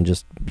you will. I mean,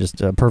 just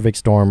a perfect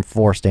storm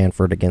for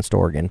Stanford against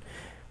Oregon.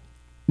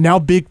 Now,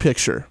 big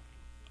picture,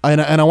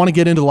 and I want to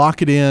get into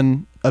lock it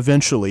in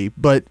eventually,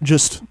 but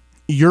just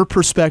your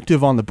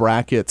perspective on the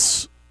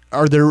brackets.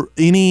 Are there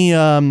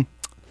any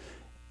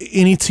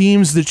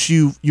teams that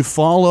you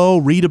follow,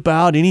 read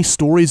about, any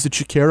stories that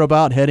you care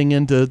about heading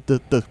into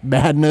the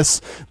madness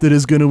that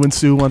is going to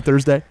ensue on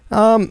Thursday?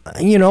 I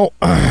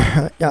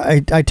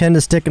tend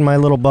to stick in my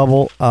little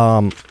bubble.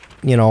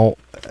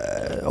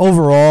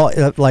 Overall,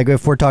 like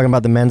if we're talking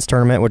about the men's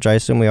tournament, which I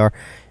assume we are,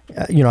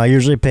 I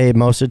usually pay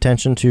most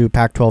attention to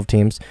Pac-12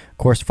 teams. Of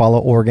course, follow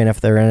Oregon if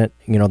they're in it.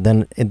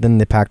 Then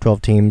the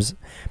Pac-12 teams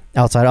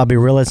outside. I'll be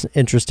really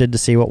interested to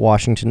see what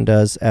Washington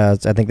does,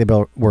 as I think they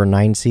were a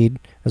 9 seed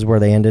is where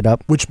they ended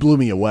up. Which blew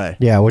me away.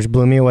 Yeah, which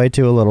blew me away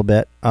too a little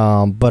bit.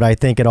 But I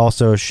think it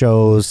also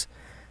shows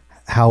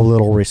how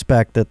little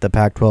respect that the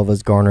Pac-12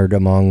 has garnered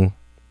among,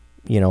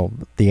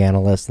 the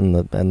analysts and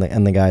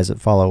the guys that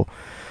follow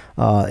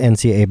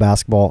NCAA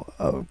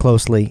basketball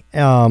closely.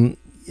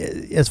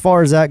 As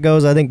far as that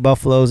goes, I think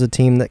Buffalo is a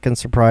team that can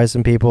surprise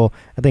some people.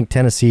 I think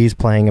Tennessee's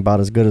playing about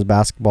as good as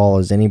basketball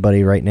as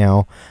anybody right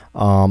now.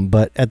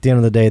 But at the end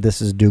of the day,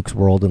 this is Duke's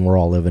world, and we're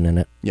all living in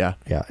it. Yeah.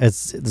 Yeah,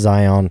 it's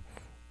Zion.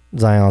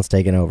 Zion's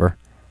taking over.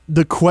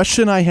 The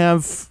question I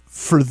have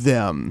for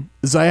them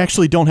is I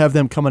actually don't have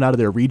them coming out of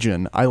their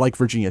region. I like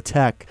Virginia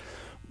Tech.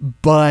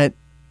 But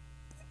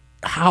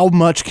how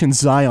much can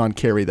Zion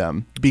carry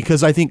them?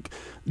 Because I think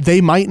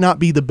they might not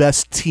be the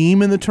best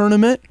team in the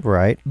tournament.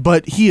 Right.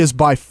 But he is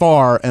by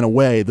far and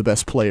away the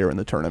best player in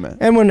the tournament.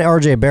 And when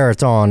RJ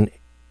Barrett's on,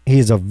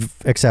 he's an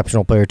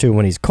exceptional player too.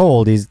 When he's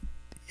cold,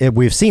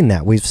 we've seen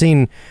that. We've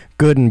seen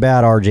good and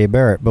bad RJ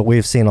Barrett, but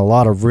we've seen a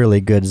lot of really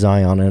good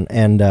Zion.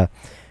 And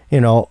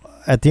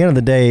at the end of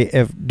the day,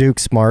 if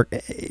Duke's smart,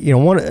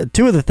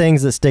 two of the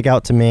things that stick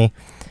out to me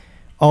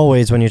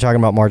always when you're talking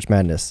about March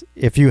Madness,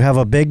 if you have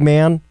a big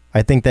man,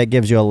 I think that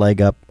gives you a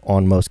leg up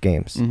on most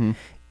games. Mm-hmm.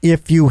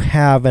 If you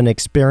have an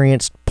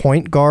experienced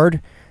point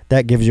guard,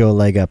 that gives you a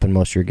leg up in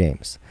most of your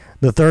games.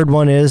 The third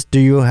one is, do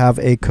you have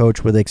a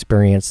coach with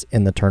experience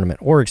in the tournament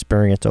or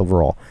experience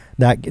overall?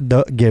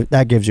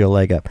 That gives you a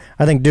leg up.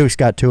 I think Duke's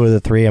got 2 of the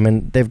 3. I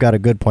mean, they've got a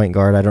good point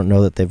guard. I don't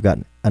know that they've got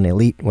an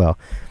elite. Well,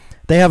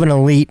 they have an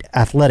elite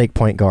athletic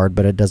point guard,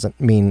 but it doesn't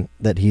mean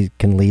that he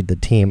can lead the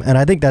team. And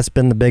I think that's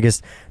been the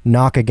biggest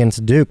knock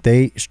against Duke.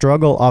 They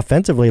struggle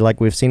offensively, like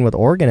we've seen with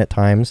Oregon at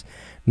times.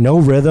 No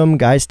rhythm,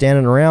 guys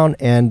standing around,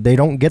 and they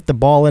don't get the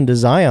ball into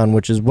Zion,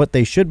 which is what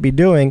they should be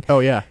doing. Oh,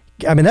 yeah.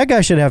 I mean, that guy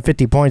should have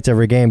 50 points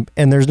every game,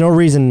 and there's no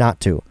reason not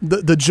to.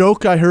 The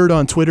joke I heard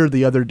on Twitter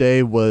the other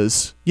day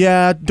was,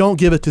 don't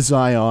give it to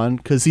Zion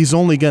because he's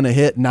only going to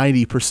hit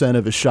 90%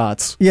 of his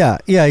shots. Yeah,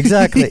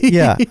 exactly.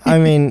 Yeah. I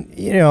mean,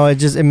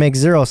 it makes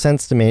zero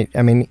sense to me.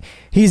 I mean,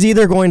 he's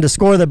either going to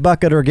score the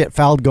bucket or get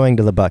fouled going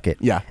to the bucket.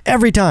 Yeah.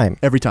 Every time.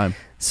 Every time.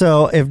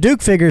 So if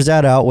Duke figures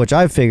that out, which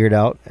I've figured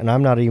out, and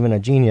I'm not even a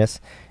genius,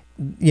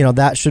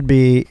 that should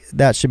be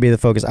the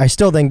focus. I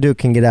still think Duke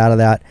can get out of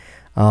that.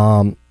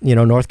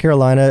 North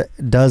Carolina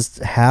does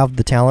have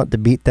the talent to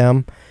beat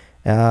them.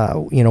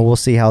 We'll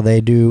see how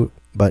they do.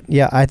 But,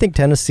 yeah, I think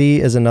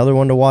Tennessee is another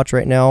one to watch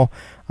right now.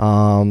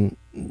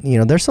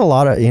 There's a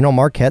lot of,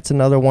 Marquette's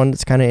another one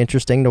that's kind of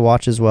interesting to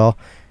watch as well.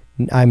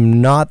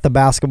 I'm not the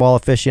basketball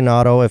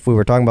aficionado. If we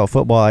were talking about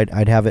football,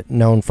 I'd have it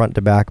known front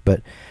to back.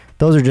 But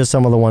those are just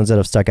some of the ones that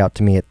have stuck out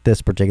to me at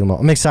this particular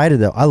moment. I'm excited,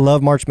 though. I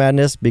love March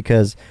Madness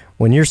because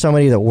when you're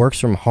somebody that works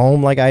from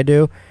home like I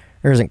do,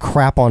 there isn't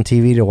crap on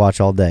TV to watch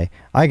all day.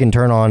 I can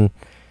turn on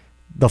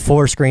the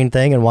 4-screen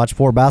thing and watch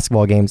 4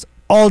 basketball games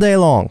all day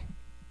long.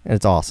 And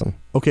it's awesome.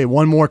 Okay,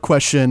 one more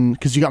question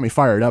because you got me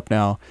fired up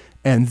now,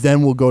 and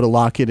then we'll go to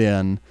lock it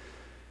in.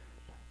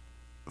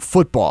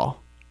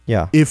 Football.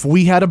 Yeah. If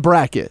we had a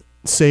bracket,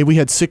 say we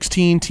had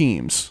 16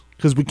 teams,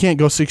 because we can't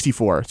go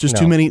 64. It's just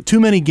too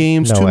many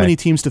games, too many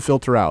teams to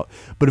filter out.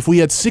 But if we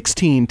had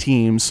 16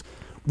 teams,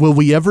 will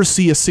we ever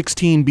see a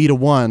 16 beat a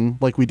 1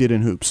 like we did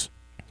in hoops?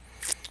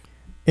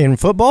 In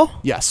football?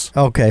 Yes.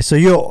 Okay,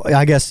 so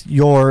I guess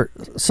you're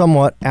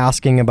somewhat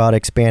asking about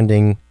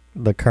expanding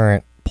the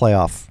current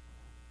playoff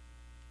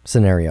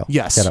scenario.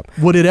 Yes. Setup.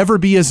 Would it ever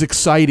be as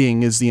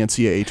exciting as the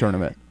NCAA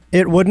tournament?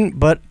 It wouldn't,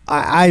 but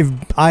I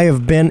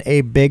have been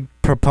a big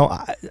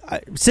proponent.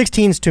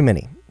 16's too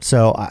many.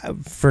 So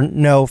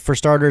for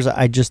starters,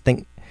 I just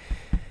think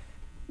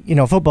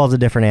football's a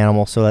different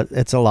animal, so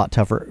it's a lot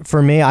tougher.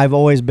 For me, I've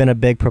always been a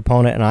big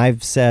proponent, and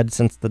I've said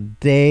since the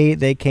day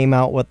they came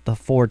out with the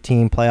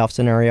 4-team playoff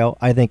scenario,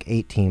 I think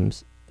 8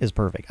 teams is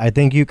perfect. I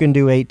think you can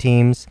do 8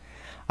 teams.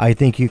 I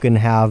think you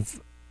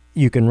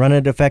can run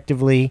it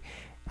effectively.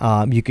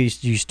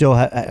 You still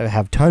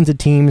have tons of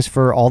teams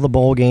for all the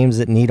bowl games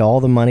that need all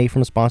the money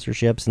from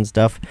sponsorships and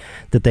stuff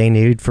that they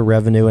need for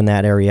revenue in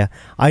that area.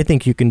 I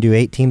think you can do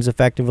 8 teams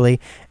effectively,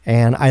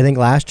 and I think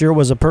last year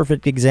was a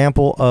perfect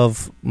example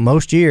of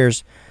most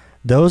years,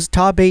 those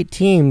top 8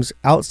 teams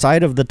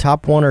outside of the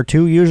top 1 or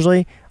 2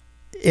 usually,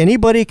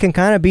 anybody can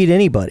kind of beat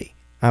anybody.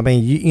 I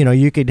mean,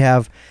 you could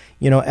have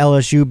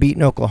LSU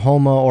beating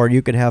Oklahoma, or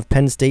you could have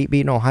Penn State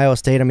beating Ohio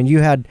State. I mean,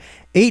 you had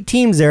 8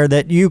 teams there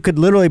that you could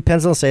literally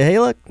pencil and say, hey,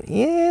 look,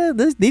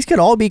 these could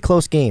all be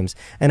close games.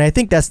 And I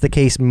think that's the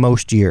case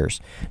most years.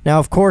 Now,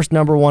 of course,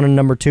 number 1 and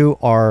number 2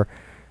 are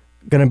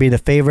going to be the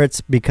favorites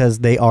because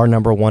they are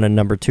number 1 and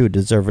number 2,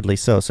 deservedly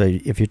so. So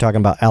if you're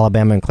talking about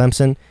Alabama and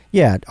Clemson,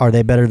 yeah, are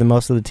they better than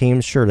most of the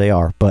teams? Sure they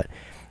are. But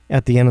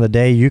at the end of the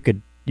day, you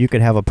could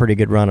have a pretty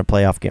good run of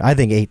playoff game. I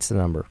think 8's the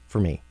number for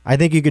me. I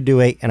think you could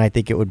do 8, and I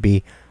think it would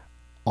be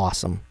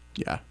awesome.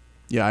 Yeah,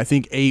 I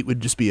think 8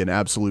 would just be an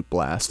absolute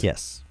blast.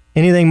 Yes.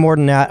 Anything more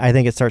than that, I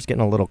think it starts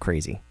getting a little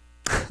crazy.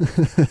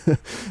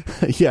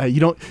 Yeah, you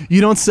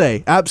don't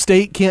say. App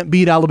State can't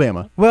beat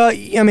Alabama. Well,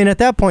 I mean, at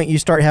that point, you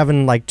start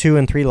having like 2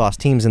 and 3 lost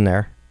teams in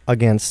there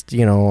against,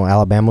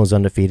 Alabama was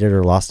undefeated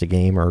or lost a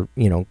game, or,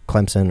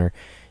 Clemson, or,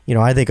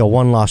 I think a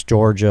 1-loss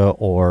Georgia,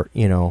 or,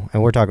 and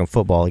we're talking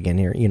football again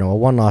here, a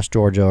 1-loss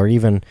Georgia, or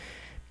even,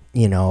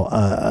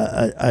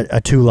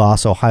 a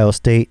 2-loss Ohio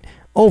State.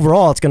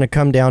 Overall, it's going to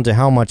come down to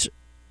how much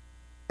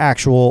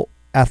actual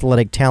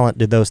athletic talent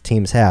do those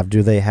teams have?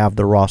 Do they have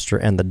the roster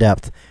and the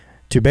depth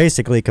to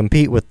basically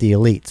compete with the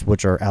elites,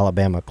 which are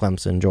Alabama,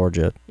 Clemson,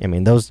 Georgia? I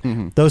mean, those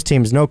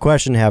teams, no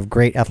question, have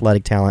great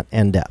athletic talent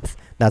and depth.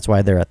 That's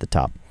why they're at the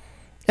top.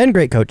 And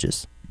great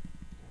coaches.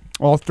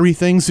 All 3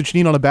 things that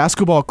you need on a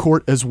basketball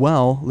court as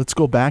well. Let's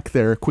go back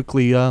there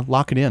quickly.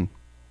 Lock it in.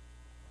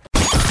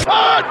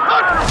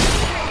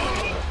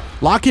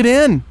 Lock it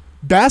in.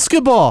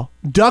 Basketball.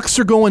 Ducks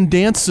are going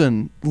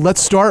dancing.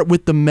 Let's start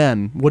with the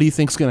men. What do you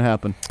think's going to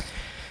happen?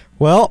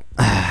 Well,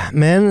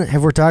 men,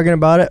 if we're talking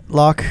about it,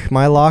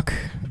 my lock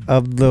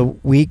of the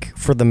week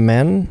for the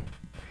men,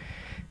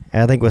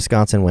 I think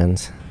Wisconsin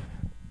wins.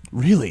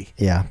 Really?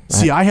 Yeah.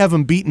 See, I have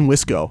them beating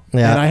Wisco,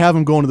 and I have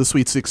them going to the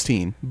Sweet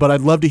 16. But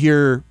I'd love to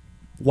hear,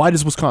 why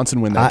does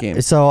Wisconsin win that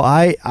game? So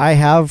I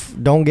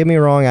have, don't get me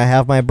wrong, I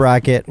have my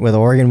bracket with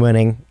Oregon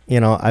winning.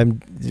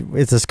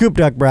 It's a Scoop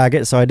Duck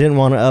bracket, so I didn't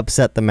want to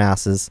upset the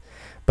masses,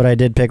 but I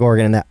did pick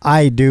Oregon, and that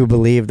I do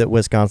believe that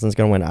Wisconsin's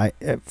going to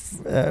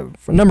win.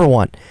 Number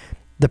 1,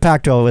 the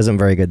Pac-12 isn't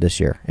very good this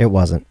year. It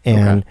wasn't,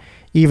 and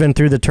even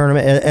through the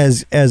tournament,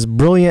 as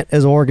brilliant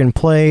as Oregon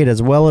played,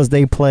 as well as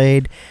they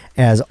played,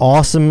 as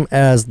awesome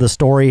as the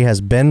story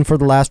has been for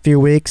the last few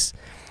weeks,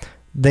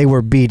 they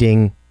were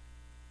beating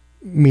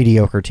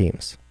mediocre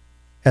teams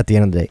at the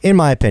end of the day, in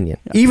my opinion.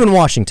 Yeah. Even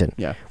Washington,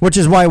 which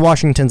is why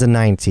Washington's a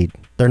 9 seed.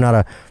 They're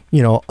not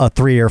a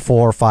 3 or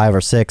 4 or 5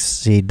 or 6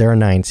 seed. They're a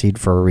 9 seed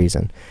for a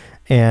reason.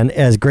 And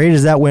as great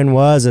as that win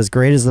was, as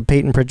great as the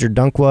Peyton Pritchard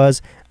dunk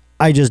was,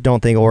 I just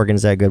don't think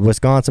Oregon's that good.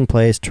 Wisconsin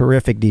plays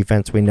terrific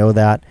defense. We know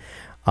that.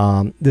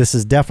 This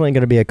is definitely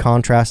going to be a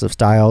contrast of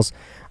styles.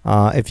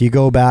 If you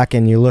go back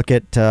and you look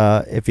at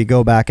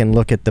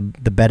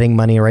the betting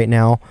money right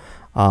now,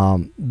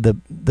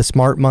 the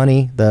smart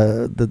money,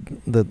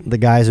 the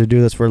guys who do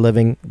this for a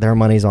living, their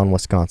money's on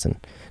Wisconsin,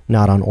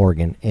 not on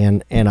Oregon.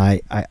 And I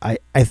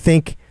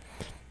think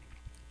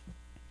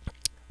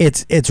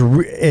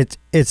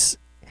it's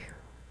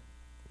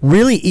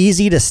really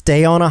easy to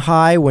stay on a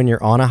high when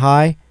you're on a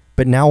high,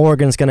 But now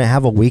Oregon's going to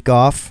have a week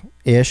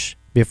off-ish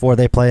before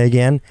they play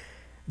again.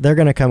 They're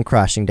going to come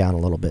crashing down a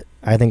little bit.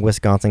 I think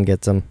Wisconsin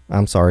gets them.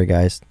 I'm sorry,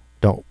 guys.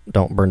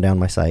 Don't burn down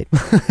my site.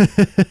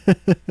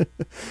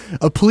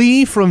 A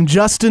plea from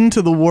Justin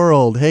to the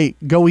world. Hey,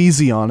 go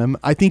easy on him.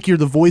 I think you're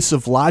the voice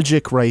of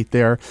logic right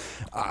there.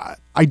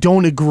 I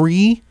don't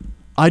agree.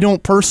 I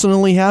don't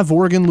personally have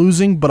Oregon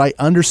losing, but I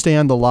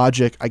understand the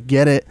logic. I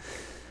get it.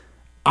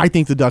 I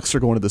think the Ducks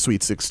are going to the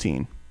Sweet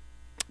 16.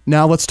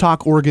 Now let's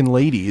talk Oregon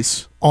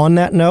ladies. On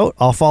that note,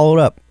 I'll follow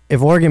it up.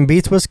 If Oregon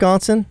beats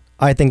Wisconsin,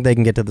 I think they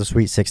can get to the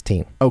Sweet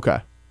 16. Okay.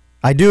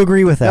 I do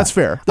agree with that. That's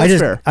fair. That's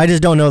fair. I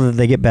just don't know that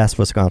they get past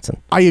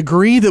Wisconsin. I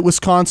agree that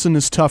Wisconsin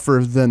is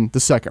tougher than the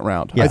second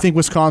round. Yeah. I think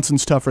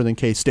Wisconsin's tougher than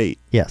K-State.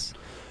 Yes.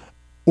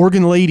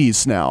 Oregon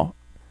ladies now.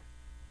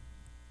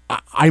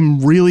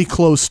 I'm really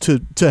close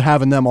to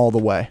having them all the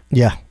way.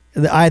 Yeah.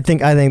 I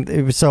think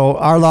so.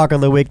 Our lock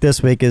of the week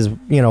this week is,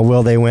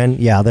 will they win?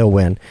 Yeah, they'll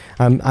win.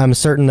 I'm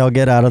certain they'll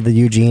get out of the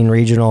Eugene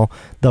Regional.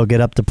 They'll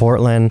get up to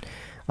Portland.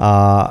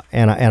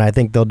 And I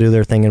think they'll do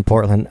their thing in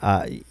Portland.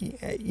 I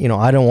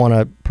don't want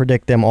to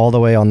predict them all the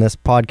way on this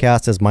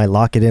podcast as my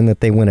lock it in that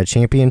they win a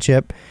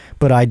championship,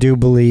 but I do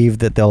believe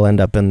that they'll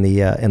end up in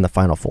the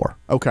Final Four.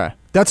 Okay,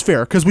 that's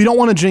fair because we don't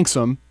want to jinx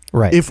them.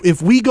 Right.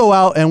 If we go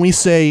out and we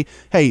say,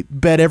 hey,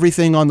 bet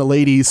everything on the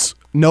ladies,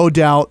 no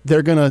doubt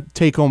they're gonna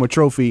take home a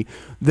trophy,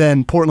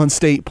 then Portland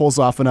State pulls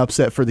off an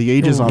upset for the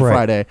ages on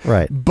Friday.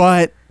 Right.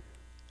 But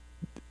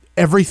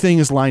everything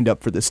is lined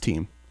up for this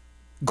team.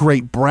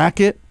 Great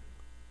bracket.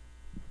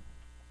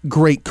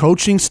 Great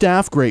coaching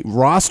staff, great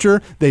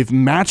roster. They've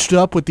matched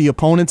up with the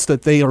opponents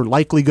that they are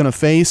likely going to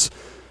face.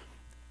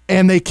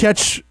 And they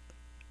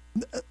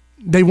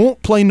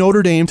won't play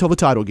Notre Dame till the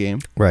title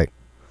game. Right.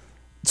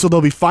 So they'll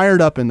be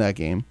fired up in that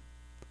game.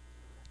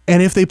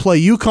 And if they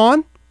play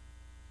UConn,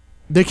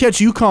 they catch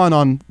UConn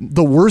on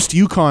the worst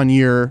UConn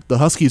year the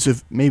Huskies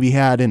have maybe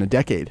had in a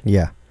decade.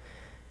 Yeah.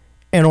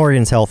 And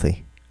Oregon's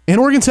healthy.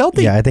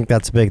 Yeah, I think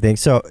that's a big thing.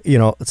 So,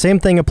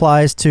 same thing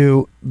applies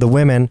to the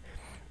women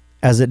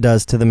as it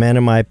does to the men,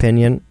 in my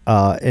opinion,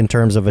 in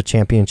terms of a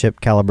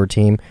championship caliber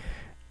team.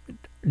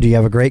 Do you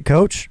have a great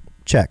coach?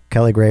 Check.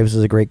 Kelly Graves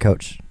is a great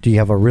coach. Do you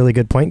have a really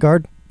good point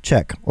guard?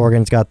 Check.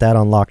 Oregon's got that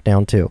on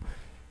lockdown too.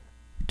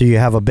 Do you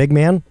have a big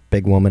man?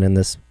 Big woman in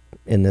this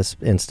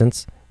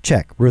instance?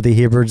 Check. Ruthie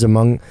Hubbard's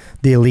among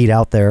the elite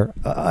out there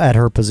at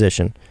her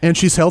position. And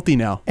she's healthy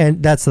now.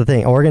 And that's the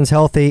thing. Oregon's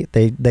healthy.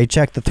 They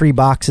check the 3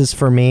 boxes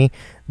for me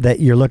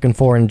that you're looking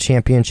for in a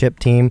championship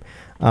team.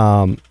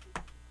 Like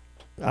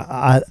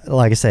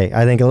I say,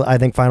 I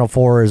think Final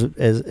Four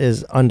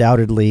is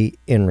undoubtedly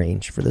in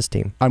range for this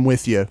team. I'm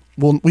with you.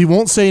 Well, we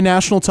won't say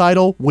national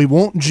title. We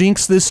won't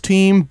jinx this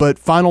team, but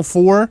Final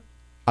Four,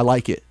 I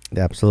like it.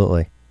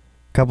 Absolutely.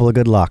 Couple of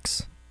good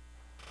locks.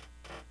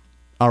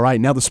 All right,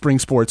 now the spring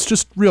sports.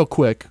 Just real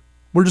quick,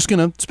 we're just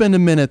going to spend a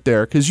minute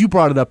there because you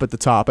brought it up at the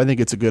top. I think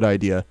it's a good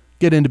idea.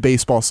 Get into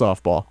baseball,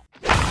 softball.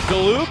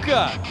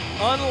 DeLuca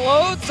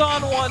unloads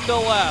on one to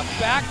left.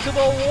 Back to the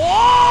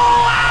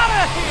wall.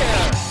 Out of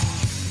here.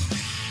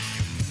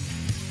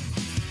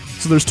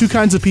 So there's two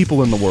kinds of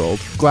people in the world.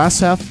 Glass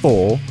half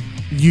full.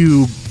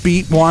 You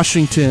beat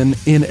Washington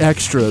in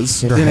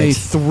extras in a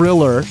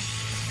thriller.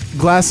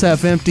 Glass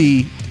half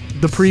empty.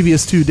 The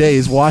previous 2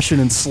 days,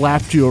 Washington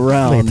slapped you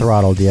around. They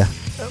throttled you.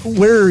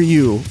 Where are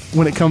you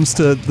when it comes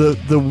to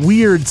the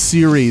weird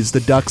series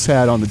the Ducks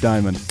had on the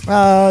diamond?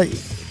 I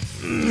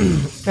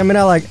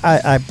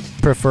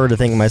prefer to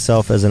think of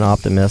myself as an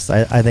optimist.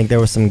 I think there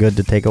was some good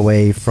to take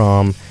away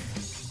from.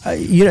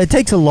 It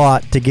takes a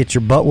lot to get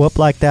your butt whooped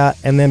like that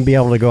and then be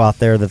able to go out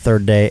there the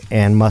third day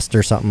and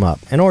muster something up.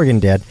 And Oregon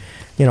did.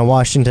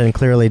 Washington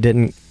clearly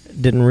didn't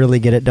really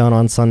get it done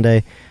on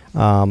Sunday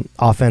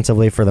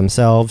offensively for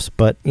themselves,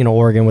 but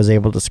Oregon was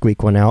able to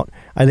squeak one out.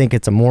 I think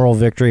it's a moral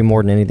victory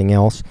more than anything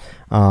else.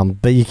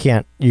 But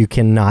you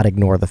cannot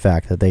ignore the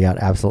fact that they got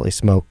absolutely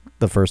smoked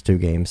the first 2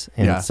 games.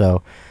 And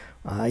so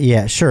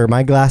sure,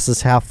 my glass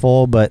is half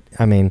full, but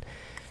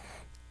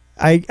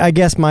I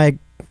guess my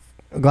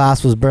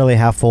glass was barely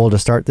half full to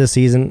start this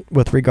season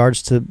with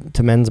regards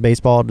to men's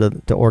baseball,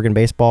 to Oregon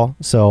baseball.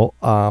 So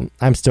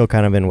I'm still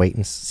kind of in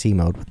wait-and-see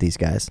mode with these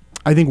guys.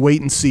 I think wait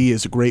and see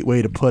is a great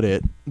way to put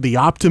it. The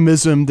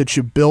optimism that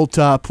you built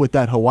up with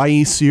that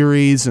Hawaii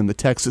series and the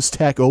Texas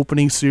Tech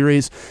opening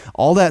series,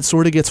 all that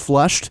sort of gets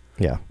flushed.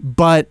 Yeah.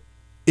 But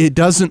it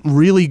doesn't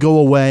really go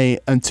away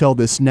until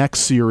this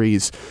next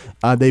series.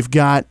 They've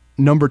got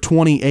number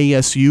 20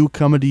 ASU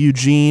coming to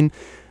Eugene.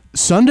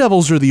 Sun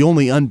Devils are the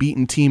only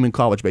unbeaten team in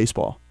college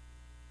baseball.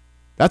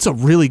 That's a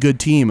really good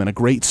team and a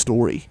great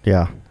story.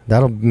 Yeah,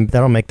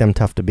 that'll make them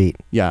tough to beat.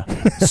 Yeah.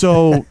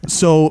 So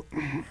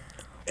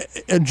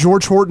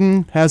George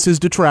Horton has his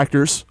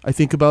detractors. I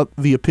think about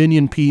the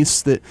opinion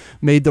piece that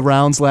made the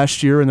rounds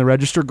last year in the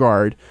Register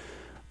Guard.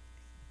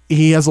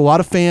 He has a lot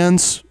of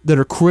fans that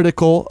are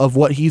critical of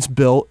what he's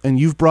built, and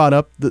you've brought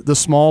up the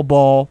small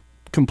ball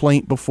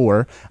complaint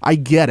before. I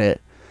get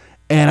it.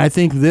 And I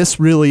think this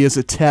really is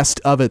a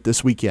test of it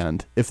this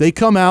weekend. If they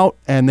come out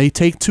and they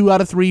take 2 out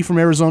of 3 from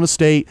Arizona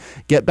State,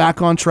 get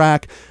back on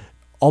track,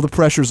 all the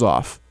pressure's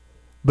off.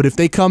 But if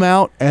they come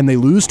out and they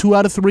lose 2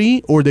 out of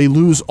 3 or they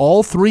lose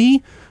all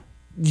 3,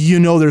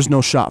 there's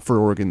no shot for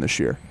Oregon this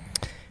year.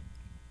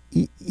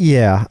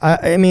 Yeah,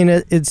 I mean,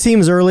 it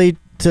seems early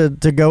to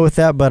go with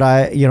that, but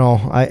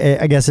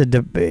I guess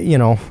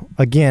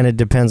again, it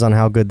depends on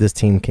how good this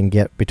team can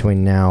get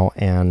between now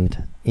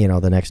and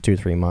the next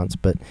 2-3 months.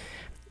 But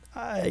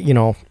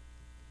I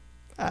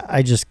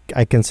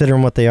consider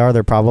them what they are.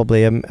 They're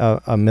probably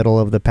a middle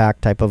of the pack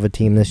type of a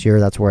team this year.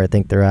 That's where I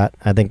think they're at.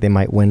 I think they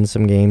might win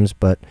some games,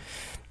 but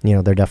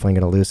they're definitely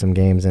going to lose some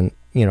games. And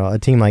a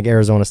team like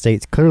Arizona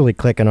State's clearly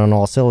clicking on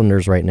all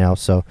cylinders right now,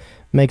 so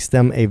makes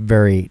them a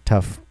very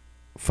tough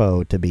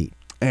foe to beat.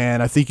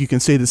 And I think you can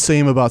say the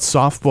same about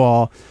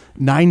softball.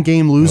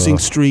 9-game losing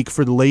streak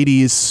for the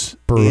ladies.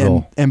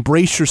 Brutal. And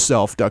brace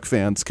yourself, Duck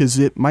fans, because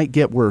it might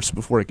get worse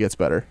before it gets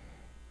better.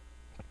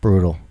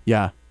 Brutal.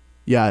 Yeah.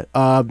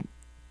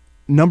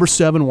 Number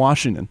 7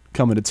 Washington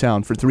coming to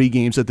town for 3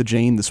 games at the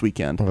Jane this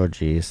weekend. Oh,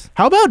 jeez.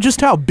 How about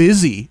just how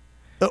busy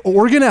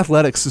Oregon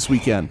Athletics this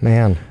weekend?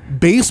 Man.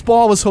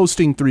 Baseball was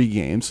hosting 3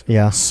 games.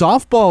 Yeah.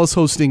 Softball is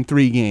hosting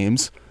 3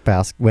 games.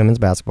 Women's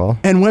basketball.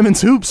 And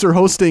women's hoops are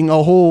hosting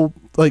a whole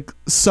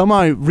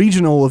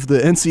semi-regional of the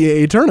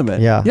NCAA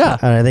tournament. Yeah. Yeah.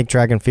 And I think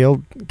track and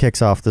field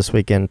kicks off this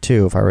weekend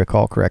too, if I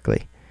recall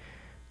correctly.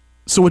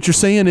 So what you're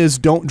saying is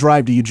don't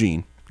drive to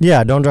Eugene.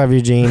 Yeah, don't drive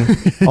Eugene.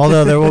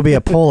 Although there will be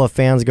a pool of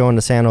fans going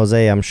to San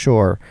Jose, I'm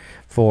sure,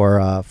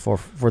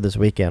 for this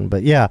weekend.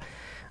 But yeah,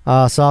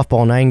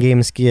 softball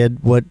 9-game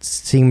skid. What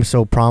seemed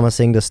so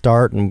promising to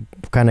start and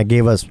kind of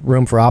gave us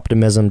room for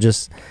optimism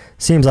just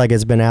seems like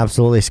it's been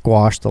absolutely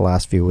squashed the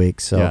last few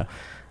weeks. So,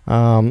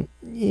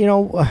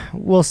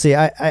 we'll see.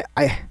 I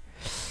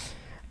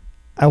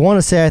want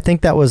to say I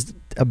think that was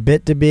a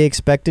bit to be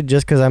expected,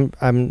 just because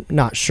I'm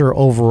not sure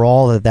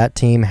overall that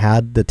team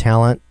had the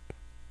talent.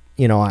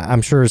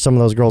 I'm sure some of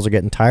those girls are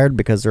getting tired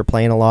because they're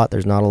playing a lot.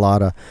 There's not a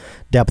lot of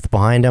depth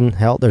behind them.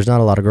 Hell, there's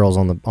not a lot of girls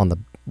on the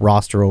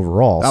roster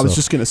overall. I was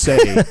just going to say,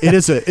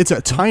 it's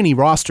a tiny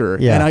roster.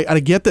 Yeah. And I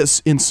get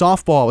this in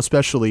softball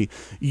especially.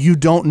 You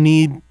don't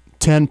need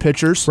 10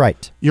 pitchers.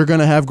 Right. You're going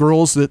to have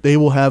girls that they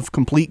will have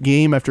complete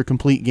game after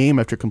complete game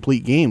after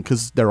complete game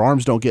because their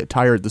arms don't get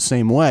tired the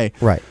same way.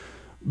 Right.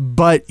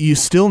 But you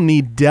still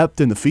need depth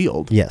in the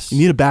field. Yes. You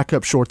need a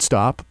backup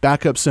shortstop,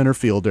 backup center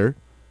fielder.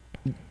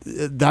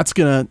 That's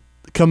going to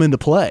come into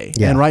play.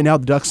 Yeah. And right now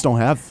the Ducks don't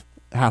have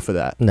half of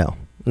that. No.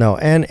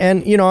 And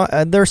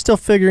they're still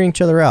figuring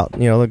each other out.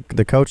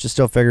 The coach is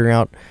still figuring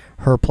out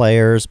her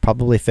players,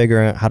 probably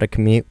figuring out how to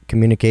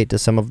communicate to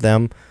some of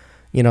them,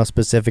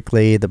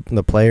 specifically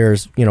the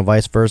players,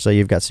 vice versa.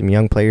 You've got some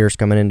young players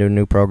coming into a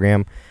new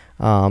program.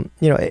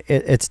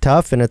 It's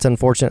tough and it's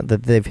unfortunate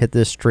that they've hit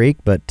this streak,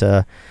 but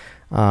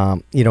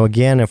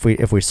again,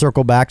 if we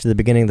circle back to the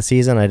beginning of the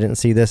season, I didn't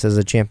see this as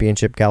a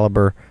championship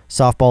caliber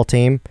softball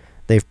team.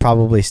 They've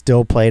probably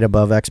still played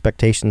above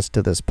expectations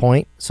to this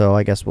point, so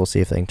I guess we'll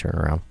see if they can turn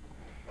around.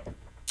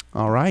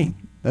 All right.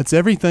 That's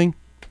everything.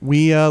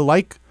 We I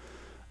like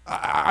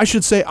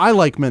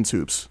men's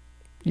hoops.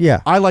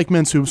 Yeah. I like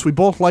men's hoops. We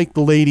both like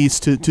the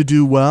ladies to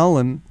do well,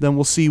 and then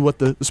we'll see what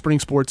the spring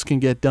sports can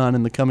get done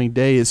in the coming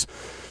days.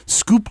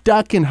 Scoop,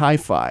 Duck, and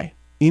Hi-Fi.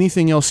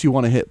 Anything else you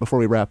want to hit before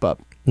we wrap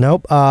up?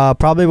 Nope.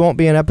 Probably won't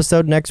be an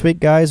episode next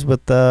week, guys.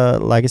 With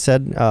like I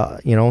said,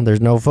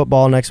 there's no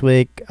football next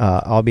week.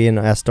 I'll be in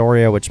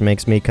Astoria, which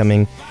makes me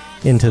coming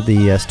into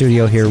the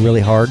studio here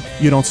really hard.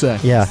 You don't say.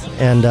 Yeah.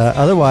 And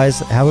otherwise,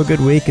 have a good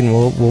week, and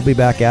we'll be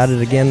back at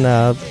it again.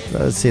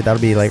 Let's see,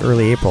 that'll be like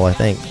early April, I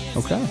think.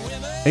 Okay.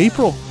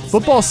 April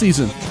football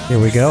season. Here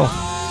we go.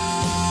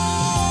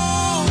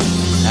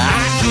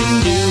 I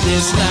can do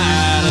this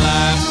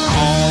nightlife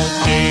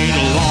all day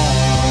long.